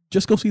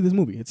 just go see this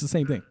movie. It's the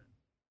same thing.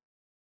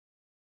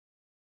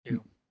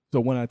 Ew.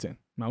 So 1 out of 10.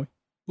 Maui?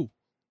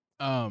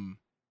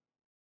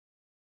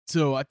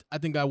 So I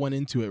think I went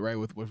into it, right,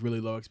 with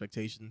really low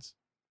expectations.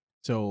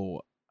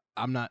 So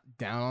I'm not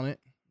down on it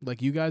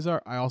like you guys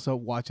are. I also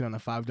watch it on a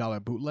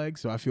 $5 bootleg,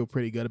 so I feel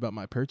pretty good about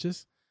my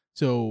purchase.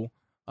 So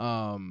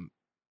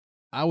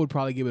I would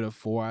probably give it a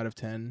 4 out of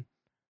 10.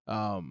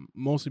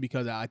 Mostly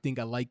because I think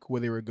I like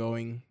where they were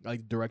going. I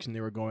like the direction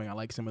they were going. I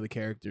like some of the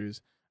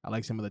characters. I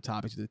like some of the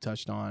topics they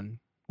touched on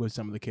with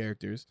some of the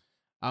characters.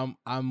 I'm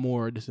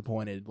more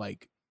disappointed,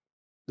 like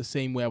the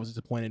same way I was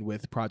disappointed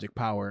with Project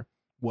Power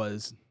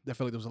was I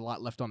felt like there was a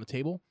lot left on the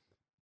table.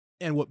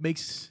 And what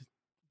makes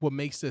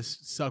this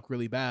suck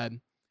really bad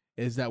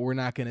is that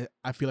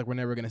I feel like we're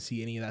never gonna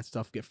see any of that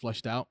stuff get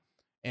flushed out.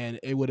 And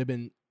it would have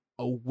been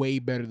a way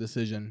better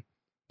decision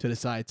to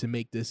decide to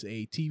make this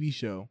a TV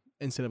show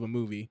instead of a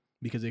movie,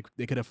 because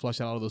they could have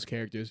flushed out all of those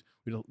characters.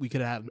 We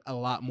could have had a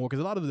lot more,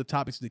 because a lot of the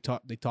topics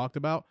they talked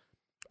about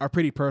are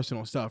pretty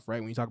personal stuff, right?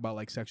 When you talk about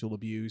like sexual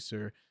abuse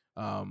or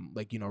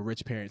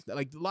rich parents,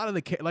 like a lot of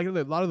the characters,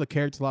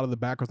 a lot of the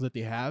backgrounds that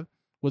they have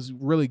was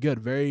really good.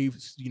 Very,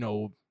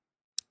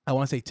 I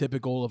want to say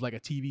typical of like a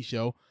TV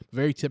show.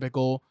 Very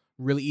typical,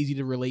 really easy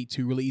to relate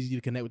to, really easy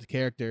to connect with the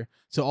character.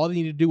 So all they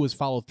needed to do was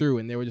follow through,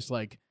 and they were just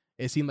like,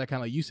 it seemed like, kind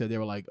of like you said, they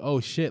were like, oh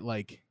shit,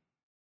 like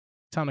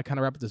time to kind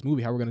of wrap up this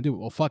movie. How we're gonna do it?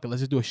 Well, fuck it,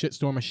 let's just do a shit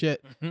storm of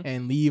shit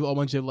and leave a whole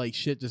bunch of like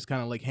shit just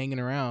kind of like hanging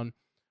around.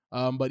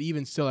 But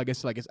even still, I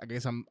guess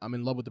I'm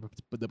in love with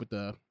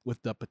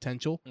the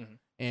potential,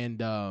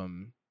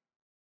 and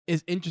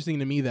it's interesting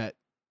to me that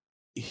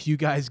you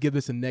guys give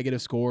this a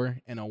negative score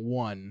and a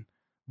 1,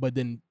 but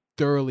then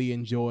thoroughly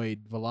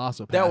enjoyed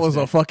Velocipaster. That was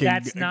a fucking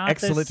That's not the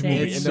excellent same.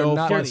 movie. It's And so they're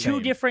not They're funny. the two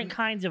same. different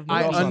kinds of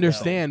I movies.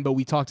 understand, but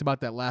we talked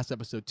about that last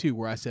episode too,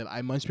 where I said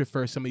I much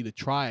prefer somebody to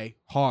try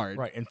hard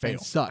Right, and fail.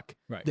 and suck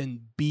Right.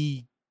 than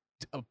be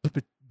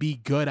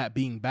good at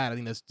being bad. I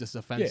think that's just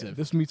offensive. Yeah,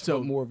 this meets So-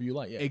 what more of you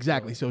like. Yeah,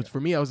 Exactly. So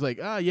for me, I was like,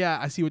 oh yeah,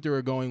 I see what they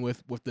were going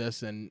with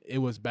this, and it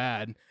was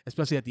bad.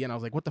 Especially at the end, I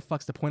was like, what the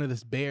fuck's the point of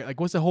this bear? Like,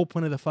 what's the whole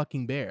point of the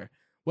fucking bear?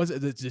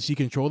 Does she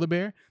control the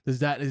bear? Does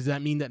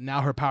that mean that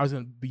now her power's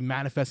gonna be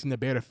manifesting the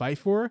bear to fight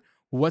for her?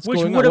 What's Which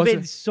going on? would have What's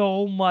been it-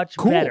 so much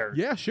cool? better.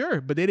 Yeah,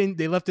 sure. But they didn't.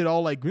 They left it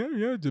all like,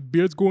 yeah, the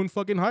bear's going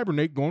fucking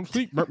hibernate, going to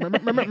sleep.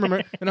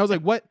 And I was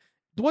like, what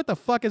the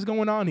fuck is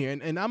going on here?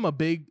 And I'm a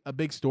big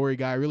story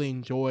guy. I really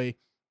enjoy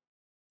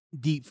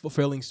deep,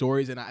 fulfilling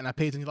stories, and I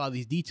pay attention to a lot of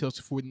these details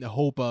for the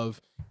hope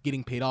of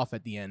getting paid off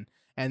at the end.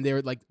 And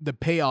they're like, the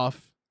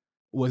payoff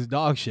was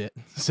dog shit.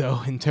 So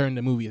in turn,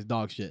 the movie is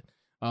dog shit.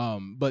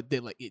 But they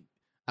like it.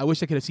 I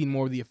wish I could have seen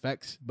more of the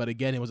effects, but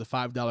again, it was a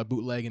 $5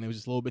 bootleg, and it was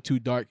just a little bit too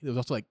dark. It was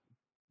also like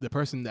the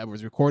person that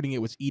was recording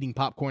it was eating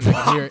popcorn. I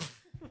could hear it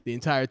the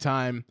entire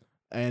time.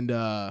 And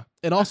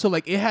also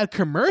like it had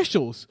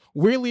commercials.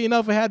 Weirdly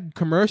enough, it had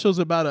commercials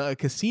about a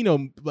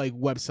casino like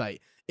website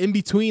in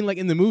between, like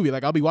in the movie.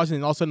 Like I'll be watching,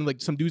 and all of a sudden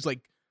like some dudes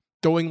like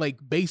throwing like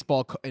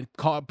baseballs,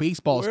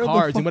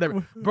 cards, and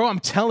whatever. Bro, I'm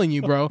telling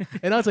you, bro.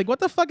 And I was like, what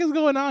the fuck is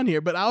going on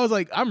here? But I was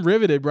like, I'm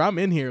riveted, bro. I'm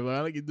in here,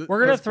 bro. Like, we're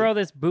gonna throw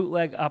this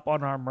bootleg up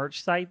on our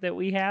merch site that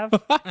we have,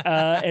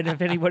 and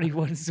if anybody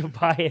wants to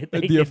buy it,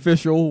 the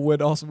official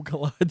When Awesome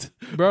Collides,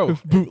 bro,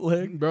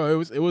 bootleg, bro.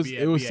 It was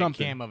be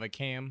something. A cam of a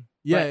cam.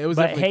 Yeah, it was.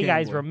 But hey, cam,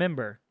 guys, boy.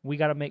 remember we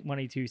got to make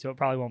money too, so it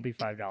probably won't be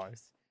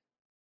 $5.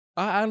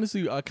 I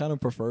honestly, I kind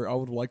of prefer. I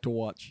would like to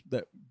watch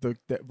that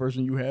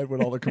version you had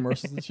with all the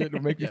commercials and shit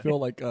to make me feel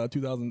like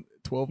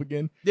 2012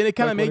 again. Then it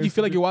kind of Like made you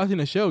feel like you're watching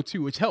a show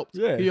too, which helped.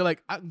 Yeah. You're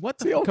like, what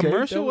the fuck,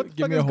 commercial? What the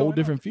give fuck me is a whole going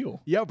different on?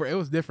 feel. Yeah, bro, it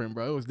was different,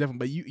 bro. It was different,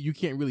 but you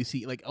can't really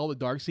see like all the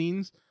dark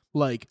scenes.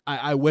 Like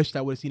I wished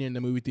I would have seen it in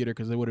the movie theater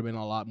because there would have been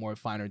a lot more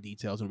finer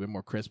details, would have been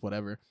more crisp,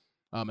 whatever.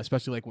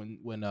 Especially like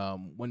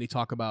when they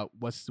talk about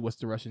what's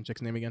the Russian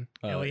chick's name again?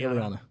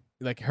 Ileana.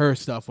 Like her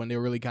stuff, when they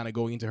were really kind of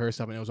going into her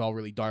stuff and it was all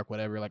really dark,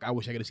 whatever. Like I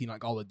wish I could have seen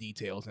like all the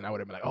details and I would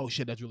have been like, oh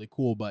shit, that's really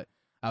cool. But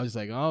I was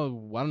like,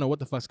 oh, I don't know what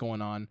the fuck's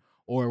going on.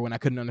 Or when I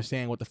couldn't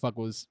understand what the fuck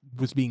was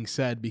being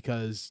said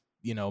because,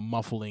 you know,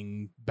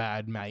 muffling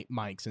bad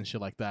mics and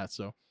shit like that.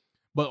 So,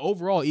 but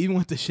overall, even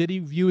with the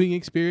shitty viewing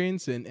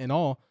experience and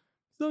all,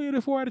 still get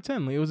a 4 out of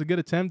 10. Like, it was a good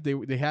attempt.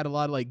 They had a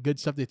lot of like good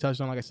stuff they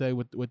touched on, like I said,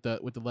 with the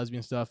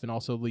lesbian stuff and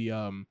also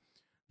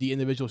the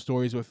individual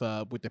stories with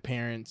the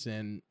parents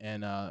and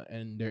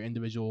their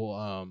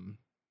individual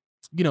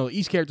you know,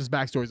 each character's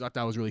backstories. I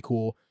thought was really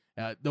cool.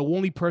 The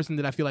only person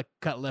that I feel like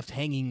got left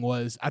hanging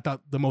was, I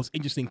thought the most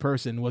interesting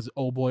person was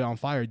Old Boy on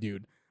Fire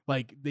dude.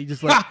 Like they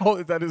just like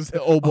that is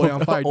the Old Boy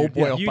on Fire dude.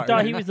 Yeah. You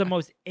thought he was the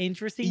most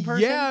interesting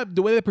person? Yeah,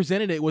 the way they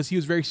presented it was he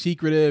was very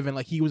secretive and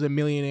like he was a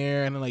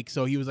millionaire and like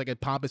so he was like a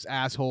pompous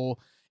asshole.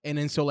 And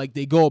then so like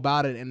they go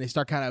about it and they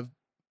start kind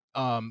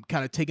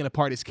of taking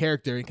apart his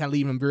character and kind of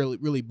leaving him really,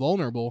 really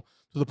vulnerable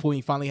to the point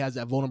he finally has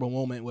that vulnerable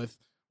moment with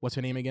what's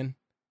her name again?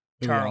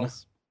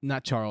 Charles.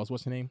 Not Charles.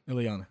 What's her name?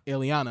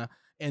 Ileana.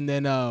 And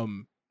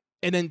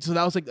then so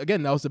that was like,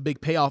 again, that was a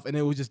big payoff and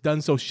it was just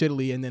done so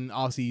shittily. And then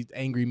obviously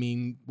angry,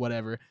 mean,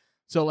 whatever.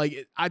 So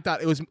like, I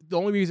thought it was, the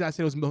only reason I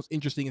said it was most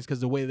interesting is because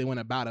the way they went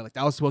about it. Like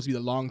that was supposed to be the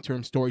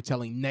long-term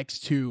storytelling next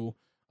to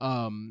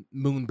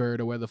Moonbird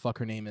or whatever the fuck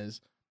her name is.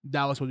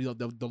 That was supposed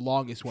to be the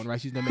longest one, right?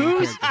 She's the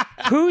main character.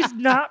 Who's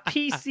not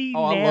PC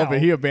now? I love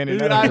it. He abandoned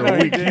that I after know a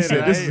he week. He did,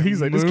 said, right?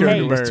 he's like, this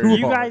character was too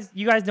hard.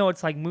 You guys know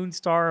it's like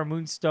Moonstar or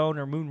Moonstone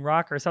or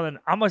Moonrock or something.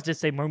 I must just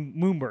say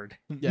Moonbird.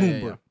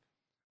 Yeah.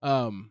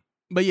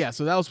 But yeah,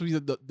 so that was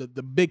supposed to be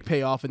the big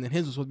payoff, and then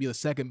his was supposed to be the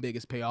second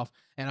biggest payoff,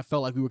 and I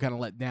felt like we were kind of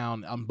let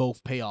down on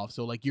both payoffs.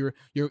 So like you're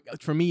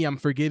for me, I'm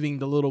forgiving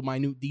the little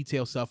minute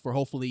detail stuff for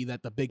hopefully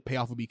that the big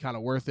payoff would be kind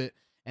of worth it,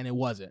 and it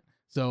wasn't.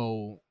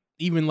 So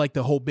even like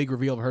the whole big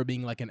reveal of her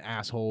being like an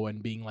asshole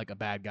and being like a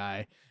bad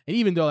guy, and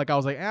even though like I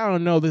was like, I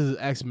don't know, this is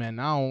X-Men.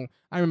 I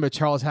remember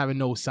Charles having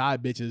no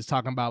side bitches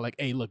talking about like,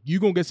 hey, look, you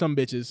gonna get some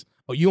bitches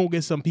or you gonna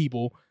get some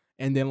people,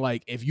 and then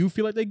like if you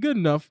feel like they're good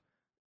enough,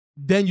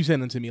 then you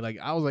send them to me. Like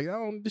I was like,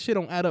 oh, this shit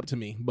don't add up to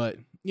me. But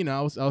you know,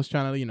 I was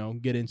trying to, you know,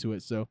 get into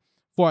it. So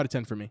 4 out of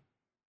 10 for me.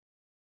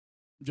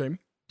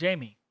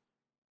 Jamie,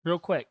 real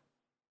quick.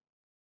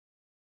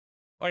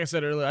 Like I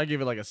said earlier, I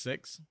give it like a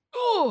 6.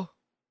 Oh,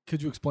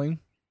 Could you explain?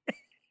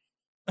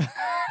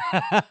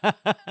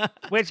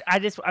 which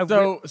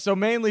So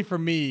mainly for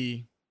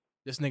me,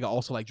 This nigga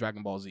also like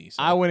Dragon Ball Z.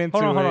 So. I went into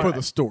Hold on. it. For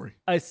the story.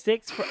 a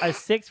six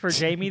for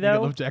Jamie Nigga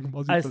though. love Dragon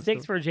Ball Z A for the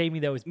 6 story. for Jamie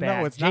though is No,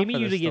 bad. it's not Jamie for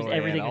the usually gives story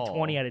everything at a all.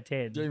 20 out of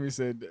 10. Jamie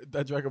said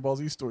that Dragon Ball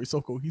Z story is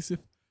so cohesive.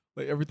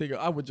 Like everything,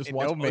 I would just It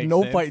watch don't make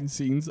no sense. fighting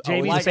scenes. I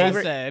Jamie's would Like just- I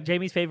favorite. said-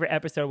 Jamie's favorite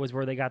episode was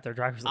where they got their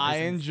driver's I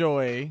license.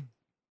 enjoy.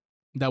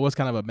 That was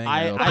kind of a banger.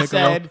 I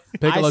though.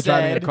 Piccolo I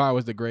driving in said the car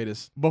was the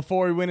greatest.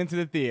 before we went into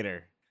the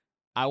theater,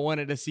 I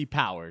wanted to see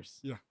powers.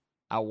 Yeah.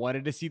 I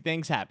wanted to see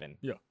things happen.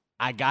 Yeah.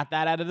 I got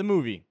that out of the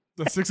movie.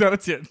 a 6 out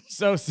of 10.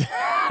 So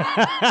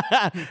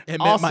It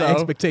met my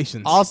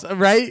expectations. Also,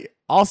 right?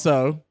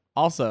 Also,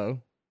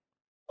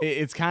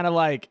 it's kind of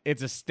like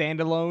it's a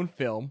standalone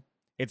film.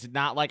 It's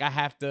not like I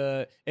have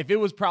to. If it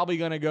was probably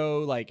gonna go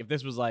like, if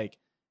this was like,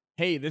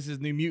 hey, this is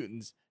New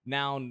Mutants,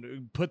 now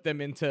put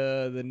them into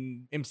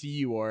the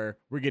MCU, or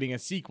we're getting a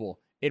sequel,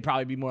 it'd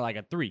probably be more like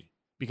a 3,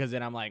 because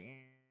then I'm like,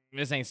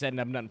 this ain't setting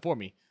up nothing for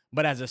me.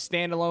 But as a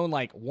standalone,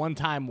 like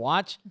one-time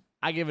watch,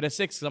 I give it a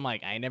 6 because I'm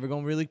like, I ain't never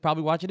gonna really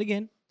probably watch it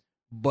again.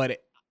 But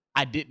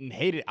I didn't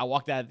hate it. I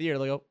walked out of the theater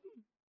like, oh,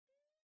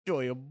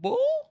 enjoyable.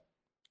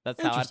 That's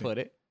how I Interesting. put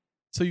it.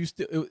 So you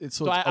still it's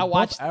So it's I above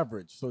watched-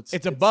 average. So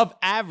It's above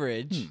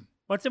average.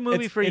 What's a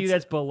movie for you it's-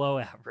 that's below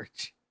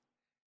average?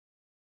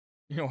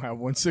 You don't have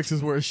one. 6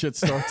 is where shit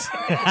starts.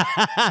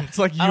 It's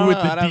like I you don't with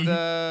know, the I'd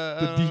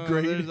have D. to- D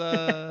grade. there's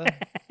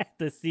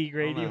The C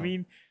grade, you know.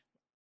 mean?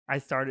 I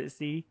started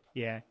C.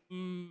 Yeah.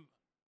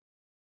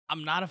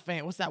 I'm not a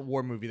fan. What's that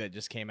war movie that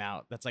just came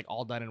out? That's like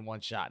all done in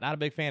one shot. Not a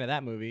big fan of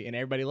that movie, and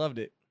everybody loved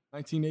it.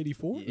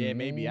 1984. Yeah,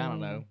 maybe, I don't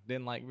know.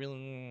 Didn't like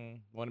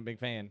really wasn't a big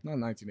fan. Not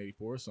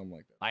 1984, something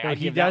like that. Like, So I'd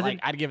he give that like doesn't-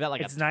 I'd give that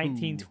like It's a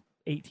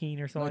 1918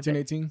 or something. Like that.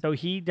 1918. So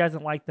he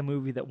doesn't like the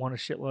movie that won a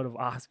shitload of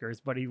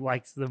Oscars, but he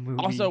likes the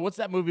movie. Also, what's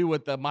that movie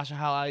with the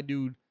Mahershala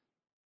dude?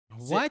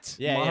 What?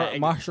 Yeah,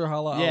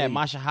 Mahershala yeah, Ali.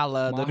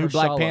 Mahershala, the new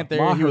Black Mahershala.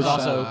 Panther. He was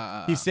also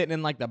Mahershala. he's sitting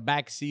in like the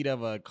back seat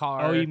of a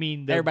car. Oh, you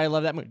mean the, Everybody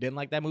loved that movie. Didn't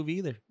like that movie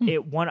either.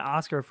 it won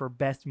Oscar for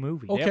best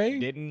movie? Okay. Yep,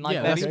 didn't like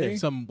Yeah, that that's either.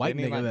 some white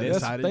Didn't nigga like that this.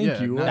 decided. Thank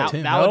yeah, you. not That,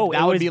 him. that would, No,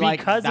 that it would was be like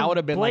because that of would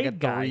have been like a Blade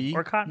guy 3.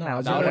 or Cottonmouth. No, that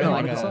it's would've right been on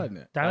like the a- side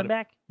net.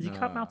 Diamondback? Is he Nah.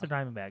 Cottonmouth or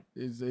Diamondback?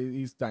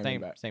 He's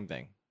Diamondback. Same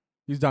thing.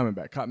 He's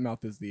Diamondback.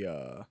 Cottonmouth is the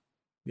other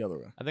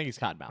one. I think he's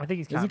Cottonmouth. I think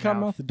he's Is he Cottonmouth.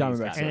 Cottonmouth? The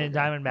Diamondback's And then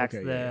the other Diamondback's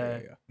one. the.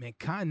 Okay, yeah. Man,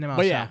 Cottonmouth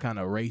But yeah. sound kind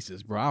of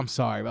racist, bro. I'm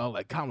sorry, but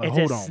like Cottonmouth. It's a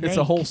Hold on. snake. It's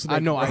a whole snake. I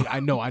know,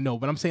 bro. I know,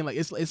 but I'm saying like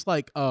it's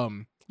like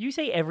You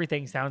say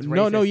everything sounds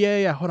racist. no,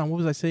 yeah. Hold on, what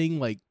was I saying?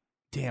 Like,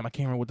 damn, I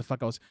can't remember what the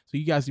fuck I was. So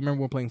you guys remember when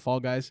we were playing Fall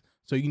Guys?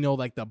 So you know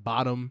like the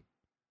bottom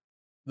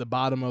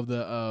of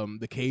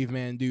the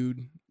caveman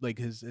dude, like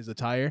his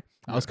attire.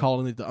 I was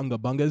calling it the Unga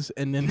Bungas,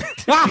 and then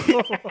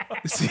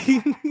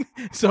see,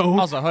 so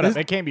Also, hold up.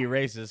 It can't be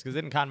racist because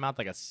didn't Cottonmouth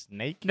like a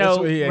snake? No, That's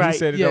what he right.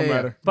 said. It yeah, don't yeah.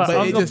 matter. But But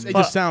it Unga-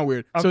 just sound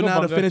weird. So Unga now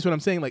to Bunga- finish what I'm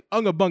saying, like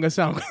Unga Bunga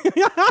sound.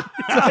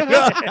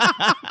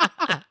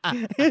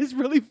 It's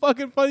really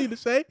fucking funny to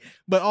say,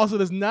 but also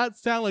does not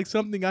sound like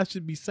something I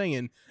should be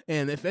saying.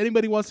 And if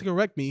anybody wants to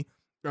correct me,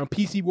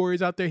 PC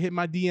warriors out there, hit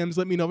my DMs.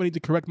 Let me know if I need to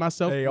correct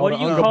myself. Hey, What all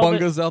do the you Unga call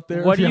Bungas out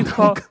there. what do you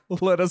call-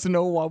 Let us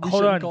know why we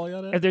Hold shouldn't on. call you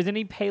If that. there's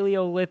any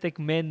Paleolithic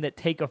men that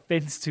take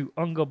offense to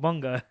Unga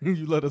Bunga,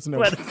 You let us know.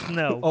 let us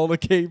know. All the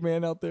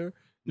caveman out there.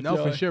 If No,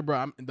 for y'all- sure,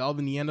 bro. All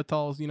the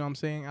Neanderthals, you know what I'm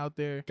saying, out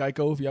there.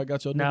 Geico, if y'all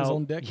got your No, niggas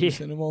on deck, yeah. you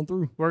send them on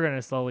through. We're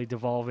gonna slowly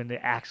devolve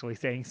into actually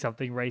saying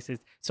something racist.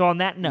 So on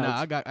that note, Nah,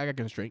 I got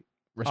constraint.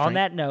 on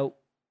that note,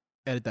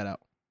 Edit that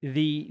out.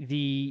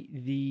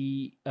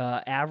 the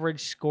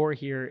average score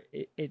here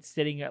it's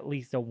sitting at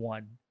least a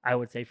 1. I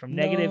would say from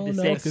negative to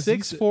No, 6. 'cause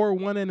 6, he said- 4,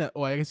 1, and a.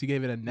 Oh, I guess you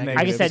gave it a negative.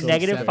 I guess said so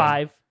negative seven.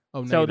 5.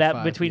 Oh, So negative that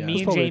 5, between yeah. me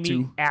That's and probably a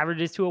Jamie 2.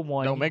 averages to a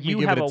 1. Don't make me you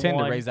give have it a 10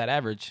 1. to raise that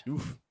average.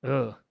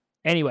 Ugh.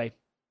 Anyway,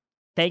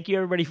 thank you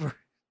everybody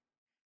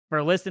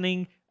for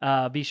listening.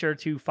 Be sure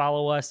to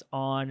follow us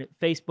on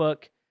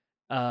Facebook,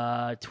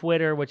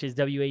 Twitter, which is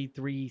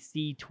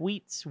WA3C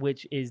Tweets,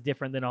 which is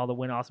different than all the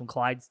Win Awesome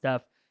Clyde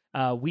stuff.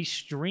 We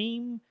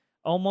stream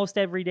almost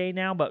every day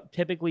now, but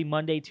typically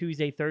Monday,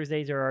 Tuesday,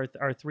 Thursdays are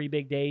our 3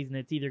 big days, and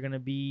it's either going to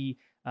be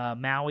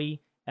Maui.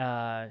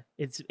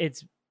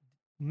 It's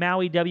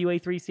Maui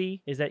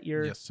WA3C. Is that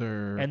your? Yes,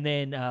 sir. And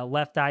then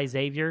Left Eye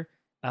Xavier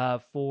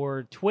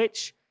for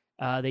Twitch.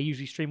 They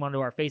usually stream onto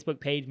our Facebook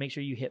page. Make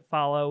sure you hit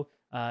follow,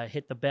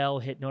 hit the bell,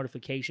 hit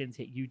notifications,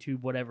 hit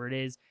YouTube, whatever it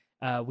is.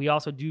 We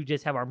also do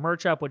just have our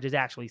merch up, which is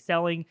actually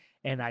selling.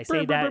 And I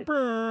say that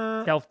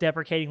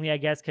self-deprecatingly, I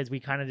guess, because we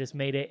kind of just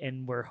made it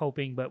and we're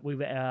hoping, but we've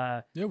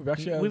Yeah, we've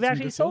actually had We've some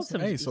actually good sold sales.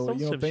 some- Hey, so sold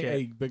you know, some thank, shit.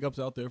 hey, big ups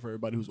out there for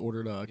everybody who's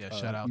ordered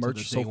shout out to merch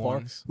the so day far.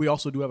 ones. We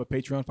also do have a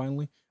Patreon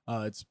finally.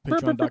 It's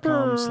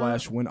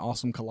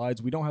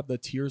patreon.com/WhenAwesomeCollides. We don't have the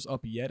tiers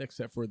up yet,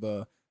 except for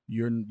the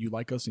you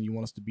like us and you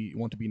want to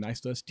be nice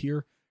to us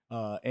tier.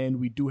 And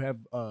we do have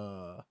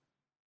a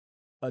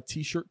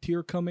t-shirt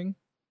tier coming.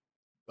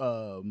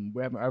 I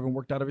haven't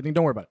worked out everything.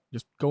 Don't worry about it.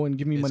 Just go and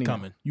give me It's money.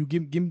 coming. Now. You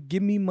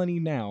give me money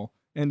now,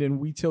 and then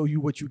we tell you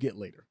what you get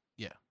later.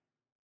 Yeah.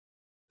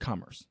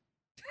 Commerce.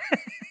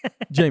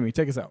 Jamie,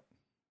 take us out.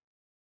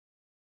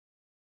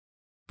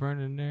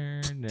 No,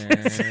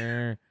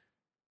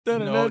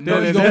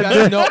 you don't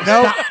got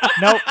no.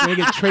 Nope. They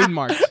get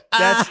trademarks.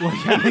 That's what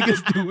y'all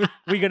niggas doing.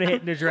 We're going to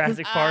hit into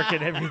Jurassic Park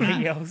and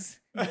everything else.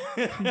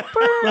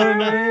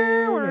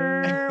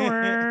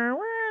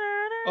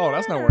 Oh,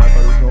 that's not where I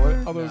thought it was going.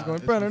 I thought it was Nah, going.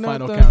 it's the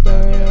final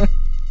countdown, yeah.